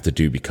you have to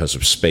do because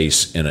of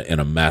space in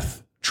a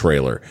meth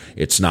trailer.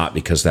 It's not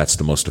because that's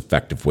the most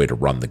effective way to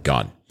run the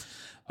gun.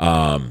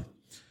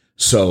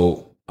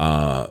 So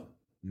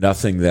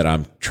nothing that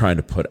I'm trying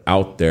to put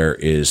out there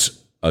is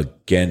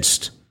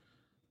against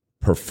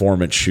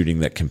performance shooting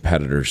that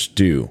competitors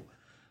do.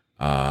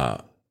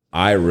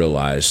 I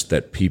realize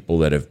that people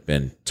that have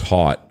been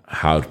taught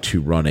how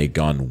to run a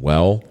gun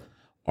well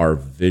are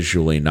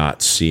visually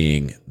not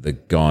seeing the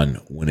gun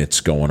when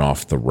it's going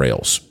off the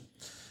rails.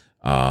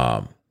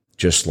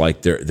 Just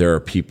like there are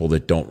people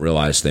that don't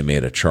realize they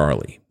made a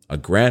Charlie. A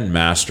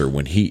grandmaster,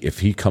 if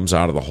he comes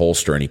out of the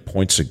holster and he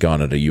points a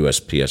gun at a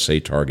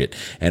USPSA target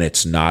and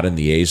it's not in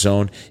the A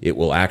zone, it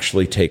will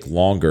actually take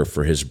longer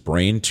for his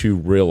brain to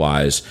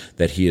realize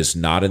that he is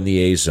not in the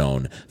A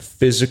zone,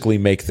 physically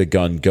make the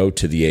gun go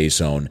to the A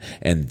zone,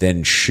 and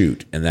then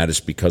shoot. And that is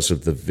because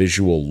of the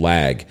visual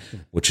lag,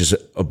 which is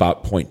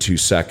about 0.2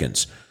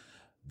 seconds.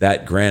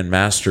 That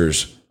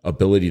grandmaster's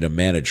ability to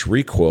manage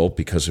recoil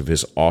because of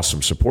his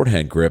awesome support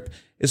hand grip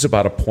is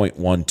about a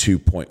 0.12,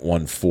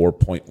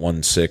 0.14,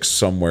 0.16,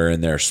 somewhere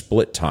in there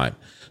split time.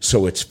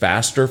 So it's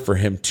faster for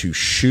him to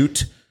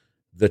shoot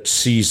the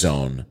C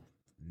zone,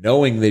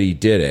 knowing that he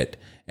did it,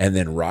 and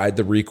then ride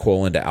the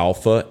recoil into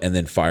alpha and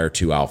then fire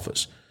 2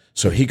 alphas.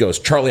 So he goes,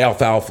 Charlie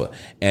Alpha Alpha.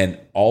 And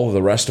all of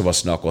the rest of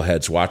us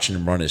knuckleheads watching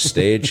him run his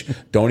stage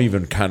don't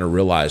even kind of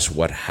realize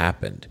what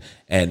happened.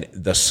 And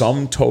the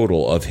sum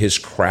total of his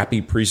crappy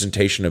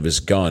presentation of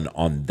his gun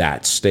on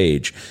that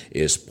stage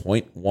is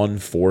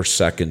 0.14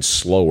 seconds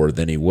slower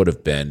than he would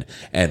have been,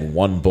 and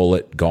 1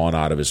 bullet gone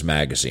out of his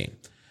magazine.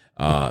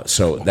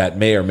 So that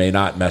may or may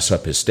not mess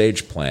up his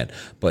stage plan,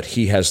 but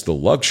he has the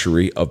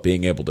luxury of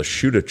being able to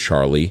shoot a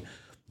Charlie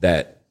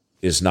that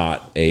is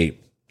not a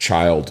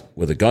child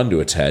with a gun to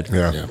its head.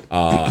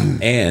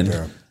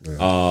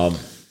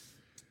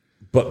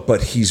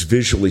 But he's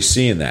visually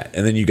seeing that.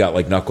 And then you got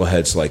like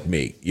knuckleheads like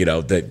me,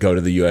 that go to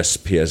the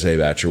USPSA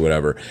batch or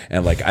whatever.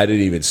 And like, I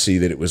didn't even see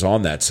that it was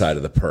on that side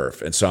of the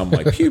perf. And so I'm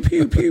like, pew,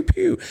 pew, pew,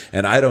 pew.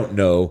 And I don't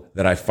know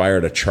that I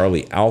fired a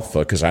Charlie Alpha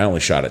because I only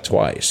shot it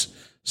twice.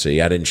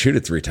 See, I didn't shoot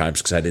it 3 times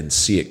because I didn't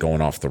see it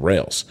going off the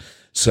rails.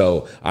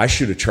 So I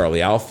shoot a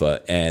Charlie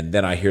Alpha, and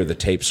then I hear the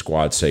tape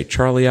squad say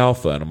Charlie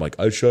Alpha, and I'm like,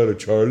 I shot a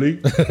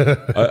Charlie.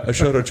 I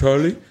shot a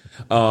Charlie.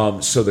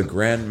 So the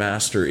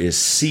Grandmaster is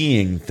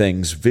seeing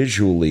things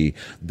visually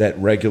that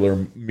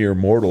regular mere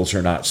mortals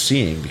are not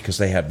seeing because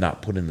they have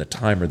not put in the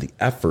time or the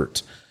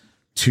effort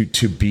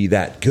to be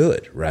that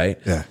good, right?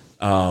 Yeah.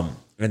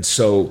 And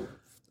so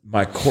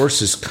my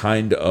course is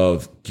kind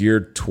of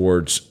geared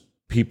towards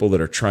people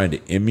that are trying to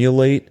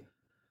emulate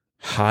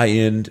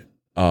high-end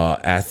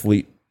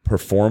athlete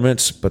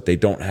performance, but they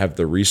don't have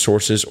the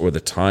resources or the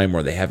time,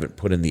 or they haven't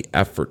put in the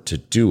effort to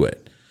do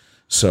it.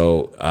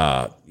 So,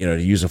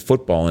 to use a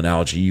football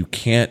analogy, you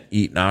can't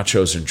eat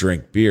nachos and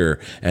drink beer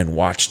and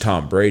watch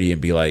Tom Brady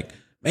and be like,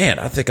 man,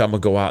 I think I'm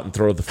going to go out and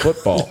throw the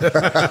football.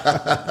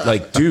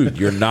 Like, dude,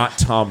 you're not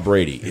Tom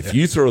Brady. If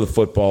you throw the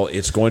football,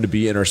 it's going to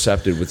be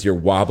intercepted with your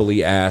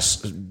wobbly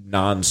ass,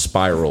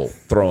 non-spiral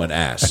throwing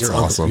ass. That's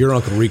awesome. You're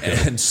Uncle Rico.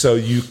 And so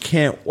you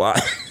can't watch,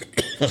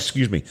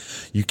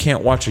 you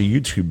can't watch a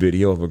YouTube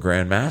video of a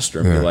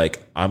Grandmaster and be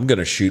like, I'm going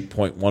to shoot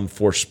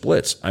 0.14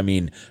 splits. I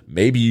mean,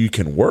 maybe you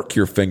can work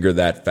your finger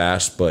that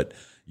fast, but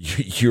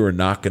you're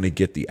not going to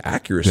get the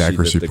accuracy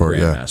that the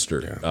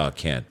Grandmaster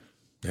can.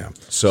 Yeah.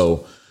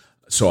 So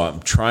I'm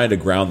trying to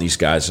ground these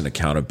guys in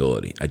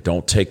accountability. I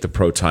don't take the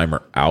Pro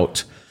Timer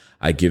out.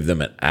 I give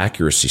them an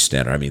accuracy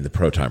standard. I mean, the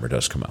Pro Timer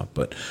does come out,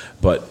 but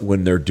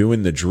when they're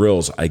doing the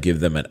drills, I give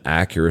them an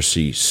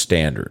accuracy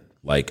standard.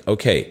 Like,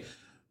 okay,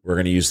 we're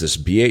going to use this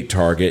B8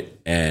 target,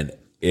 and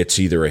it's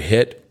either a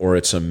hit or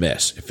it's a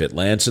miss. If it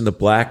lands in the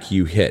black,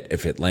 you hit.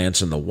 If it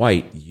lands in the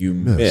white, you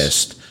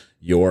missed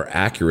your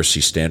accuracy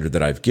standard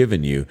that I've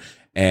given you.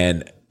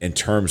 And in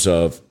terms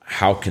of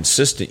how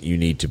consistent you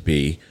need to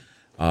be,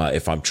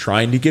 if I'm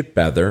trying to get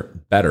better,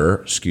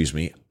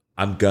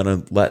 I'm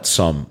gonna let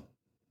some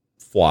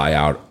fly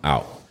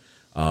out.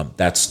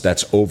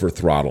 That's over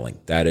throttling.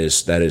 That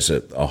is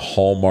a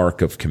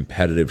hallmark of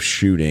competitive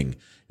shooting,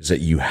 is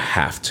that you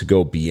have to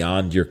go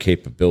beyond your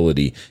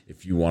capability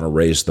if you want to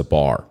raise the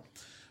bar.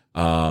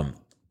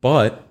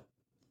 But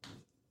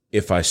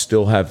if I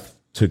still have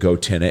to go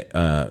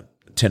 10-8,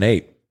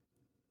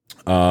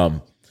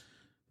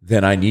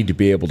 then I need to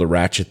be able to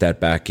ratchet that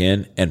back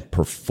in and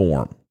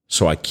perform.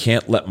 So I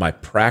can't let my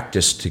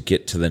practice to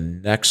get to the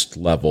next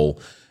level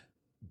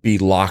be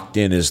locked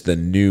in as the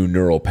new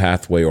neural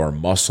pathway or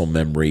muscle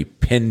memory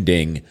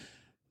pending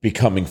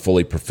becoming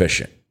fully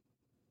proficient.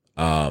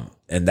 And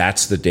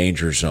that's the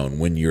danger zone,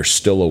 when you're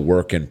still a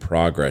work in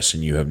progress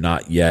and you have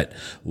not yet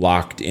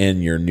locked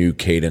in your new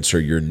cadence or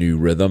your new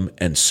rhythm.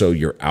 And so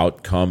your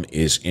outcome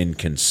is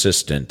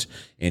inconsistent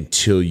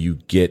until you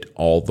get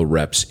all the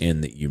reps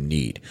in that you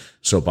need.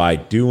 So by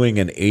doing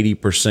an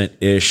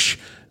 80%-ish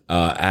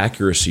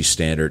accuracy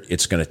standard,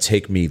 it's going to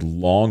take me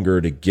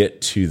longer to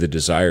get to the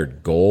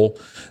desired goal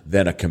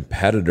than a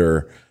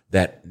competitor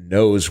that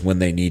knows when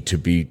they need to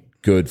be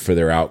good for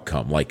their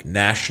outcome. Like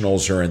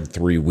nationals are in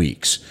 3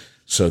 weeks,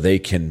 so they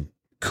can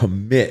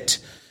commit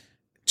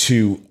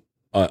to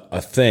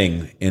a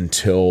thing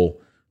until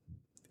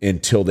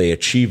they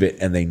achieve it,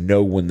 and they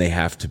know when they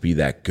have to be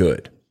that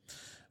good.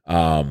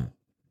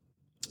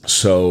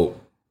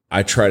 So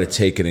I try to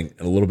take it in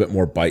a little bit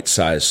more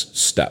bite-sized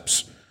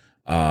steps.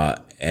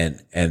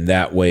 And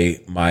that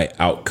way my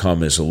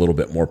outcome is a little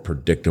bit more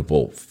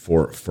predictable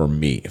for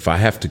me. If I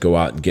have to go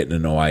out and get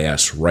an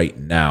OIS right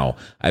now,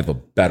 I have a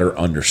better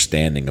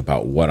understanding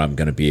about what I'm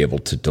going to be able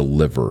to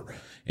deliver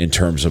in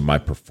terms of my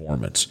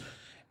performance.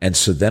 And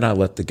so then I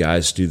let the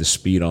guys do the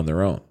speed on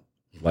their own.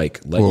 Like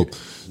let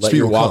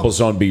your wobble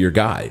zone be your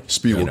guide.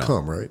 Speed will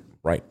come, right?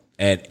 Right.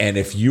 And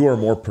if you are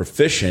more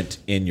proficient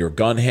in your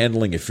gun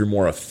handling, if you're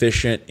more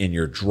efficient in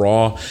your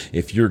draw,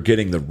 if you're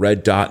getting the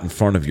red dot in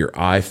front of your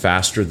eye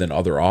faster than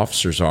other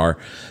officers are,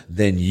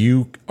 then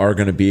you are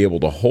going to be able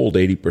to hold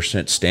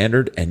 80%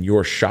 standard, and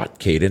your shot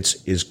cadence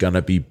is going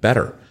to be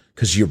better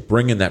because you're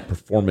bringing that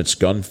performance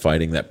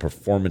gunfighting, that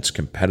performance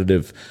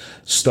competitive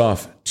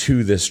stuff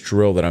to this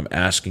drill that I'm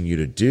asking you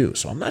to do.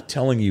 So I'm not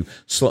telling you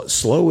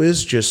slow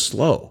is just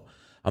slow.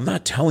 I'm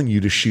not telling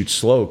you to shoot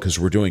slow because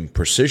we're doing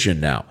precision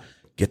now.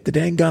 Get the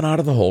dang gun out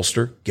of the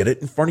holster, get it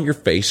in front of your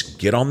face,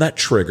 get on that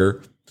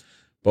trigger,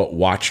 but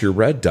watch your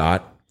red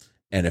dot.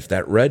 And if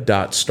that red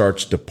dot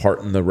starts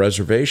departing the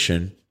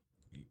reservation,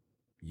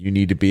 you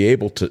need to be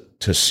able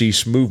to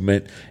cease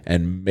movement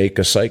and make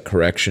a sight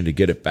correction to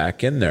get it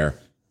back in there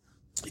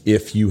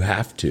if you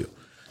have to.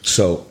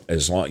 So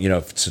as long,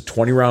 if it's a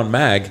 20-round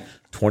mag,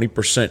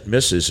 20%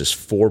 misses is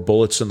 4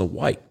 bullets in the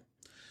white.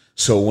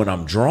 So when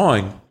I'm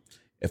drawing,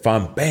 if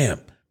I'm bam,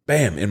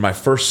 in my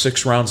first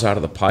 6 rounds out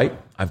of the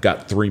pipe, I've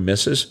got 3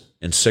 misses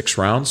in 6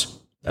 rounds.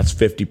 That's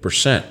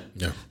 50%.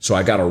 Yeah. So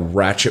I got to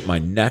ratchet my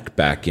neck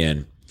back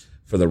in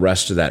for the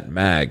rest of that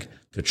mag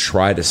to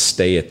try to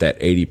stay at that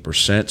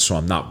 80%, so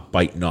I'm not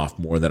biting off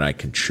more than I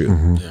can chew.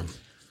 Mm-hmm. Yeah.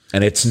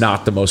 And it's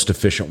not the most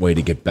efficient way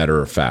to get better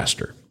or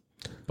faster,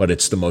 but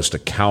it's the most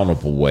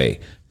accountable way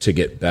to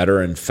get better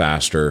and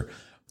faster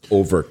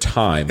over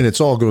time. And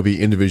it's all going to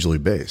be individually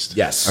based.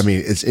 Yes. I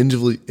mean, it's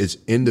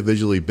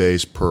individually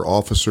based per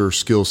officer,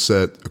 skill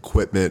set,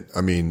 equipment.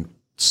 I mean,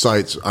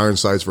 sights, iron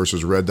sights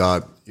versus red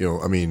dot,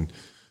 I mean,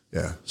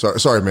 yeah.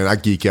 Sorry, man. I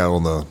geek out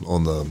on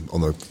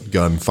the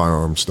gun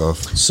firearm stuff.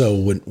 So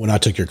when I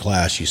took your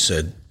class, you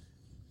said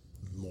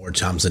more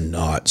times than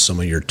not, some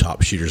of your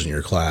top shooters in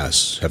your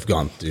class have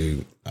gone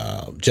through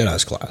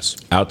Jedi's class.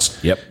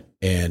 Yep.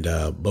 And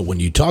but when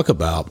you talk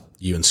about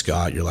you and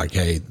Scott, you're like,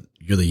 hey,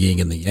 you're the yin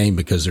and the yang,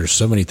 because there's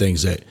so many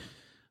things that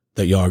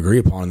y'all agree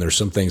upon. And there's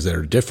some things that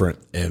are different,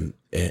 and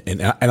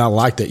I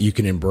like that you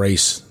can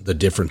embrace the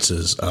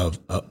differences of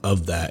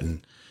that.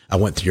 And I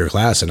went through your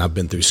class, and I've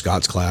been through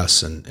Scott's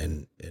class,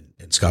 and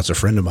Scott's a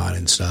friend of mine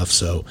and stuff.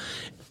 So,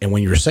 and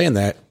when you were saying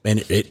that,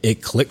 and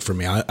it clicked for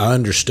me, I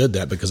understood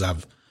that because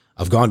I've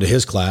gone to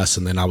his class,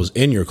 and then I was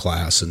in your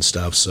class and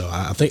stuff. So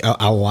I think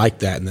I like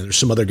that. And then there's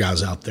some other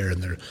guys out there,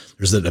 and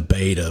there's the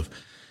debate of,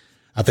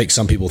 I think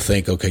some people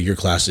think, okay, your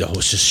class,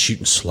 it's just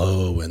shooting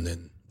slow. And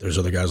then there's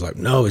other guys like,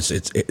 no, it's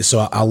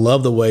so I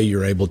love the way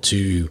you're able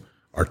to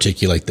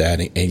articulate that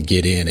and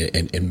get in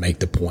and make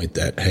the point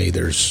that, hey,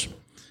 there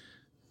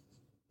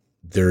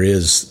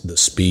is the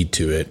speed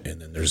to it,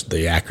 and then there's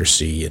the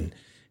accuracy, and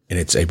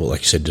it's able,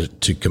 like you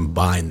said, to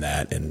combine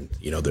that. And,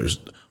 there's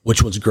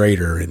which one's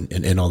greater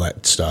and all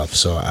that stuff.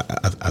 So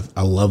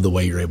I love the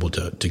way you're able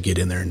to get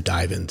in there and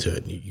dive into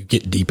it. You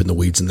get deep in the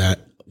weeds, and that,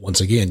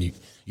 once again,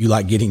 you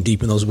like getting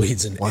deep in those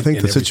weeds. And I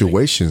think the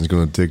situation is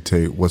going to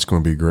dictate what's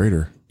going to be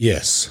greater.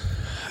 Yes.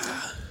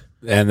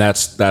 And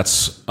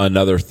that's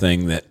another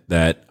thing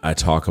that I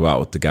talk about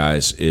with the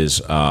guys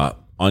is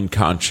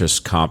unconscious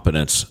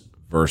competence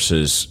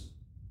versus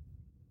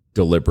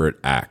deliberate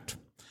act.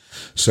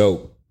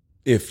 So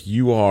if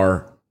you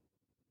are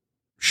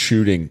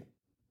shooting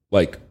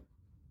like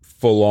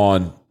full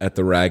on at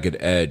the ragged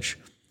edge,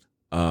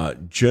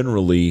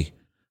 generally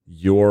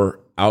your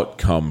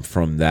outcome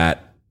from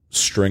that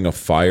string of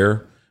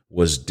fire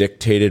was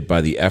dictated by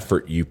the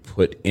effort you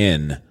put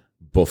in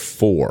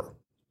before.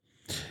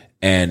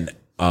 And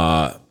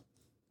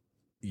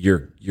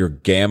you're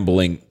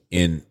gambling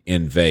in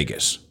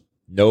Vegas.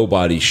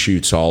 Nobody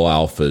shoots all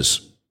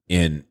alphas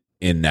in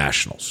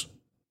nationals.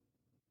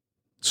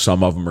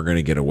 Some of them are going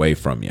to get away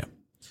from you.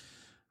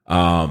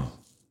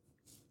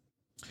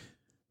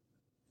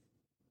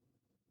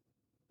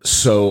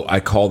 So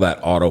I call that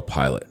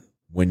autopilot.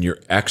 When you're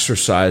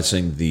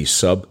exercising the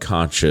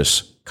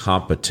subconscious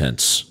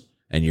competence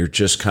and you're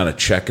just kind of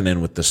checking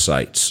in with the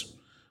sights.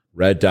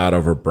 Red dot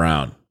over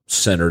brown,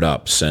 centered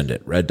up, send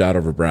it. Red dot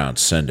over brown,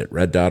 send it.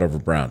 Red dot over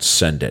brown,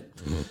 send it.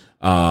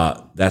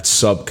 Mm-hmm. That's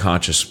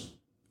subconscious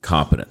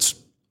competence.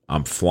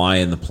 I'm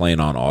flying the plane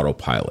on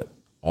autopilot.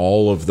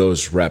 All of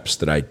those reps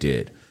that I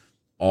did,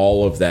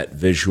 all of that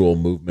visual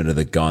movement of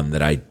the gun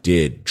that I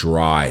did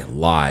dry,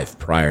 live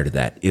prior to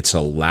that, it's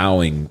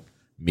allowing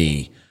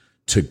me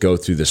to go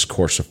through this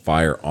course of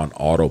fire on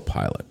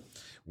autopilot.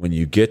 When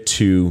you get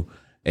to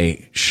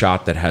a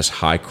shot that has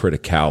high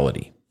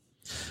criticality,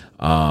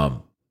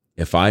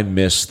 if I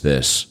miss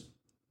this,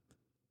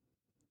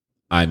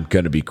 I'm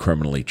going to be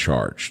criminally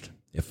charged.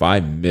 If I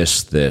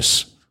miss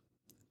this,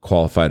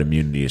 qualified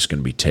immunity is going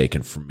to be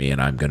taken from me,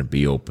 and I'm going to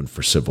be open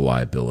for civil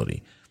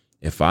liability.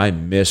 If I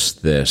miss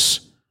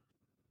this,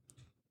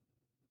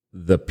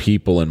 the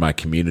people in my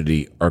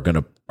community are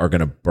going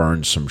to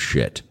burn some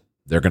shit.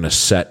 They're going to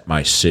set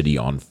my city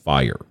on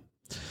fire.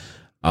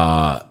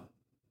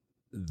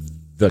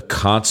 The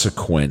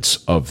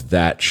consequence of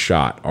that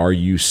shot, are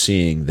you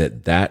seeing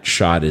that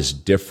shot is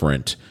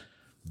different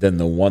than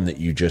the one that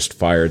you just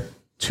fired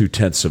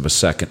 0.2 of a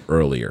second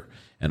earlier?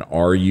 And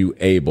are you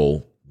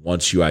able,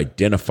 once you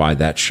identify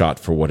that shot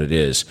for what it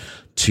is,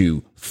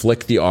 to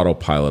flick the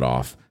autopilot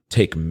off,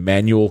 take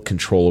manual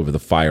control over the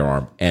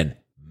firearm, and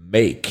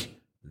make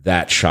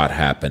that shot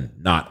happen,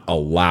 not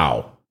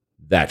allow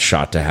that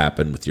shot to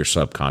happen with your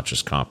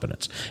subconscious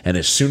competence? And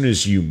as soon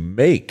as you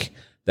make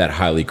that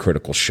highly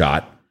critical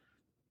shot,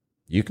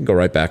 you can go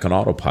right back on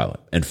autopilot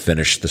and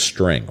finish the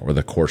string or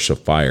the course of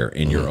fire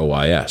in your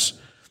OIS.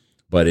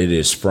 But it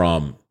is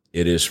from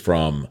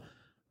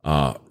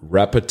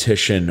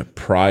repetition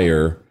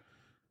prior,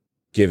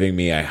 giving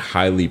me a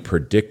highly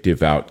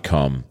predictive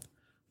outcome,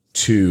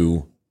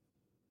 to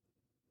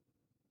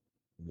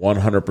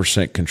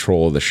 100%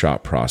 control of the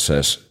shot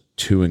process,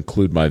 to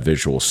include my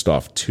visual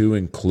stuff, to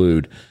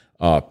include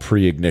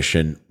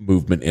pre-ignition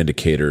movement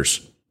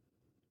indicators,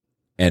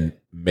 and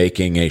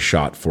making a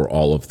shot for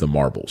all of the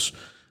marbles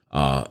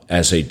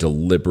as a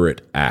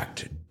deliberate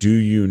act. Do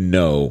you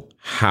know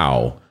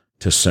how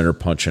to center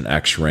punch an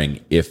X-ring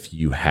if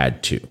you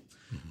had to?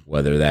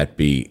 Whether that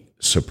be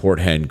support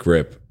hand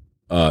grip,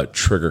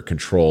 trigger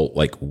control,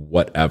 like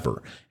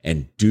whatever.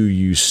 And do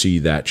you see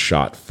that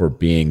shot for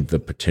being the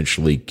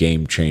potentially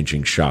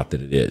game-changing shot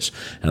that it is?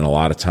 And a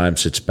lot of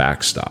times it's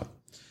backstop.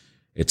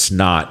 It's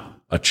not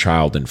a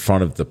child in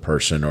front of the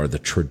person or the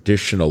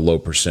traditional low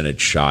percentage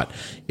shot.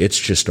 It's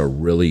just a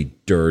really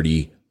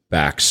dirty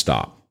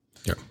backstop.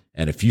 Yeah.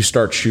 And if you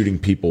start shooting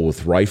people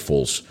with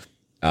rifles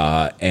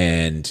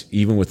And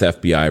even with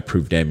FBI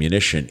approved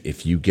ammunition,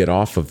 if you get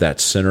off of that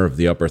center of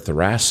the upper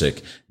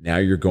thoracic, now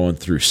you're going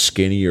through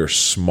skinnier,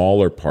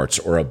 smaller parts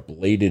or a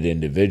bladed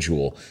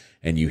individual,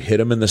 and you hit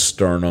them in the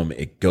sternum,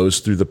 it goes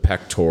through the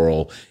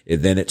pectoral,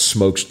 and then it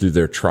smokes through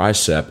their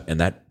tricep, and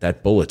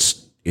that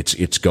bullet's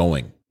it's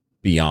going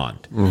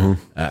beyond.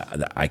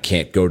 I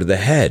can't go to the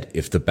head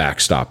if the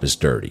backstop is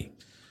dirty.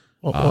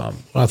 Well,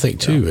 I think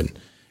too,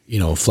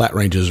 and flat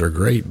ranges are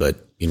great,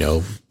 but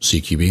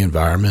CQB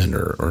environment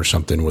or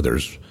something where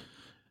there's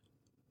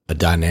a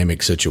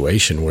dynamic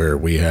situation where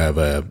we have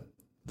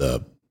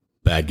the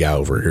bad guy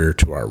over here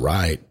to our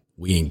right,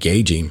 we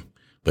engage him,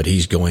 but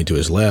he's going to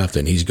his left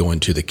and he's going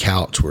to the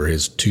couch where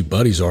his two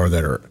buddies are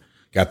that are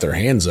got their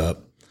hands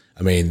up.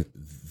 I mean,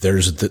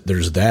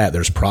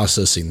 there's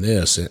processing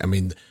this. I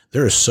mean,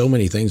 there are so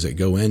many things that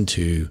go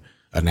into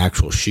an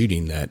actual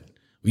shooting that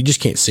we just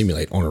can't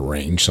simulate on a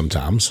range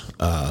sometimes.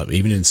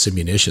 Even in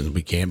simunitions,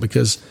 we can't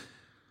because,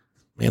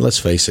 man, let's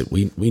face it,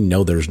 we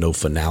know there's no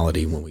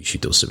finality when we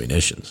shoot those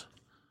simunitions.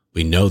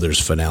 We know there's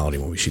finality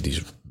when we shoot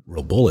these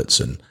real bullets.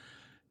 And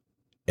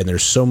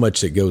there's so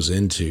much that goes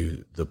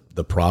into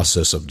the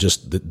process of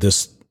just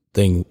this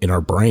thing in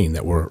our brain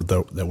that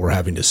we're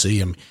having to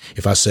see.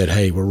 If I said,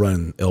 hey, we're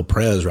running El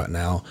Pres right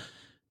now,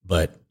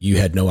 but you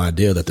had no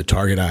idea that the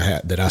target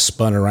that I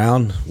spun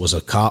around was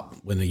a cop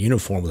in a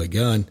uniform with a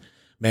gun,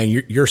 man,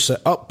 you're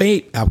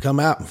beep, I'll come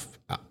out.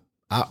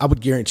 I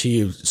would guarantee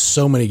you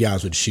so many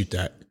guys would shoot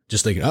that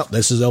just thinking, oh,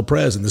 this is El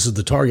Pres and this is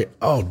the target.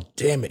 Oh,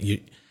 damn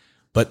it.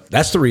 But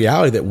that's the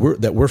reality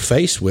that we're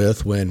faced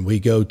with when we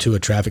go to a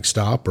traffic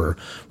stop or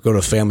go to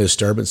a family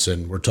disturbance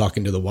and we're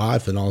talking to the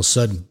wife and all of a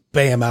sudden,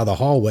 bam, out of the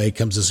hallway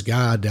comes this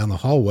guy down the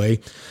hallway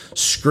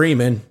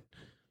screaming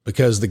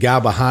because the guy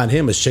behind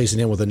him is chasing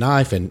him with a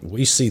knife. And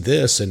we see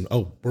this and,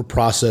 we're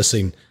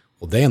processing,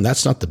 well, damn,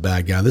 that's not the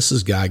bad guy. This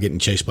is a guy getting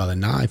chased by the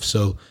knife.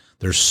 So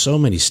there's so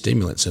many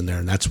stimulants in there.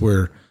 And that's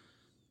where,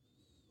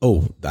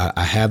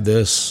 I have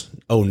this.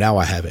 Oh, now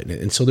I have it.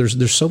 And so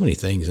there's so many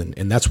things.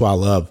 And that's why I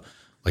love,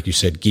 like you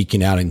said,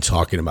 geeking out and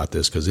talking about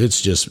this because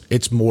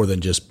it's more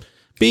than just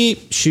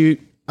beep, shoot,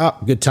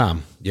 good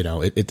time.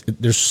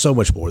 There's so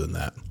much more than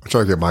that. I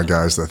try to get my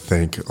guys to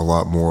think a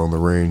lot more on the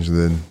range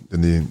than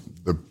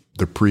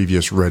the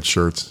previous red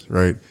shirts,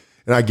 right?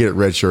 And I get it,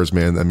 red shirts,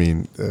 man. I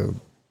mean,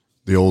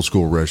 the old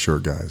school red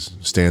shirt guys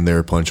stand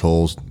there, punch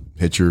holes,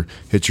 hit your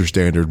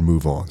standard,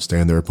 move on.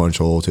 Stand there, punch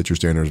holes, hit your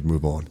standards,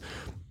 move on.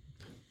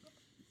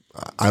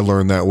 I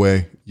learned that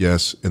way,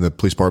 yes, in the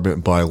police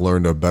department, but I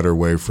learned a better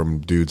way from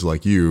dudes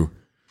like you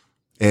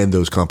and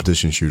those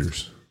competition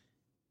shooters.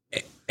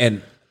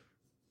 And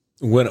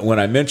when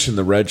I mention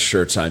the red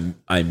shirts,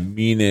 I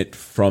mean it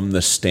from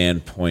the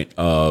standpoint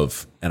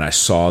of, and I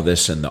saw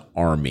this in the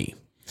Army,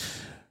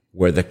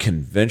 where the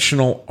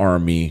conventional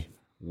Army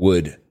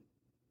would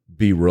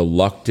be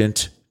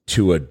reluctant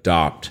to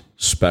adopt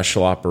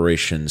special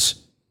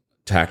operations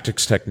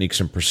tactics, techniques,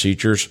 and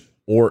procedures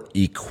or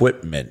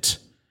equipment,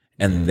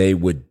 and they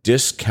would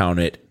discount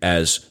it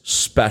as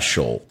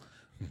special.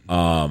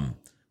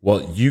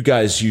 Well, you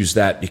guys use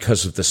that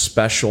because of the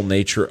special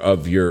nature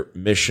of your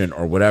mission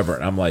or whatever.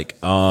 And I'm like,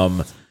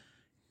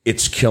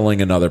 it's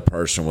killing another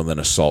person with an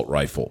assault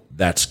rifle.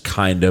 That's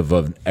kind of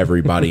an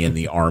everybody in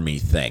the Army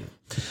thing.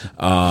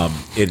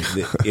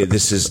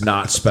 This is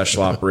not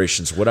special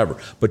operations, whatever.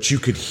 But you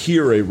could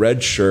hear a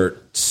red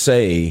shirt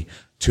say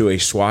to a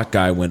SWAT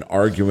guy when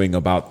arguing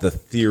about the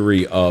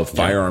theory of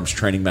firearms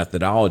training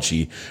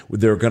methodology,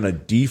 they're going to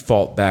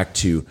default back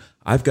to,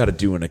 I've got to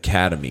do an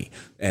academy,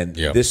 and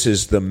this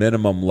is the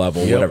minimum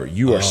level, whatever.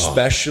 You are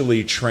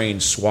specially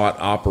trained SWAT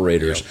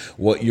operators.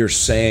 What you're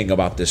saying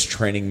about this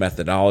training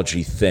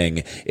methodology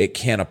thing, it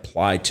can't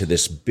apply to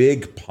this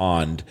big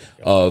pond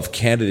of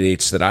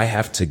candidates that I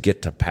have to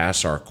get to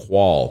pass our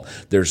qual.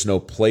 There's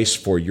no place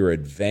for your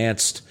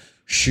advanced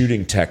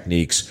shooting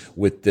techniques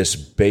with this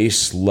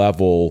base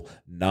level,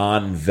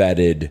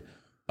 non-vetted,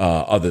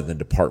 other than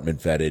department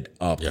vetted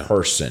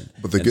person.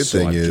 But the good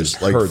thing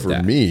is, like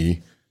for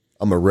me,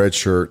 I'm a red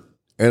shirt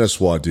and a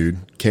SWAT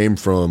dude, came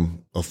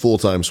from a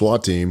full-time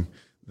SWAT team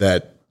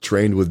that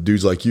trained with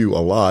dudes like you a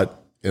lot,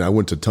 and I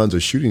went to tons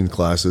of shooting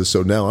classes.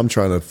 So now I'm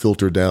trying to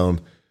filter down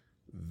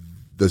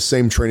the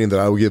same training that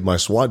I would give my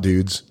SWAT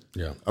dudes.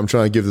 Yeah. I'm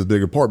trying to give the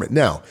bigger department.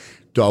 Now,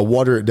 do I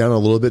water it down a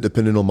little bit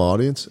depending on my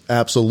audience?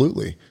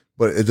 Absolutely.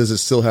 But does it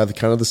still have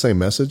kind of the same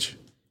message?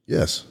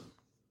 Yes.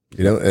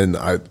 And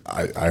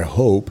I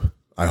hope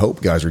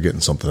guys are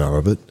getting something out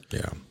of it.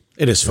 Yeah.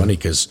 It is funny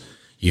because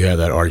you have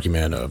that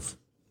argument of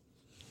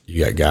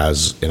you got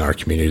guys in our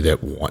community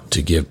that want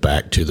to give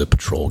back to the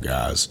patrol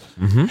guys.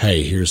 Mm-hmm.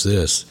 Hey, here's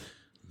this.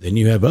 Then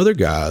you have other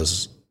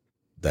guys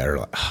that are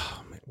like,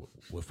 man,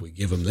 if we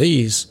give them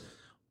these,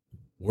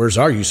 where's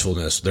our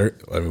usefulness?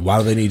 Why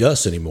do they need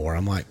us anymore?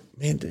 I'm like,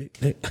 man, dude,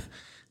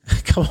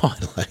 come on.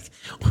 Like,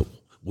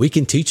 we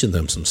can teach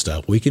them some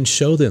stuff. We can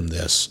show them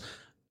this.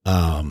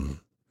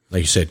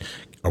 Like you said,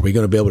 are we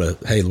going to be able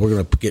to, hey, we're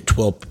going to get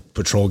 12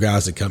 patrol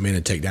guys to come in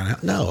and take down?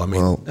 No,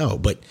 no,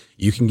 but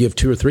you can give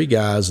 2 or 3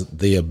 guys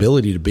the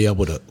ability to be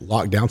able to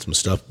lock down some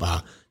stuff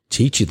by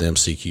teaching them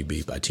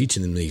CQB, by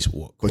teaching them these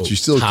but you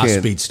still high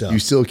can't, speed stuff. You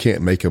still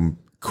can't make them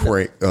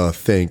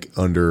think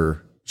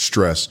under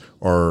stress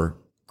or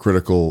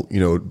critical,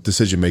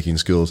 decision-making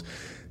skills.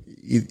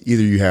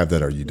 Either you have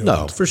that or you don't.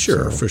 No, for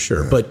sure.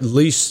 Yeah. But at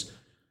least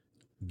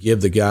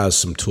give the guys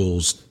some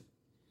tools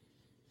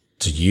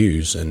to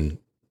use. And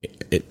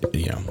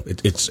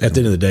it's at the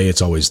end of the day,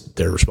 it's always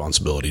their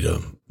responsibility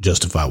to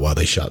justify why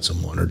they shot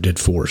someone or did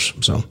force.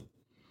 So,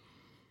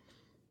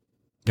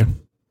 yeah.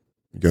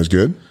 You guys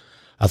good?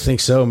 I think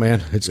so,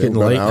 man. It's getting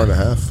late. An hour and a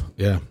half.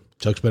 Yeah.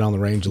 Chuck's been on the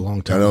range a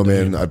long time. I know,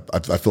 man.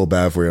 I feel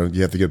bad for you.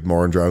 You have to get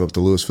Mar and drive up to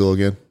Louisville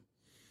again?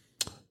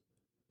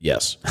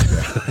 Yes.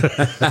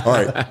 All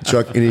right,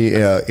 Chuck,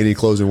 any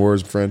closing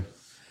words, friend?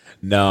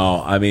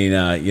 No, I mean,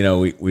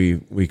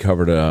 we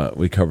covered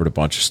a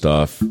bunch of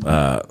stuff.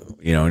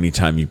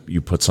 Anytime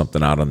you put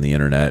something out on the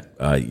internet,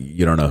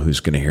 you don't know who's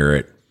going to hear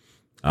it.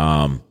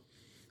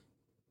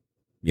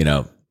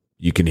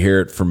 You can hear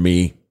it from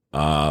me,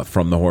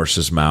 from the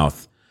horse's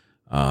mouth.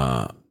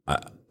 I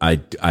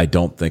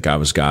don't think I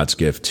was God's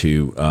gift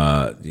to,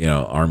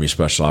 Army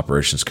Special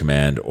Operations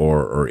Command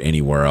or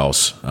anywhere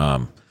else.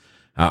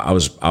 I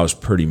was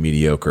pretty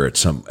mediocre at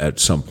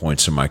some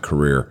points in my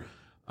career.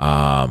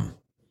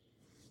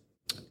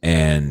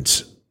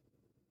 And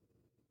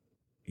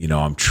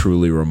I'm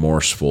truly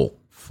remorseful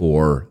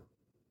for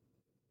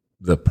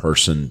the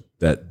person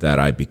that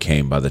I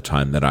became by the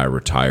time that I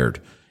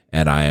retired.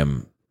 And I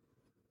am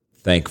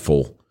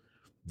thankful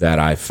that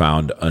I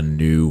found a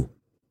new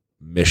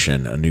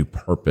mission, a new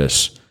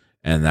purpose,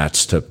 and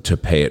that's to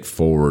pay it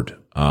forward.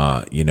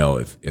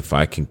 If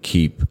I can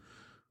keep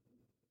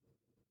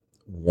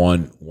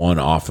one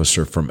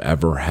officer from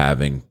ever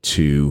having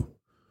to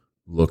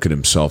look at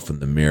himself in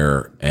the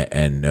mirror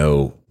and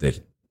know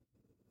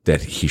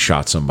that he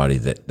shot somebody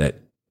that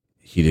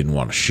he didn't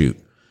want to shoot,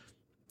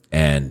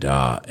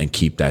 and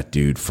keep that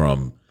dude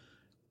from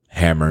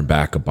hammering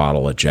back a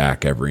bottle of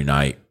Jack every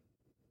night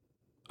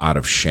out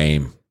of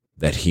shame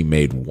that he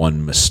made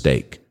one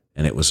mistake,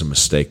 and it was a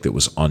mistake that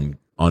was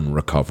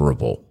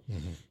unrecoverable,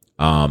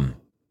 then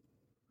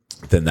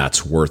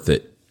that's worth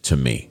it to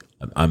me.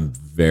 I'm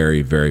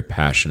very, very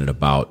passionate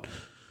about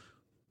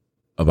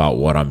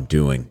what I'm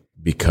doing,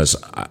 because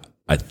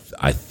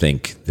I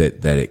think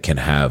that it can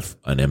have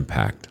an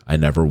impact. I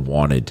never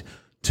wanted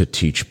to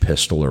teach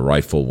pistol or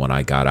rifle when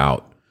I got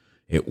out.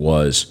 It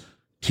was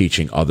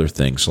teaching other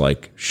things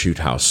like shoot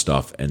house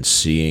stuff and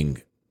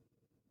seeing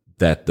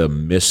that the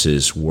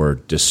misses were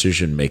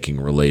decision-making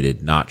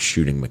related, not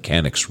shooting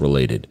mechanics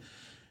related,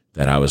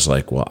 that I was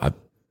like, well,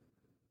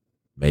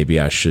 maybe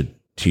I should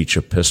teach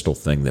a pistol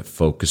thing that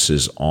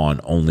focuses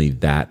on only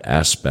that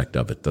aspect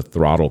of it. The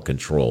throttle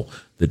control,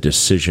 the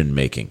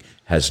decision-making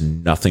has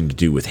nothing to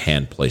do with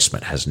hand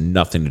placement, has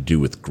nothing to do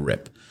with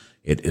grip.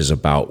 It is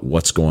about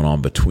what's going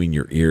on between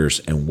your ears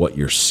and what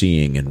you're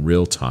seeing in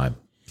real time.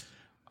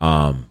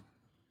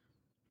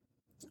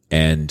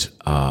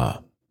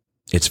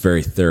 It's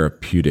very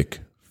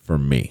therapeutic for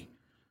me.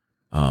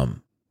 I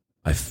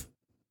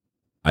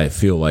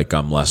feel like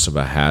I'm less of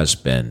a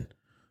has-been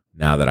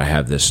now that I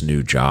have this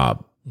new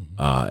job,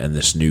 and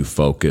this new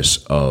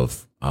focus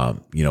of,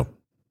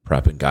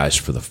 prepping guys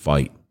for the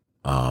fight.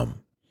 And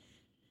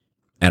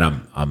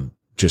I'm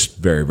just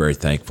very, very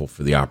thankful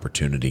for the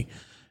opportunity.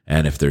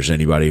 And if there's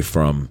anybody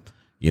from,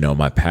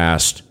 my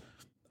past,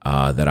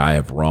 that I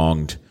have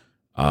wronged,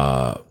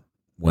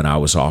 when I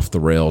was off the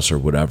rails or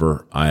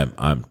whatever,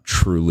 I'm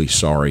truly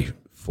sorry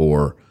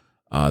for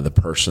the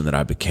person that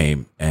I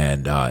became.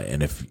 And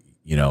if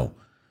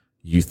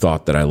you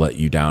thought that I let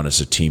you down as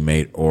a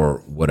teammate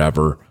or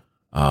whatever,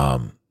 I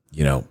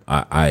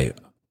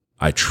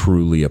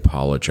truly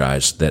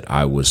apologize that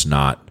I was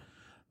not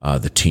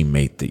the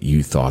teammate that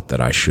you thought that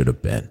I should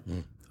have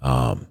been,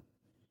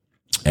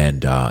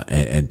 and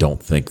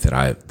don't think that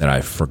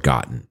I've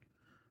forgotten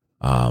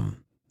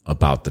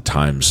about the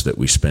times that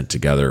we spent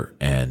together,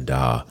 and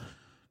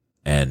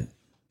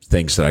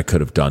things that I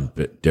could have done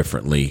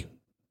differently,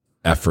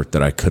 effort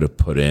that I could have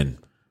put in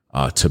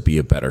to be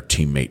a better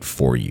teammate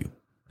for you.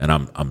 And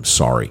I'm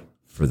sorry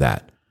for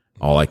that.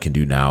 All I can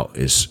do now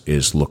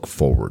is look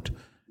forward,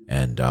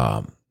 and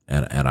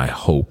I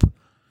hope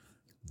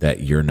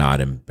that you're not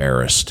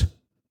embarrassed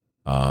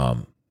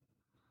of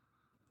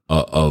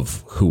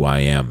who I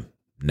am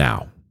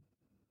now.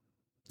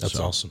 That's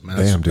awesome, man.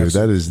 Damn, dude,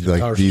 that is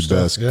like the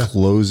best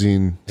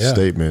closing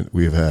statement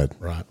we've had.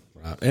 Right.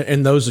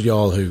 And those of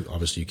y'all who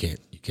obviously you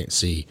can't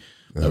see,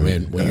 I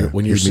mean,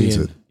 when you're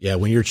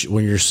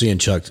seeing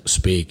Chuck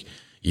speak,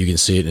 you can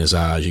see it in his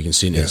eyes, you can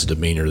see it in his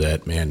demeanor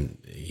that, man,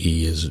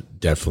 he is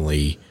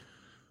definitely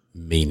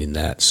meaning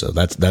that. So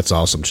that's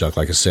awesome, Chuck.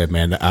 Like I said,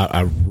 man,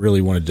 I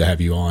really wanted to have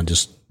you on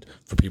just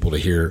for people to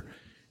hear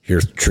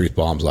truth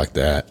bombs like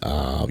that.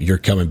 You're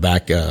coming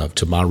back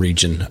to my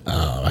region.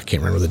 I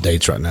can't remember the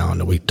dates right now. I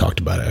know we talked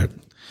about it.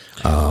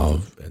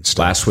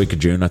 Last week of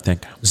June, I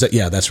think.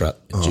 Yeah, that's right.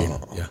 June.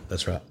 Yeah,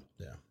 that's right.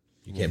 Yeah,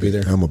 you can't be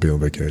there. I'm gonna be on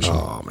vacation.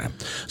 Oh man.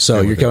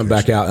 So you're coming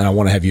back out, and I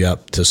want to have you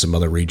up to some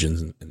other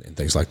regions and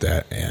things like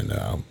that, and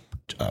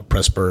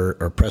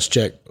Presper or Press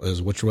Check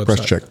is what's your website?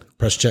 Press Check.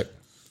 Press Check.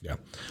 Yeah.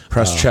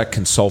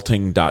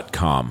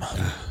 PressCheckConsulting.com.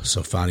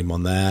 So find him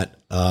on that.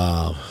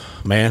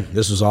 Man,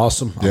 this was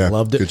awesome. I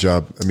loved it. Good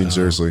job. I mean,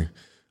 seriously.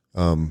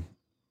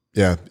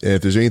 Yeah.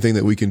 If there's anything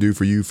that we can do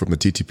for you from the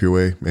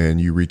TTPOA, man,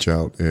 you reach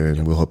out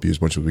and we'll help you as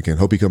much as we can.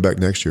 Hope you come back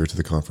next year to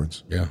the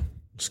conference. Yeah.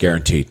 It's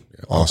guaranteed.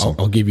 Yeah. Awesome.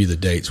 I'll give you the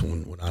dates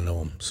when I know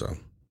them. So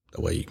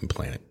that way you can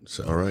plan it.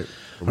 So, all right.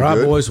 All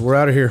right, boys, we're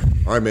out of here.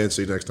 All right, man.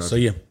 See you next time. See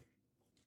ya.